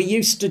 And we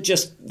used to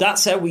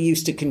that's how we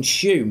used to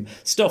consume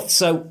stuff.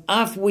 So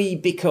have we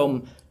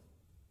become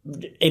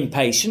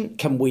impatient?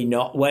 Do we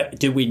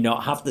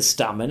not have the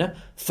stamina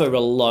for a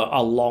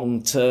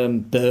long-term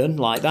burn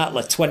like that,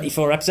 like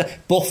 24 episodes?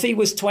 Buffy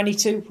was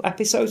 22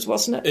 episodes,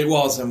 wasn't it? It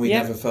was, and we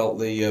never felt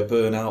the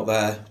burnout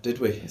there, did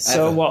we?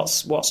 So Ever.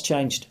 what's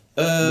changed?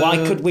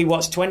 Why could we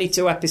watch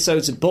 22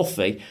 episodes of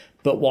Buffy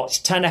but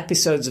watch 10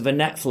 episodes of a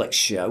Netflix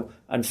show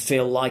and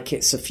feel like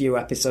it's a few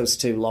episodes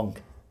too long?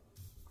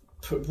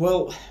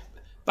 Well,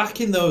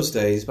 back in those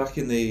days, back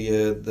in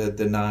the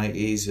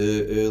 90s,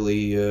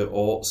 early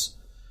aughts,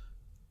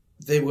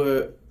 there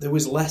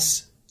was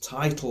less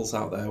titles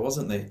out there,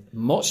 wasn't there?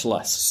 Much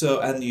less.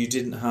 So, and you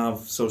didn't have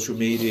social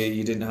media,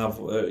 you didn't have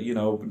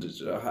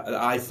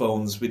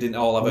iPhones, we didn't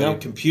all have a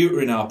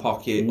computer in our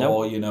pocket,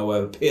 or a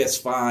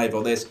PS5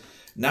 or this.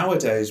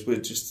 Nowadays,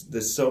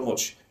 there's so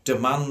much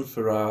demand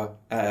for our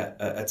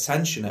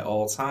attention at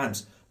all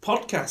times.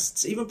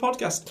 Even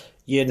podcasts.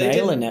 You're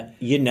nailing it.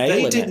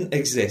 They didn't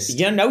exist.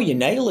 You're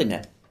nailing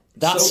it.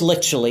 That's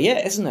literally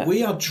it, isn't it?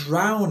 We are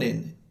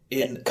drowning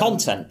in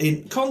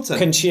content.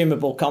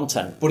 Consumable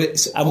content. But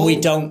it's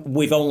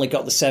we've only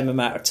got the same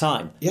amount of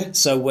time. Yeah.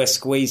 So we're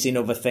squeezing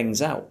other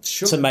things out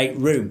to make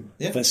room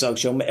for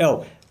social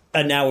media.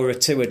 an hour or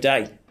two a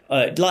day.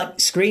 Like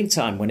screen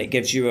time, when it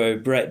gives you a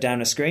breakdown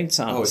of screen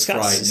time. Oh, it's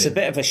frightening. It's a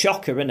bit of a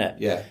shocker, isn't it?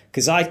 Yeah.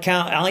 Because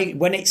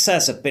when it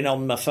says I've been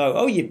on my phone,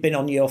 oh, you've been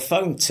on your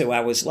phone 2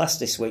 hours less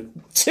this week.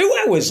 2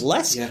 hours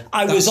less? Yeah,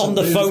 I was on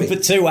the phone for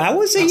 2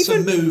 hours that's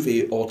even? a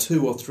movie or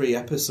 2 or 3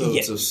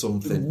 episodes of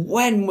something.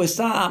 When was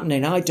that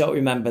happening? I don't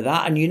remember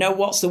that. And you know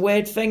what's the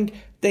weird thing?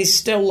 There's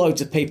still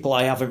loads of people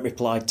I haven't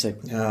replied to.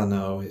 Yeah,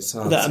 no, it's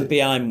hard that I'm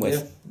behind with.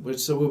 Yeah.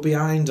 So we're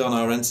behind on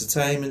our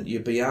entertainment,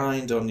 you're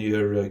behind on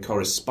your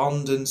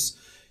correspondence.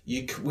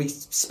 We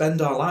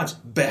spend our lives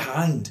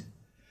behind.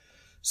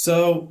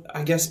 So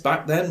I guess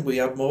back then we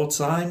had more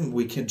time.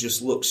 We can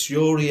just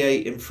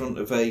luxuriate in front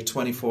of a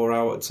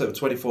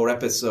 24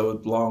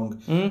 episode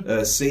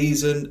long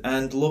season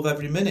and love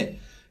every minute.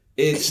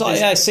 It's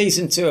like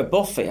season 2 of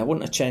Buffy. I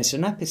wouldn't have changed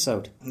an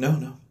episode.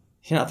 No.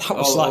 You know, that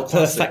was like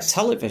perfect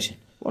television,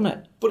 wasn't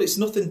it? But it's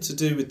nothing to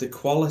do with the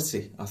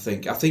quality, I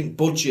think. I think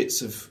budgets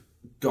have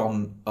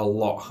gone a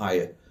lot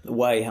higher.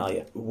 Way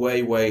higher.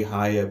 Way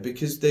higher,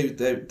 because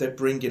they're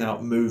bringing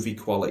out movie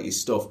quality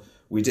stuff.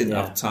 We didn't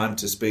have time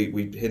to speak.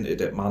 We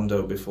hinted at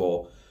Mando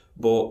before.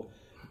 But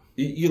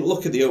you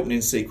look at the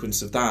opening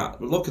sequence of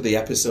that, look at the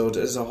episode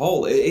as a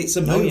whole. It's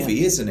a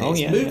movie, isn't it?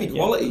 It's movie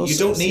quality. You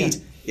don't need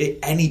it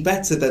any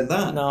better than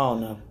that.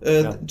 No.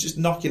 Just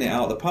knocking it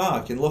out of the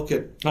park. And look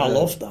at... I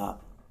love that.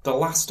 The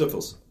Last of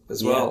Us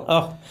as well.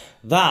 Oh,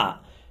 that.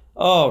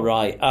 Oh,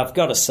 right. I've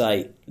got to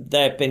say,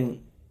 there have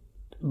been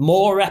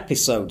more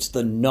episodes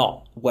than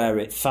not where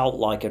it felt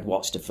like I'd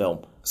watched a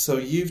film. So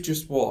you've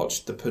just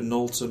watched the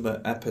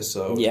penultimate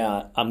episode.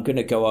 Yeah, I'm going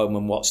to go home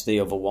and watch the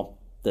other one,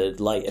 the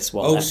latest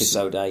one,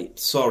 episode 8.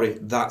 Sorry,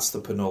 that's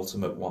the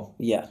penultimate one.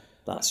 Yeah,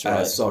 that's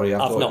right. Sorry,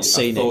 I've not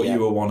seen it yet. I thought you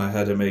were one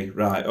ahead of me.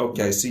 Right,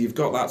 okay, so you've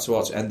got that to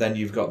watch, and then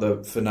you've got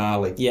the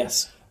finale.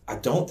 Yes. I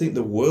don't think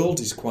the world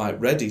is quite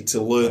ready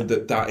to learn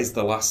that is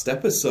the last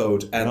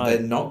episode, and they're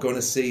not going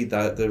to see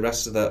the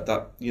rest of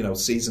that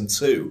season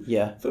 2.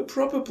 Yeah. For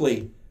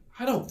probably...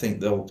 I don't think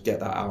they'll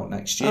get that out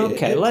next year.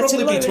 Okay, It'll let's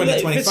probably be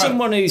 2025. For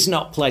someone who's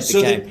not played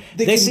the game,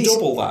 they can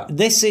double that.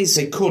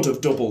 They could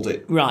have doubled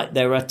it. Right,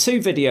 there are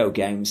 2 video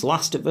games,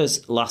 Last of Us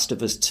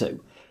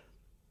 2.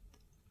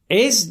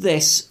 Is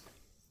this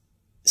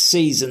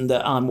season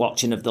that I'm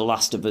watching of The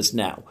Last of Us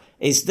now,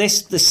 is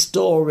this the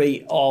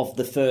story of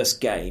the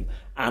first game,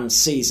 and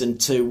season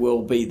 2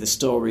 will be the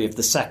story of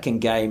the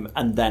second game,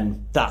 and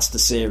then that's the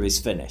series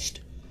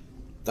finished?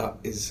 That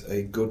is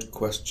a good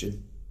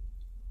question.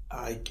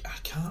 I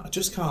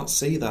just can't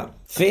see that.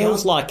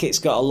 Feels like it's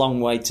got a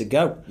long way to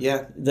go.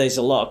 Yeah. There's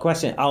a lot of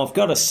questions. I've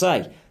got to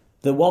say,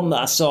 the one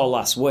that I saw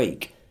last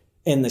week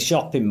in the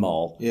shopping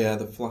mall... Yeah,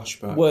 the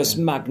flashback. ...was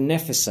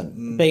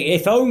magnificent.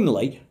 If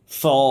only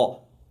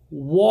for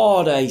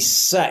what a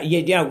set...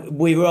 You know,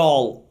 we were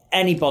all...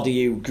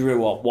 Anybody who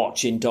grew up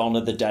watching Dawn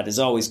of the Dead has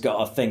always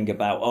got a thing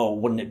about, oh,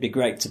 wouldn't it be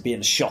great to be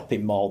in a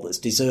shopping mall that's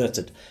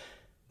deserted?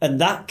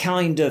 And that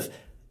kind of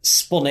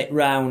spun it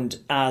round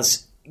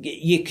as...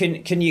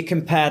 Can you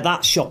compare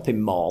that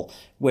shopping mall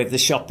with the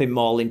shopping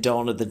mall in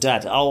Dawn of the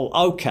Dead?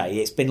 Oh, okay,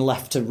 it's been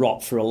left to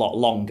rot for a lot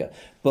longer,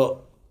 but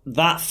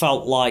that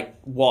felt like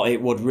what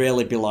it would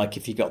really be like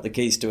if you got the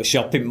keys to a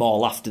shopping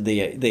mall after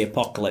the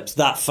apocalypse.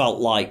 That felt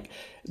like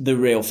the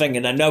real thing,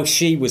 and I know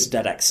she was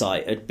dead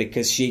excited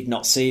because she'd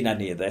not seen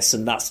any of this,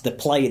 and they're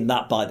playing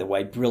that, by the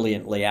way,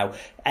 brilliantly, how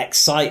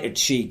excited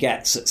she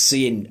gets at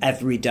seeing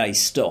everyday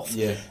stuff.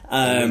 Yeah,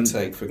 we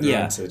take for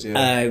granted.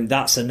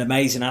 That's an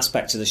amazing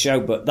aspect of the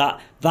show, but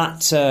that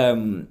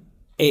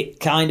it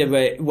kind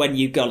of, when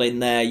you got in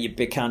there, you'd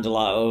be kind of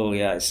like,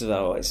 it's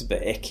a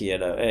bit icky. You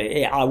know?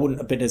 I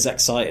wouldn't have been as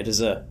excited as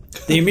her.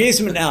 The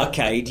amusement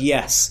arcade,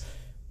 yes.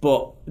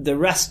 But the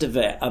rest of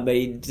it, I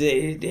mean,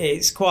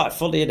 it's quite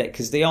funny, isn't it?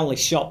 Because the only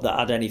shop that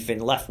had anything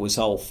left was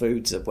Whole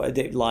Foods,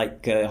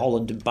 like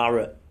Holland and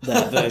Barrett,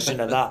 their version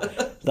of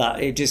that.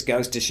 That it just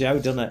goes to show,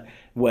 doesn't it?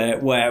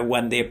 Where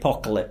when the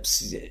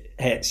apocalypse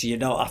hits, you're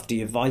not after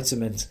your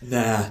vitamins.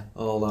 Nah,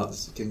 all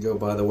that can go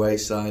by the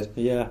wayside.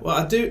 Yeah. Well,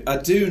 I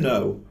do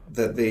know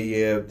that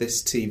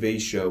this TV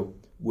show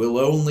will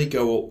only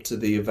go up to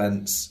the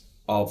events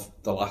of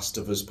The Last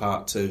of Us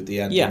Part 2,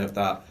 the ending of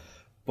that.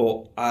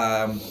 But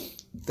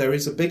there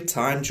is a big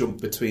time jump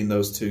between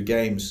those 2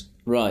 games.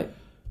 Right.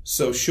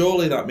 So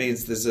surely that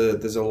means there's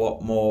a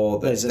lot more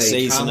that there's a they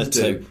season can or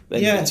do. 2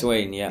 in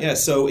between. Yeah.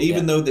 So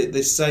even though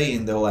they're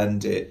saying they'll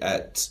end it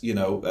at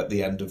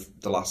the end of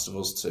The Last of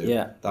Us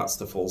 2, that's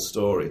the full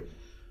story.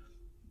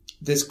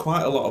 There's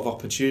quite a lot of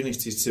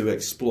opportunity to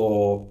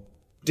explore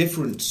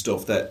different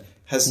stuff that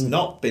has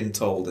not been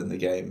told in the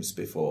games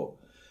before.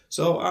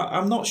 So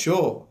I'm not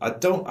sure. I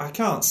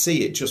can't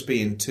see it just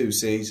being 2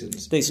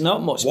 seasons. There's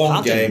not much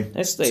one padding.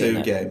 game,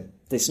 2 game.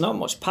 There's not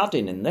much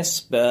padding in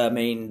this. I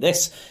mean,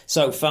 this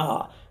so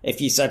far. If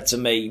you said to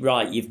me,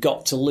 right, you've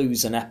got to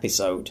lose an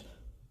episode,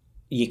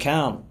 you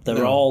can't.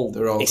 They're all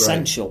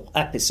essential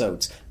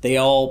episodes. They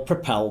all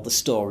propel the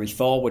story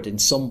forward in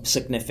some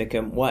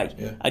significant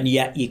way, and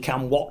yet you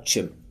can watch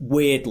them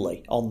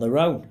weirdly on their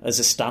own as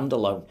a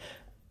standalone.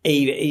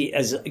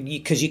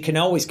 because you can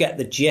always get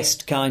the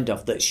gist, kind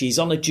of, that she's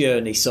on a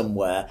journey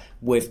somewhere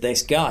with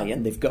this guy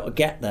and they've got to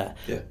get there.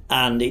 Yeah.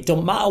 And it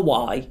don't matter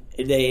why.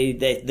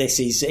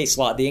 It's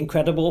like the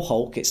Incredible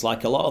Hulk. It's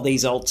like a lot of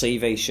these old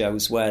TV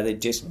shows where they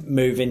just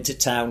move into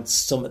town,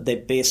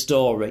 there'd be a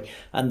story,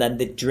 and then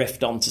they'd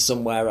drift on to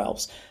somewhere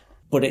else.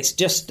 But it's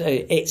just,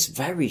 it's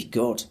very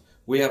good.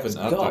 We haven't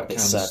had that kind of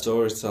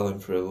storytelling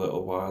for a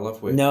little while,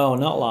 have we? No,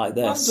 not like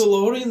this.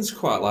 Mandalorian's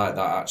quite like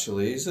that,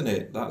 actually, isn't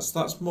it?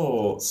 That's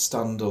more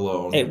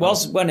standalone. It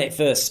was when it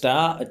first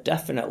started,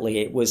 definitely.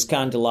 It was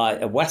kind of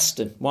like a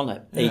Western, wasn't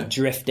it? Yeah. He'd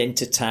drift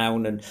into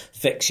town and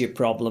fix your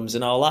problems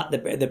and all that.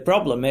 The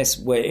problem is,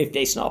 if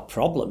it's not a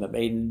problem, I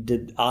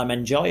mean, I'm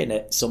enjoying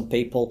it. Some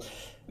people...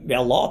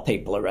 A lot of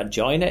people are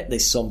enjoying it.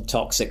 There's some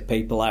toxic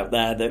people out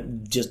there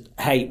that just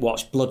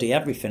watch bloody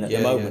everything at the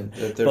moment.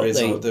 Yeah.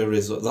 There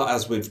is,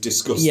 as we've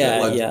discussed.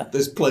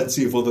 There's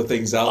plenty of other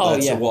things out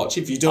there to watch.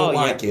 If you don't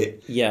like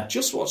it,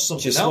 just watch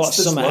something else. Just watch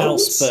something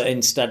else, but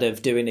instead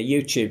of doing a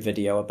YouTube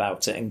video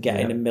about it and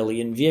getting 1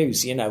 million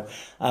views,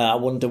 I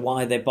wonder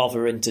why they're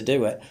bothering to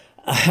do it.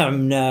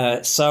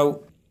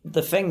 So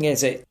the thing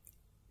is,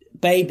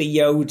 Baby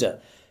Yoda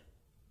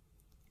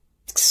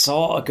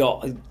sort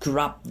of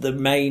grabbed the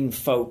main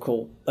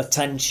focal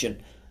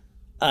attention,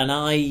 and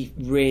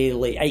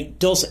it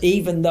does,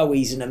 even though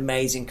he's an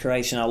amazing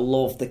creation. I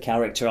love the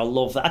character,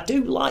 I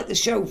do like the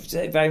show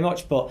very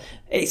much, but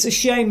it's a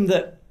shame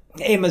that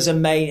him as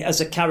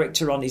a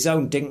character on his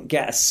own didn't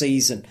get a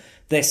season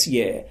this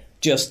year,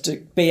 just to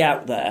be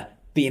out there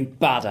being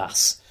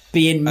badass,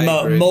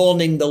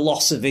 mourning the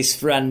loss of his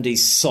friend,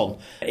 his son,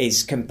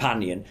 his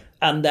companion.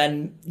 And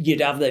then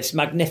you'd have this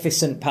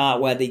magnificent part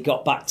where they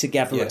got back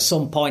together at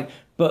some point.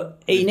 But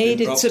he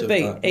needed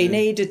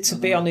to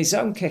be on his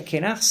own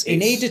kicking ass. He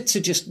needed to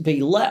just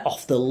be let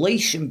off the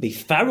leash and be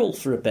feral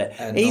for a bit.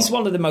 He's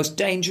one of the most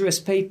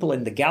dangerous people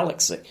in the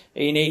galaxy.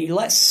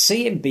 Let's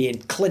see him being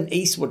Clint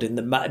Eastwood in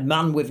the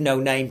Man with No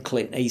Name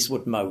Clint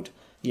Eastwood mode.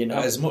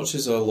 As much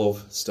as I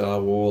love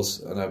Star Wars,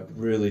 and I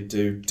really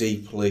do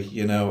deeply,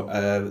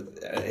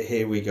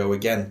 here we go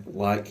again,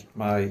 like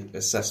my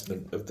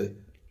assessment of the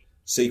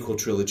sequel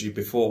trilogy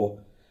before,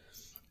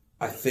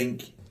 I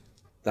think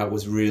that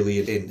was really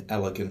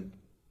inelegant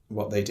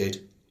what they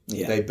did.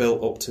 Yeah. They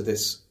built up to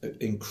this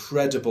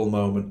incredible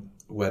moment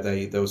where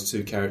those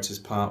two characters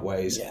part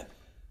ways. Yeah.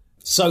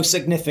 So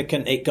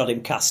significant it got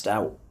him cast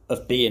out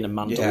of being a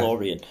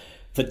Mandalorian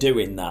for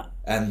doing that.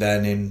 And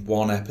then in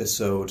one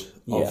episode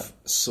of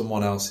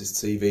someone else's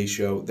TV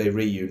show, they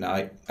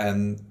reunite,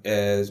 and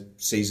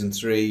season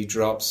 3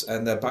 drops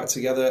and they're back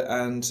together,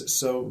 and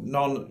so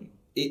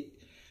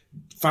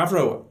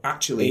Favreau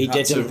actually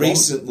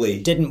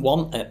didn't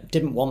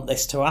want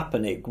this to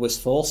happen. It was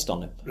forced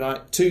on him. Right,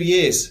 2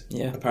 years.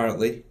 Yeah.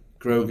 Apparently,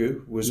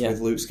 Grogu was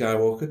with Luke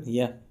Skywalker.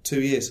 Yeah,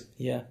 2 years.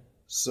 Yeah.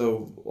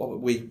 So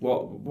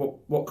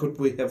what could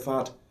we have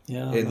had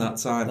in that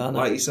time?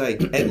 Like you say,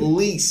 at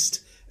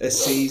least a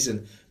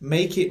season.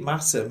 Make it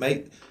matter.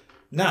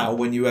 Now,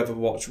 when you ever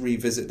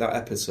revisit that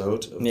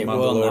episode of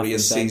Mandalorian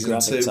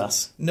season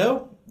 2,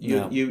 no.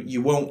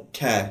 You won't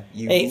care.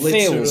 You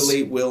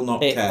literally will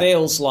not care. It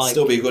feels like...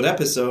 Still be a good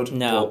episode.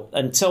 No,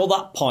 until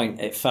that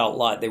point, it felt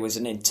like there was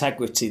an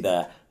integrity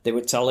there. They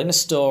were telling a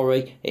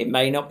story. It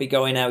may not be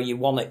going how you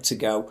want it to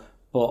go,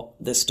 but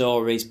the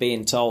story's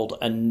being told.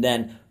 And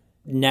then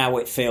now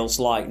it feels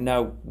like,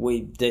 no,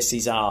 this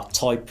is our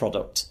toy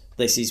product.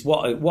 This is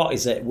what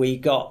is it? We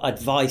got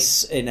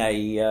advice in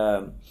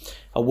a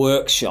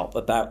workshop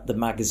about the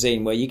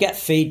magazine where you get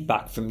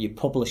feedback from your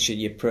publisher,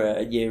 your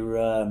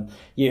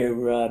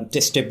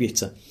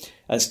distributor,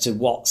 as to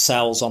what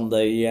sells on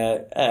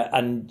the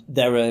and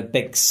there are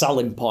big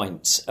selling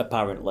points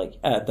apparently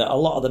that a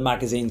lot of the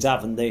magazines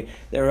have, and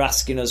they're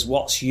asking us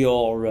what's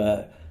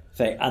your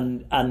thing,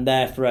 and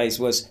their phrase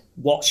was,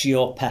 "What's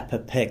your Peppa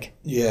Pig?"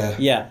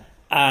 Yeah.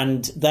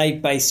 And they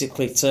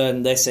basically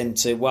turned this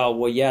into,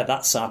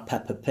 that's our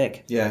Peppa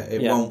Pig. Yeah,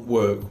 it won't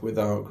work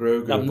without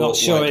Grogu. I'm not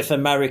sure if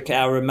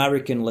our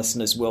American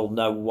listeners will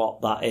know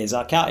what that is.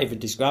 I can't even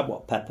describe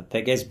what Peppa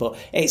Pig is, but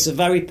it's a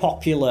very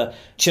popular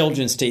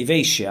children's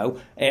TV show.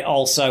 It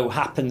also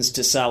happens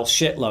to sell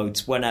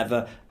shitloads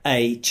whenever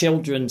a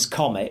children's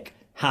comic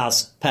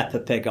has Peppa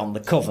Pig on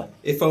the cover.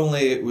 If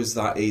only it was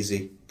that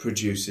easy.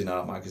 Producing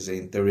our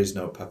magazine, there is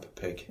no Peppa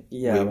Pig.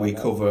 Yeah, we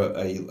cover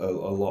a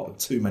lot,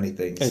 too many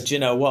things. Do you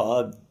know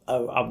what?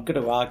 I'm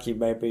going to argue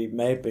maybe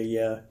Baby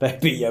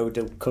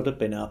Yoda could have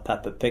been our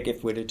Peppa Pig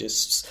if we'd have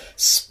just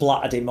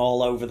splattered him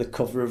all over the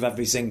cover of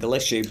every single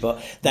issue.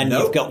 But then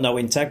you've got no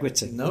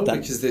integrity. No,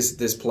 because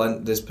there's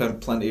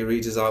plenty of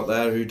readers out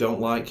there who don't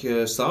like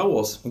Star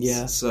Wars.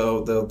 Yeah,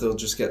 so they'll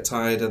just get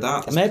tired of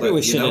that. Maybe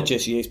we should have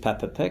just used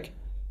Peppa Pig.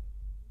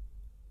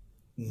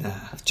 Nah.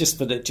 Just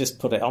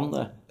put it on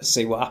there.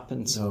 See what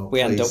happens. No, we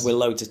end please. up with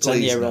loads of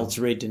Please, 10-year-olds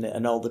reading it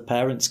and all the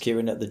parents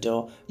queuing at the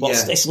door.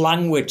 What's this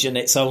language and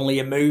it's only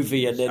a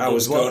movie? And I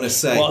was going to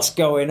say, what's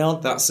going on?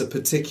 That's a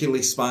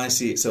particularly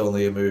spicy It's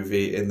Only a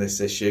Movie in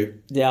this issue.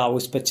 Yeah, I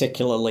was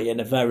particularly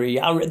in a very...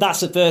 that's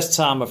the first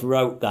time I've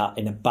wrote that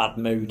in a bad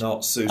mood.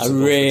 Not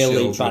suitable a really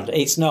for children. bad...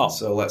 It's not.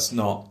 So let's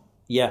not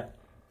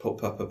put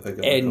Peppa Pig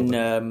on the cover.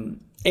 In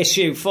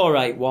issue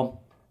 481,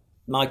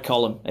 my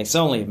column, It's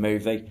Only a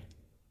Movie,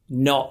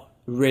 not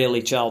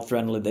really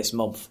child-friendly this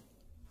month.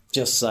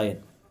 Just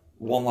saying.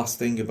 One last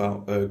thing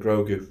about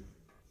Grogu,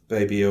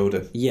 Baby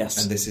Yoda.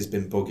 Yes. And this has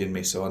been bugging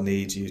me, so I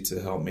need you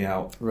to help me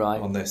out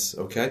on this,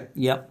 okay?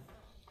 Yep.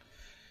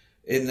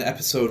 In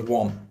episode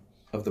 1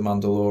 of The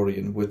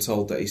Mandalorian, we're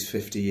told that he's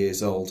 50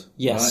 years old.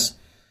 Yes.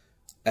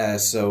 Right?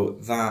 So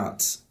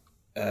that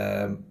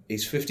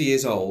he's 50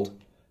 years old,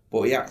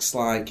 but he acts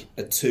like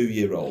a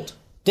 2-year-old.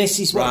 This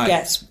is what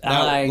gets...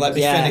 Now, let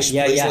me finish,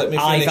 please. Let me finish.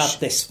 I've had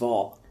this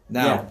thought.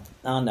 Now,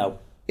 I know.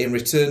 In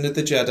Return of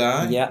the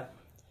Jedi,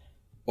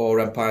 or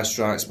Empire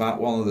Strikes Back,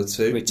 one of the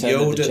two, Return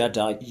of the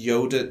Jedi.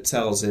 Yoda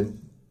tells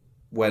him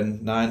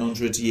when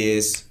 900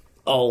 years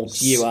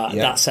old you are.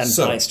 That's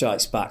Empire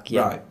Strikes Back.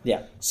 Yeah. Right.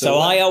 Yeah. So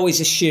I always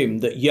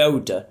assumed that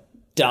Yoda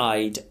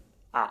died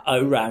at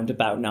around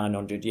about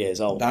 900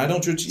 years old.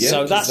 900 years.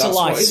 So that's a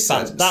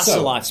lifespan. That's a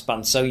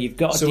lifespan. So you've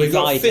got to divide we've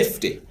got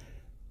 50. It.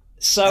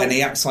 So and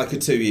he acts like a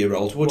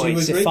 2-year-old. Would you agree?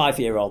 He's a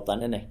 5-year-old then,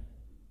 isn't he?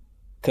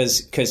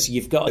 Because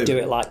you've got to do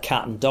it like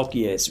cat and dog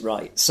years,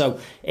 right? So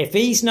if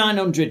he's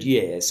 900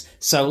 years,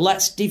 so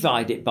let's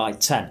divide it by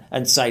 10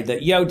 and say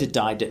that Yoda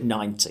died at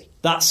 90.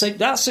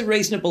 That's a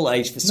reasonable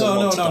age for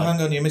someone to die. No,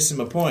 hang on, you're missing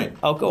my point.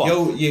 Oh, go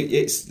on.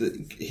 He's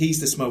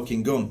the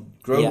smoking gun.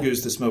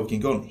 Grogu's the smoking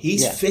gun.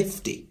 He's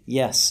 50.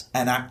 Yes.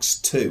 And acts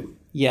 2.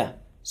 Yeah.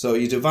 So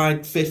you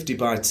divide 50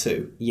 by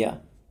 2. Yeah.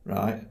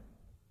 Right?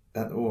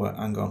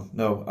 Hang on.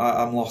 No,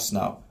 I'm lost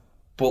now.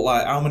 But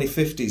like, how many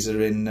 50s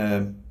are in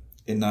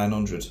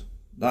 900?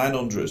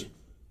 900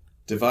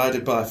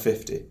 divided by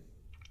 50.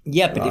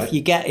 Yeah, but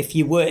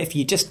if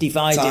you just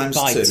divide times it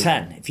by 2.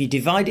 10, if you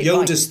divide it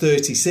Yoda's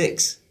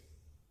 36.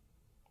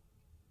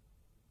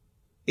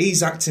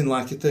 He's acting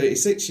like a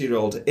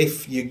 36-year-old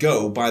if you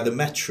go by the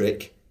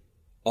metric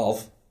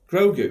of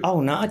Grogu.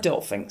 Oh, no, I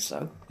don't think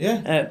so.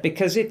 Yeah.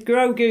 Because if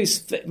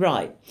Grogu's...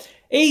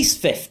 he's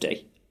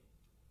 50...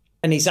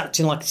 And he's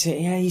acting like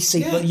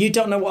but you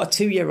don't know what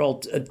a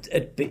 2-year-old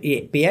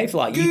behave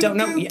like. You don't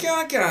know.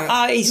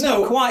 He's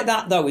not quite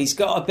that though. He's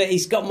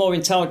got more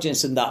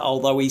intelligence than that.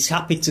 Although he's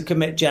happy to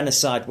commit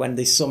genocide when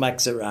there's some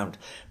eggs around.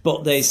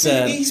 But there's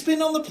he's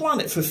been on the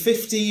planet for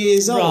 50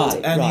 years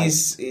old,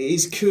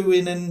 he's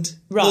cooing and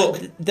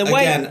look.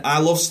 Again, I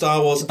love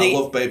Star Wars. I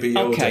love Baby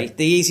Yoda. Okay,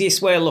 the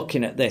easiest way of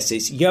looking at this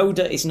is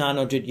Yoda is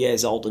 900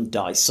 years old and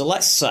dies. So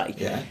let's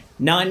say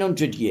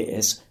 900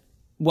 years.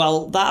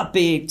 Well, that'd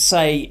be,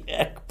 say,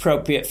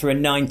 appropriate for a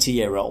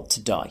 90-year-old to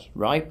die,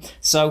 right?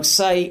 So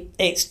say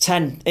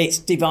it's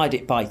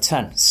divided by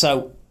 10.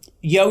 So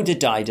Yoda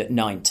died at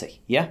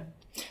 90, yeah?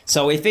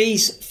 So if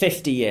he's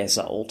 50 years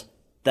old,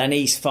 then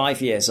he's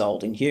 5 years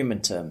old in human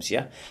terms,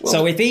 yeah? Well,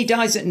 so if he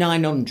dies at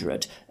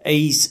 900,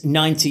 he's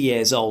 90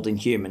 years old in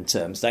human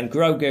terms. Then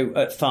Grogu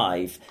at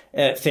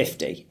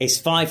 50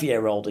 is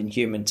 5-year-old in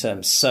human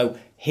terms. So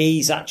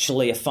he's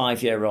actually a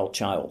 5-year-old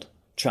child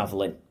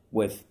travelling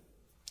with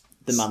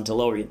the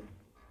Mandalorian.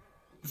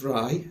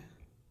 Right.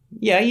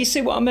 Yeah, you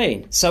see what I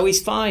mean? So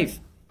he's 5.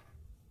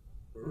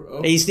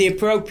 He's the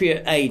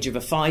appropriate age of a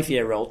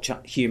 5-year-old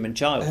human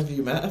child. Have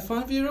you met a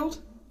 5-year-old?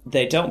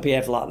 They don't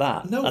behave like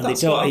that. No, and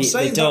that's what I'm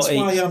saying. That's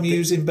why I'm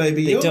using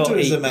Baby Yoda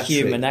as a metric. They don't eat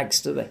human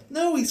eggs, do they?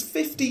 No, he's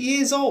 50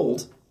 years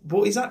old,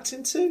 but he's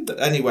acting too.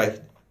 But anyway.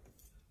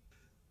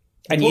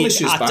 And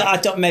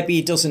maybe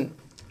he doesn't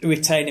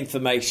retain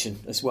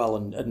information as well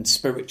and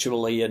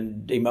spiritually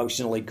and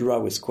emotionally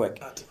grow as quick.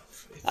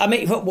 I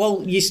mean,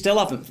 well, you still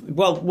haven't.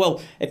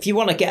 Well, if you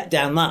want to get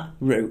down that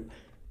route,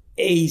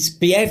 he's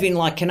behaving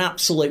like an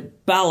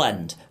absolute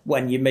bellend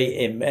when you meet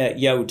him,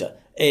 Yoda,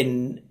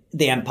 in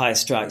The Empire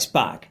Strikes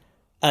Back,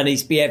 and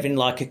he's behaving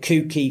like a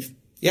kooky,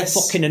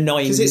 fucking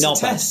annoying knobhead. It's a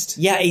test.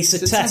 Yeah, it's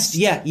a test.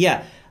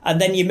 Yeah. And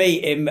then you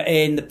meet him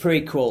in the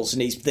prequels,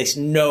 and he's this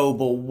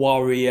noble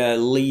warrior,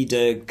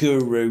 leader,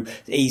 guru.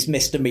 He's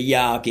Mr.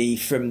 Miyagi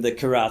from the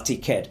Karate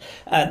Kid.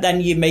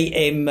 Then you meet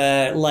him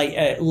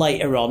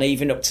later on,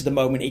 even up to the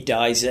moment he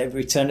dies.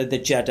 Return of the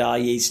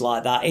Jedi, he's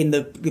like that. In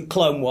the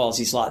Clone Wars,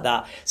 he's like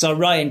that. So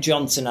Rian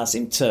Johnson has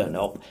him turn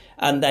up,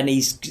 and then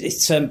he's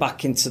turned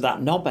back into that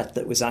knobhead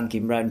that was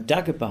hanging round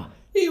Dagobah.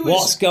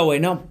 What's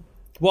going on?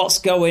 What's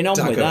going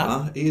on with that?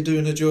 Are you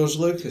doing a George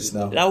Lucas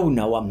now? Oh,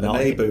 no, I'm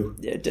not. Abu.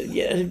 I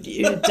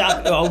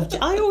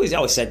always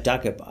said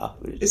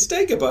Dagobah. It's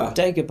Dagobah.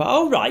 Dagobah.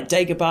 Oh, right,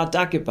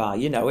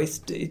 Dagobah. You know,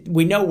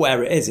 we know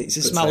where it is. It's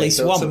a smelly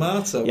swamp.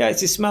 Tomato. Yeah,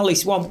 it's a smelly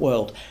swamp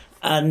world.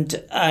 And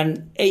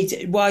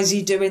why is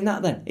he doing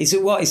that then? Is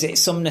it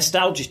some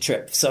nostalgia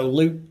trip? So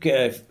Luke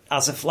has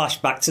a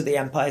flashback to The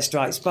Empire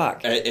Strikes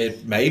Back?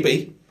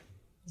 Maybe.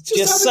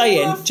 Just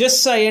saying.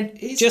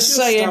 He's Just just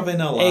saying.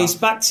 having a laugh. He's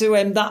back to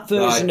him, that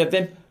version Right. of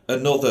him.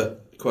 Another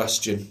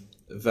question,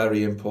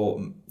 very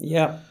important,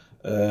 Yeah.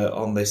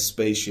 on this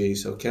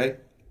species, okay?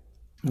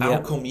 How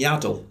Yeah. come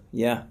Yaddle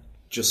Yeah.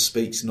 just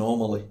speaks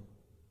normally?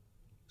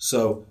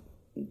 So,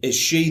 is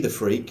she the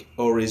freak,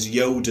 or is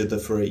Yoda the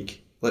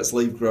freak? Let's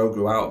leave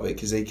Grogu out of it,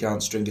 because he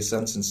can't string a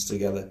sentence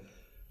together.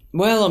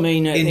 Well, I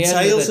mean, at In the Tales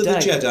end of of the the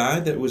day,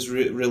 Jedi, that was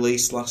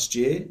released last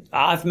year,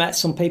 I've met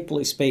some people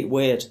who speak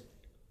weird.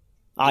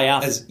 I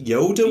have. as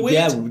Yoda weird?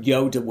 Yeah,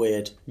 Yoda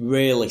weird.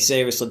 Really,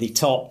 seriously, they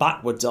talk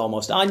backwards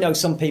almost. I know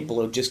some people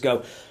who just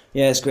go,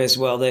 "Yes, Chris.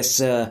 Well, this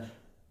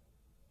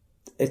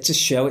it's a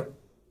show.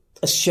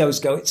 As shows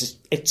go,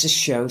 it's a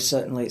show.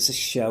 Certainly, it's a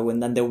show."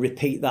 And then they'll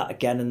repeat that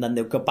again, and then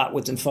they'll go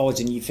backwards and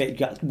forwards, and you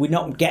think we're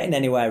not getting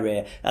anywhere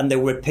here. And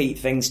they'll repeat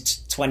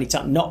things 20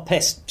 times. Not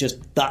pissed, just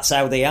that's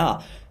how they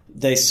are.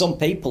 There's some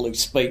people who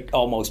speak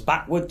almost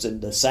backwards, and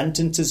the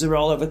sentences are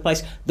all over the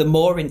place. The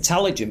more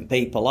intelligent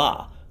people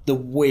are, the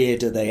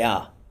weirder they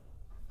are.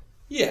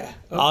 Yeah.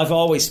 I've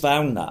always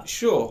found that.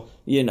 Sure.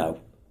 You know,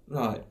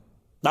 Right.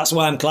 that's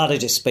why I'm glad I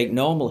just speak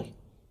normally.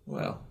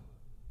 Well,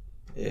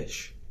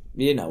 ish.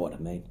 You know what I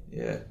mean.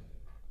 Yeah.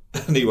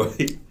 Anyway,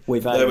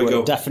 We're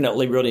go.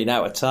 definitely running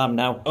out of time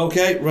now.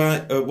 Okay,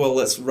 right. Well,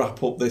 let's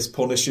wrap up this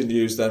Punisher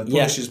news then.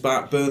 Yeah. Punisher's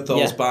back.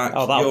 Bernthal's back.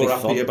 Oh, that'll You're be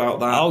happy fun. about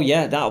that? Oh,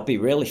 yeah, that'll be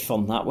really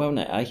fun, that, won't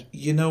it, eh?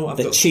 You know, I've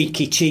The got...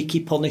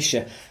 cheeky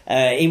Punisher.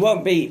 He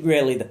won't be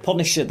really the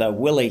Punisher, though,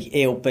 will he?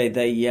 He'll be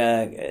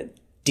the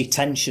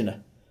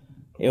detentioner.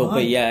 He'll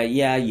Why?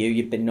 be,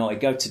 you've been naughty.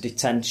 Go to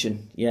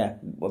detention. Yeah,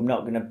 I'm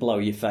not going to blow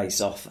your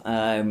face off.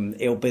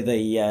 He'll be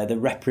the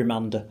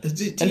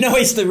reprimander. No,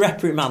 it's the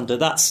reprimander.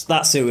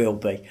 That's who he'll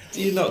be.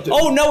 Do you not...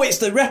 Oh, no, it's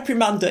the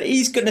reprimander.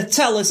 He's going to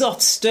tell us off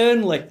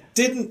sternly.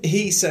 Didn't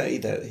he say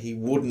that he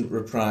wouldn't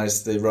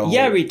reprise the role?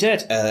 Yeah, he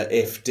did.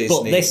 If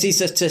Disney... But this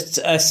is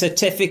a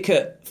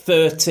Certificate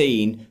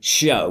 13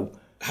 show.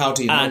 How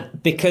do you know?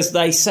 And because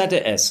they said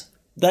it is.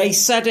 They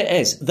said it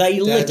is. They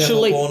Daredevil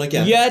literally... Born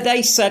Again? Yeah,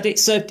 they said it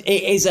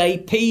is a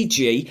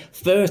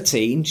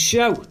PG-13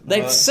 show.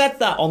 They've said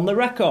that on the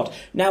record.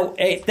 Now,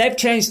 they've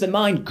changed their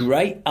mind.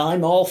 Great.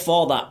 I'm all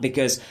for that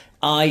because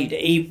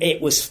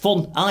it was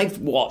fun. I've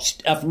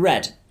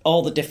read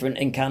all the different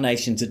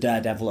incarnations of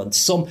Daredevil, and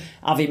some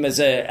have him as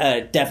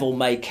a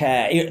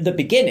devil-may-care. At the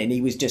beginning, he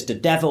was just a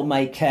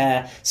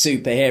devil-may-care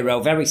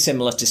superhero, very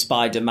similar to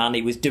Spider-Man.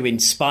 He was doing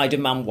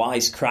Spider-Man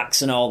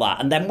wisecracks and all that.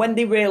 And then when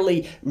they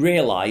really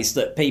realised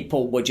that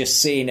people were just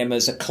seeing him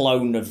as a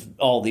clone of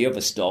all the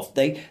other stuff,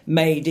 they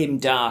made him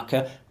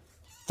darker,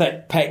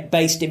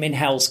 based him in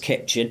Hell's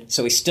Kitchen,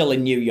 so he's still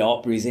in New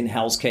York, but he's in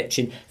Hell's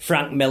Kitchen.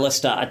 Frank Miller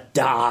started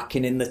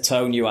darkening the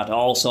tone. You had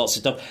all sorts of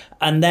stuff,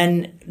 and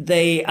then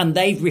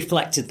they've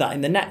reflected that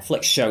in the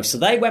Netflix show. So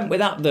they went with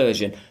that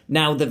version.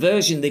 Now the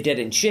version they did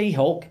in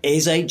She-Hulk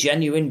is a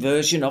genuine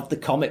version of the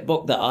comic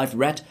book that I've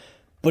read,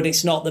 but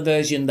it's not the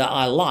version that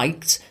I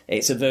liked.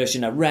 It's a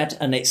version I read,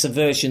 and it's a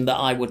version that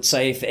I would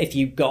say if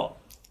you got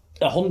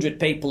 100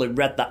 people who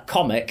read that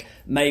comic,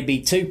 maybe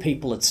 2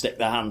 people would stick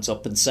their hands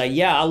up and say,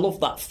 yeah, I love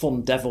that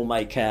fun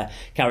devil-may-care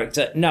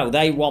character. No,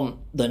 they want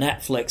the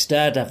Netflix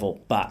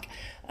Daredevil back.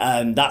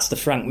 That's the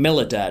Frank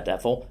Miller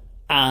Daredevil.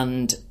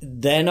 And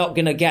they're not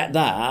going to get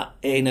that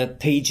in a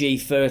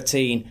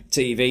PG-13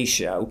 TV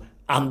show.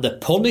 And the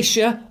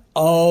Punisher,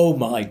 oh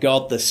my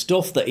God, the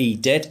stuff that he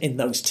did in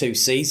those 2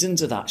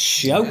 seasons of that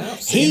show. Yeah,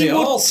 I've seen he it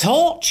would all.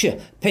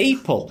 torture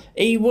people.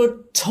 He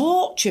would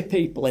torture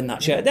people in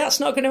that show. That's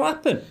not going to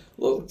happen.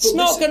 Look, It's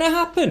not going to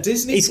happen.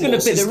 Disney He's going to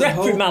Plus be the is the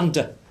whole-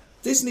 reprimander.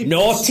 Disney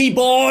Naughty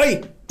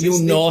boy! You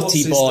Disney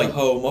naughty Plus boy. is the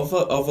home of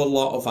a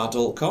lot of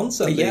adult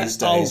content Yeah. these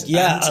days. Oh,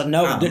 yeah, I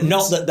know. And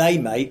Not that they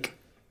make,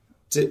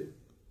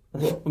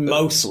 Well,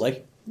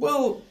 mostly.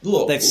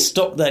 look, They've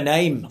stuck their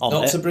name on it.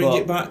 not to bring but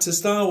it back to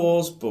Star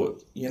Wars, but,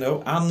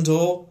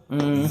 Andor,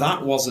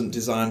 that wasn't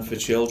designed for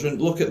children.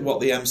 Look at what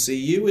the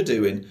MCU are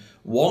doing.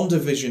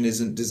 WandaVision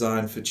isn't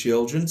designed for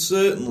children,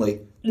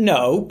 certainly.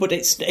 No, but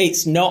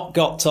it's not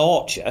got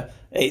torture.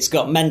 It's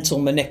got mental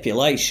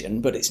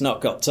manipulation, but it's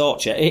not got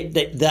torture.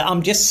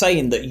 I'm just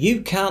saying that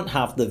you can't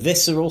have the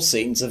visceral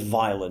scenes of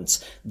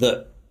violence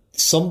that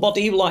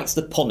somebody who likes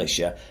The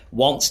Punisher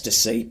wants to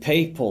see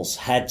people's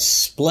heads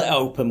split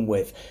open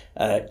with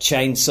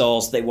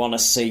chainsaws. They want to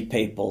see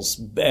people's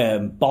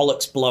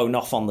bollocks blown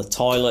off on the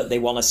toilet. They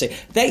want to see...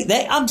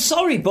 I'm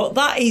sorry, but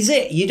that is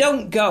it. You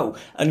don't go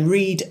and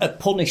read a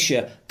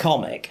Punisher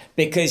comic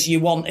because you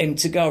want him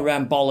to go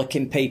around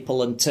bollocking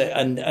people and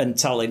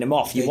telling them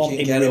off. You want can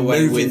him get away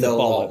removing with the a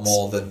lot bollocks.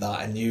 more than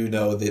that, and you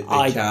know that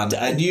they can.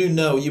 And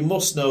you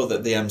must know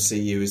that the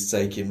MCU is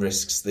taking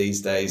risks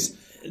these days.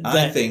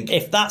 I think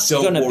if that's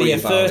going to be a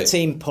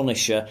 13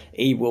 Punisher,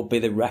 he will be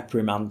the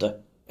reprimander.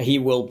 He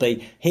will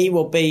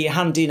be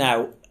handing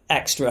out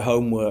extra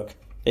homework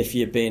if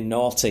you're being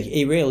naughty.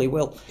 He really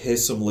will.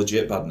 Here's some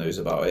legit bad news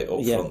about it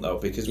up front, though,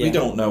 because we Yeah.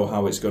 don't know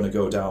how it's going to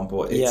go down,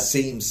 but it Yeah.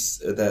 seems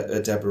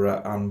that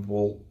Deborah Ann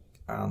Woll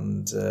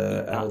and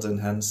Eldon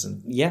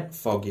Henson, Yeah.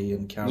 Foggy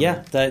and Karen,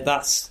 Yeah,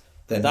 that's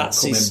They're not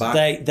coming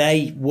back.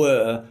 They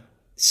were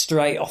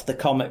straight off the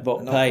comic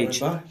book Not page.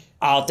 coming back.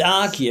 I'd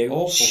argue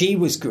Awful. she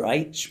was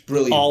great. She's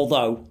brilliant.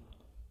 Although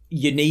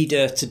you need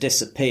her to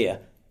disappear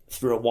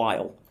for a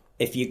while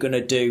if you're going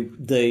to do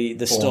the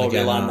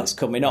storyline that's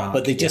coming up.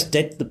 But they just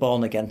did the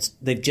Born Again.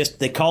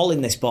 They're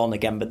calling this Born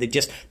Again, but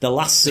the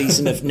last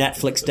season of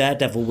Netflix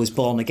Daredevil was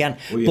Born Again.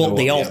 But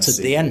they altered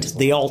the end.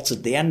 They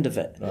altered the end of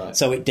it, right.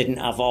 so it didn't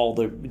have all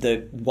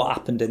the what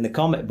happened in the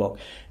comic book.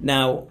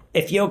 Now,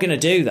 if you're going to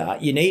do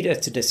that, you need her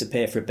to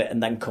disappear for a bit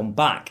and then come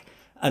back,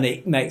 and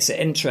it makes it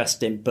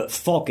interesting. But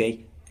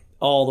Foggy,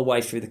 all the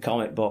way through the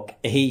comic book,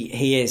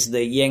 he is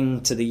the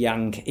yin to the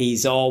yang.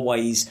 He's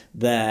always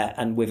there,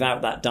 and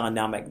without that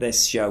dynamic,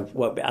 this show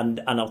won't be.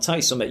 And I'll tell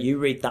you something. You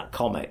read that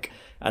comic,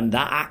 and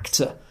that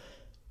actor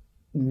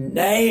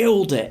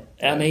nailed it.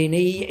 I mean,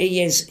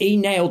 he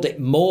nailed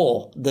it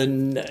more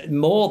than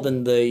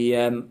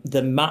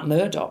the Matt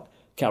Murdock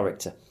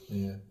character.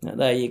 Yeah.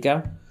 There you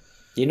go.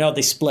 You know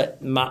they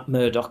split Matt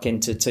Murdock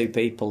into two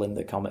people in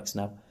the comics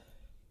now.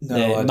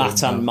 No,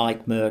 Matt and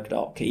Mike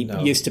Murdock. He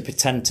used to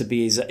pretend to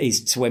be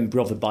his twin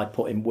brother by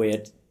putting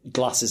weird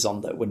glasses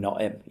on that were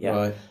not him. Yeah,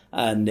 right.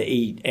 And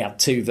he had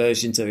two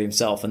versions of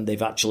himself, and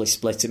they've actually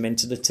split him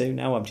into the two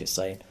now. I'm just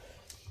saying.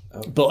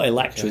 Oh, but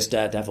Elektra's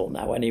Daredevil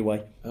now,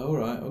 anyway. Oh,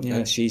 right, okay.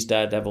 Yeah, she's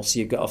Daredevil. So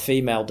you've got a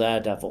female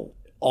Daredevil.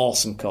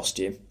 Awesome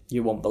costume.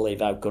 You won't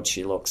believe how good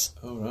she looks.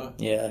 Oh, right.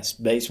 Yeah,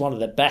 it's one of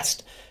the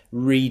best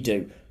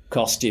redo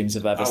costumes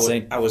I've ever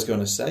seen. I was going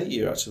to say,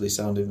 you're actually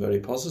sounding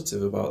very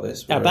positive about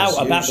this.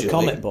 About the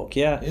comic book,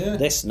 yeah.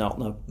 This,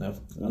 no.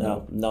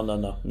 Well,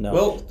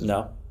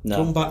 no.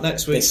 Come back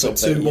next week for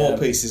two more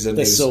pieces of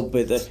news. This will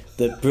be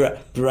the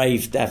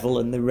brave devil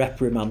and the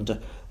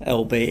reprimander.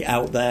 He'll be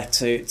out there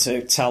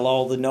to tell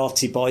all the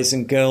naughty boys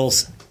and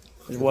girls,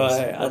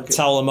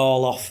 tell them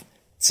all off,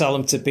 tell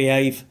them to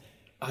behave.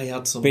 I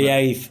had some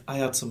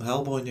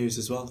Hellboy news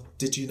as well.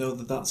 Did you know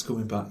that that's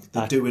coming back?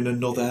 They're doing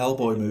another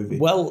Hellboy movie.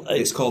 Well,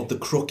 it's called The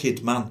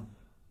Crooked Man.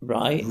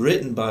 Right.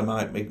 Written by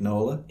Mike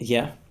Mignola.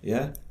 Yeah.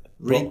 Yeah.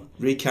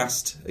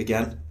 Recast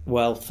again.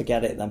 Well,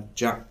 forget it then.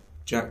 Jack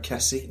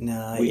Kessie.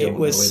 No, it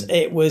was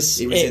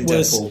in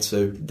Deadpool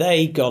 2.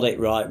 They got it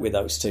right with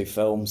those two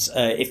films.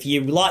 If you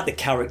like the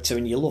character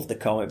and you love the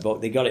comic book,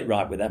 they got it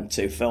right with them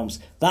two films.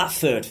 That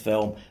third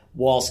film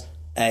was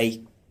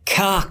a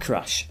car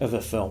crash of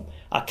a film.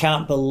 I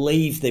can't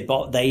believe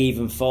they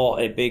even thought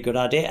it'd be a good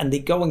idea, and they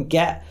go and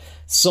get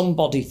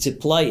somebody to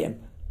play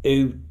him,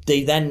 who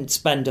they then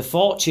spend a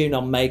fortune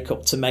on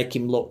makeup to make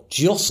him look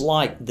just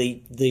like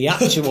the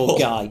actual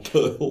guy,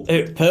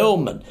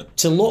 Perlman,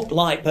 to look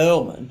like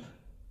Perlman,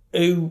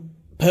 who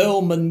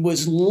Perlman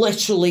was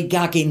literally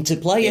gagging to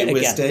play it again. It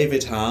was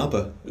David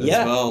Harbour as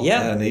well,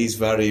 and he's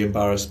very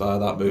embarrassed by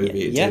that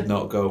movie. It did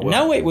not go well.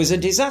 No, it was a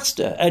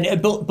disaster.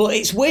 But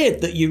it's weird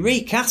that you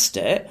recast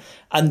it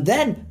and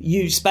then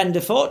you spend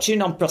a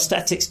fortune on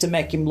prosthetics to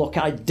make him look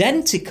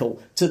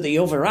identical to the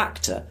other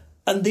actor.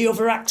 And the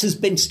other actor's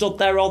been stood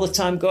there all the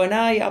time going,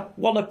 hey, I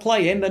want to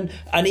play him. And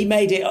he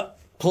made it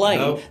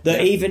plain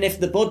even if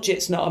the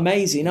budget's not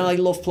amazing, I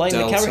love playing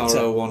the character. Del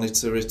Toro wanted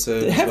to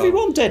return.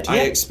 Everyone did, yeah. I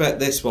expect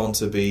this one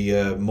to be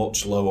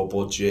much lower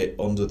budget,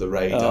 under the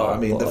radar.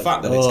 The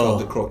fact that it's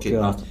called The Crooked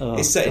Man.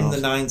 It's set in the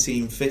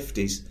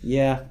 1950s.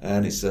 Yeah.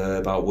 And it's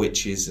about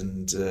witches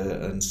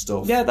and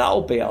stuff. Yeah,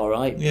 that'll be all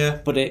right.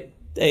 Yeah. But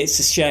it's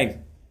a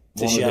shame.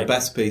 One of the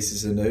best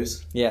pieces of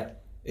news. Yeah.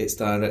 It's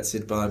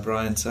directed by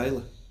Brian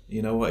Taylor.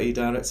 You know what he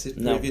directed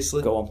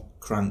previously? Go on.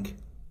 Crank.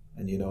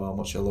 And you know how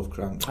much I love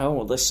Crank. Oh,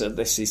 well, this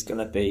is going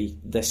to be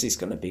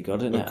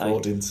good, isn't it?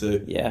 According to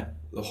the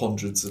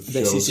hundreds of shows.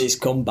 This is his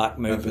comeback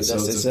movie. This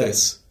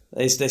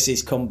is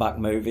his comeback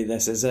movie.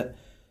 This is it.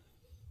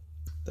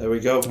 There we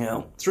go.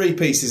 Yeah. 3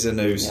 pieces of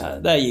news. Yeah,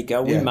 there you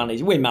go. We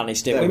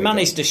managed it. We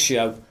managed a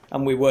show,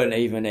 and we weren't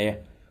even here.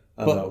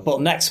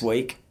 But next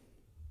week,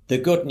 the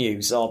good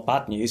news or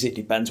bad news, it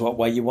depends what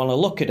way you want to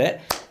look at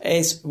it,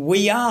 is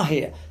we are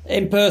here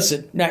in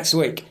person next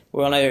week.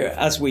 We want to,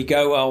 as we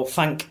go, I'll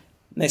thank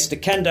Mr.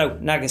 Kendo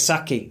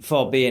Nagasaki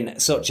for being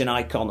such an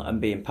icon and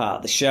being part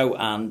of the show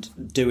and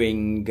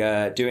doing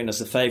us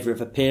the favour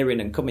of appearing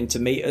and coming to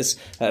meet us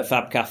at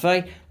Fab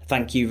Cafe.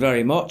 Thank you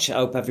very much. I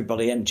hope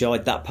everybody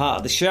enjoyed that part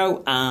of the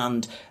show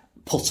and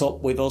put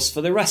up with us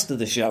for the rest of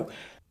the show.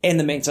 In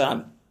the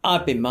meantime,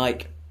 I've been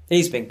Mike,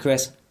 he's been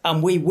Chris,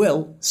 and we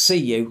will see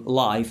you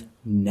live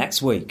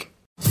next week.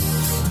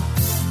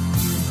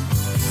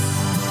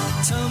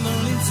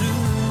 Tumbling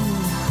through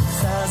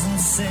 1,000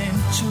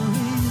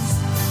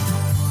 centuries,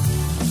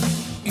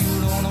 you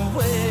don't know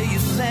where you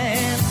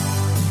land.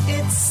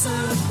 It's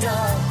so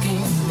dark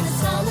in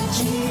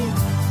mythology.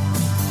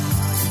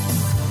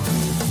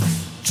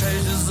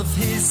 Treasures of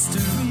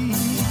history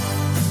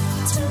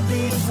to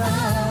be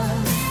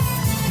found.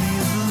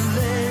 Hear the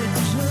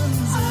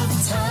legends of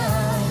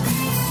time.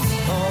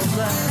 All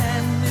the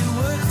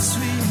handiworks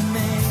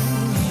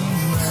remain.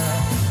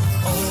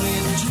 Only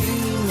the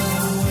dream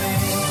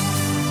away.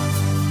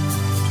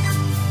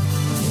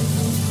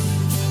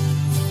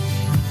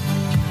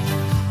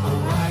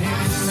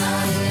 Orion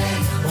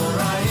 9,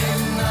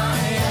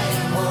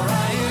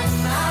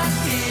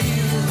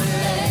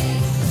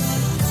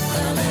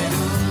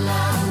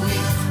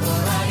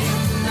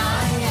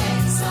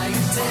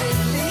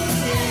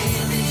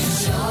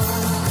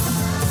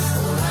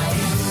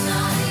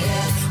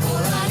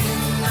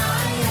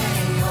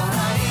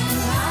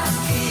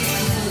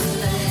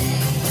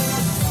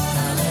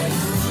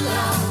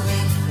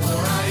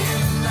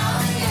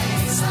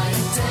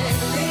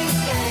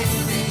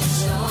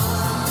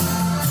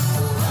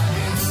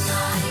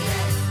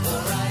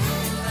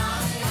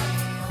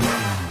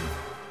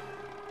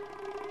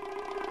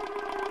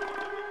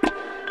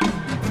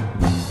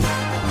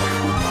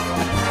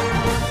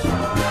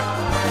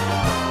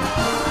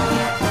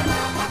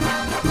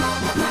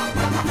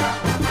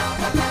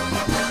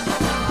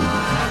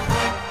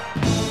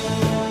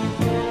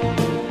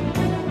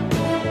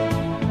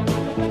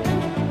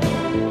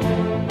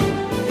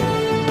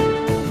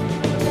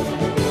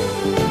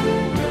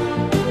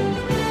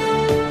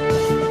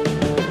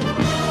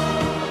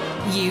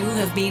 You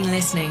have been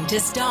listening to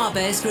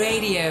Starburst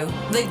Radio,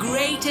 the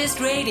greatest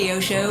radio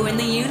show in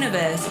the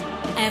universe.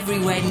 Every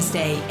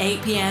Wednesday,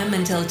 8 p.m.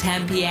 until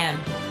 10 p.m.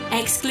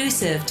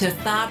 Exclusive to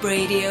Fab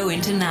Radio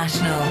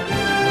International.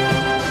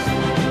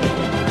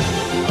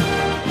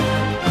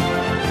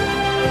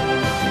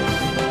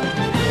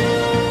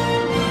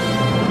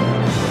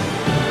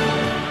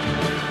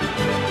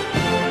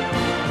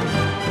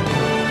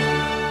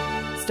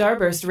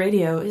 Starburst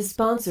Radio is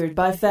sponsored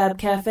by Fab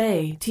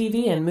Cafe,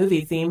 TV and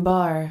movie theme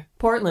bar,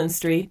 Portland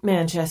Street,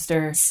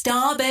 Manchester.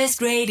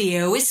 Starburst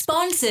Radio is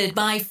sponsored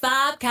by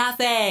Fab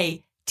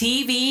Cafe,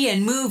 TV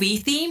and movie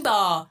theme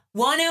bar,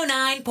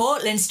 109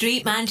 Portland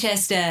Street,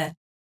 Manchester.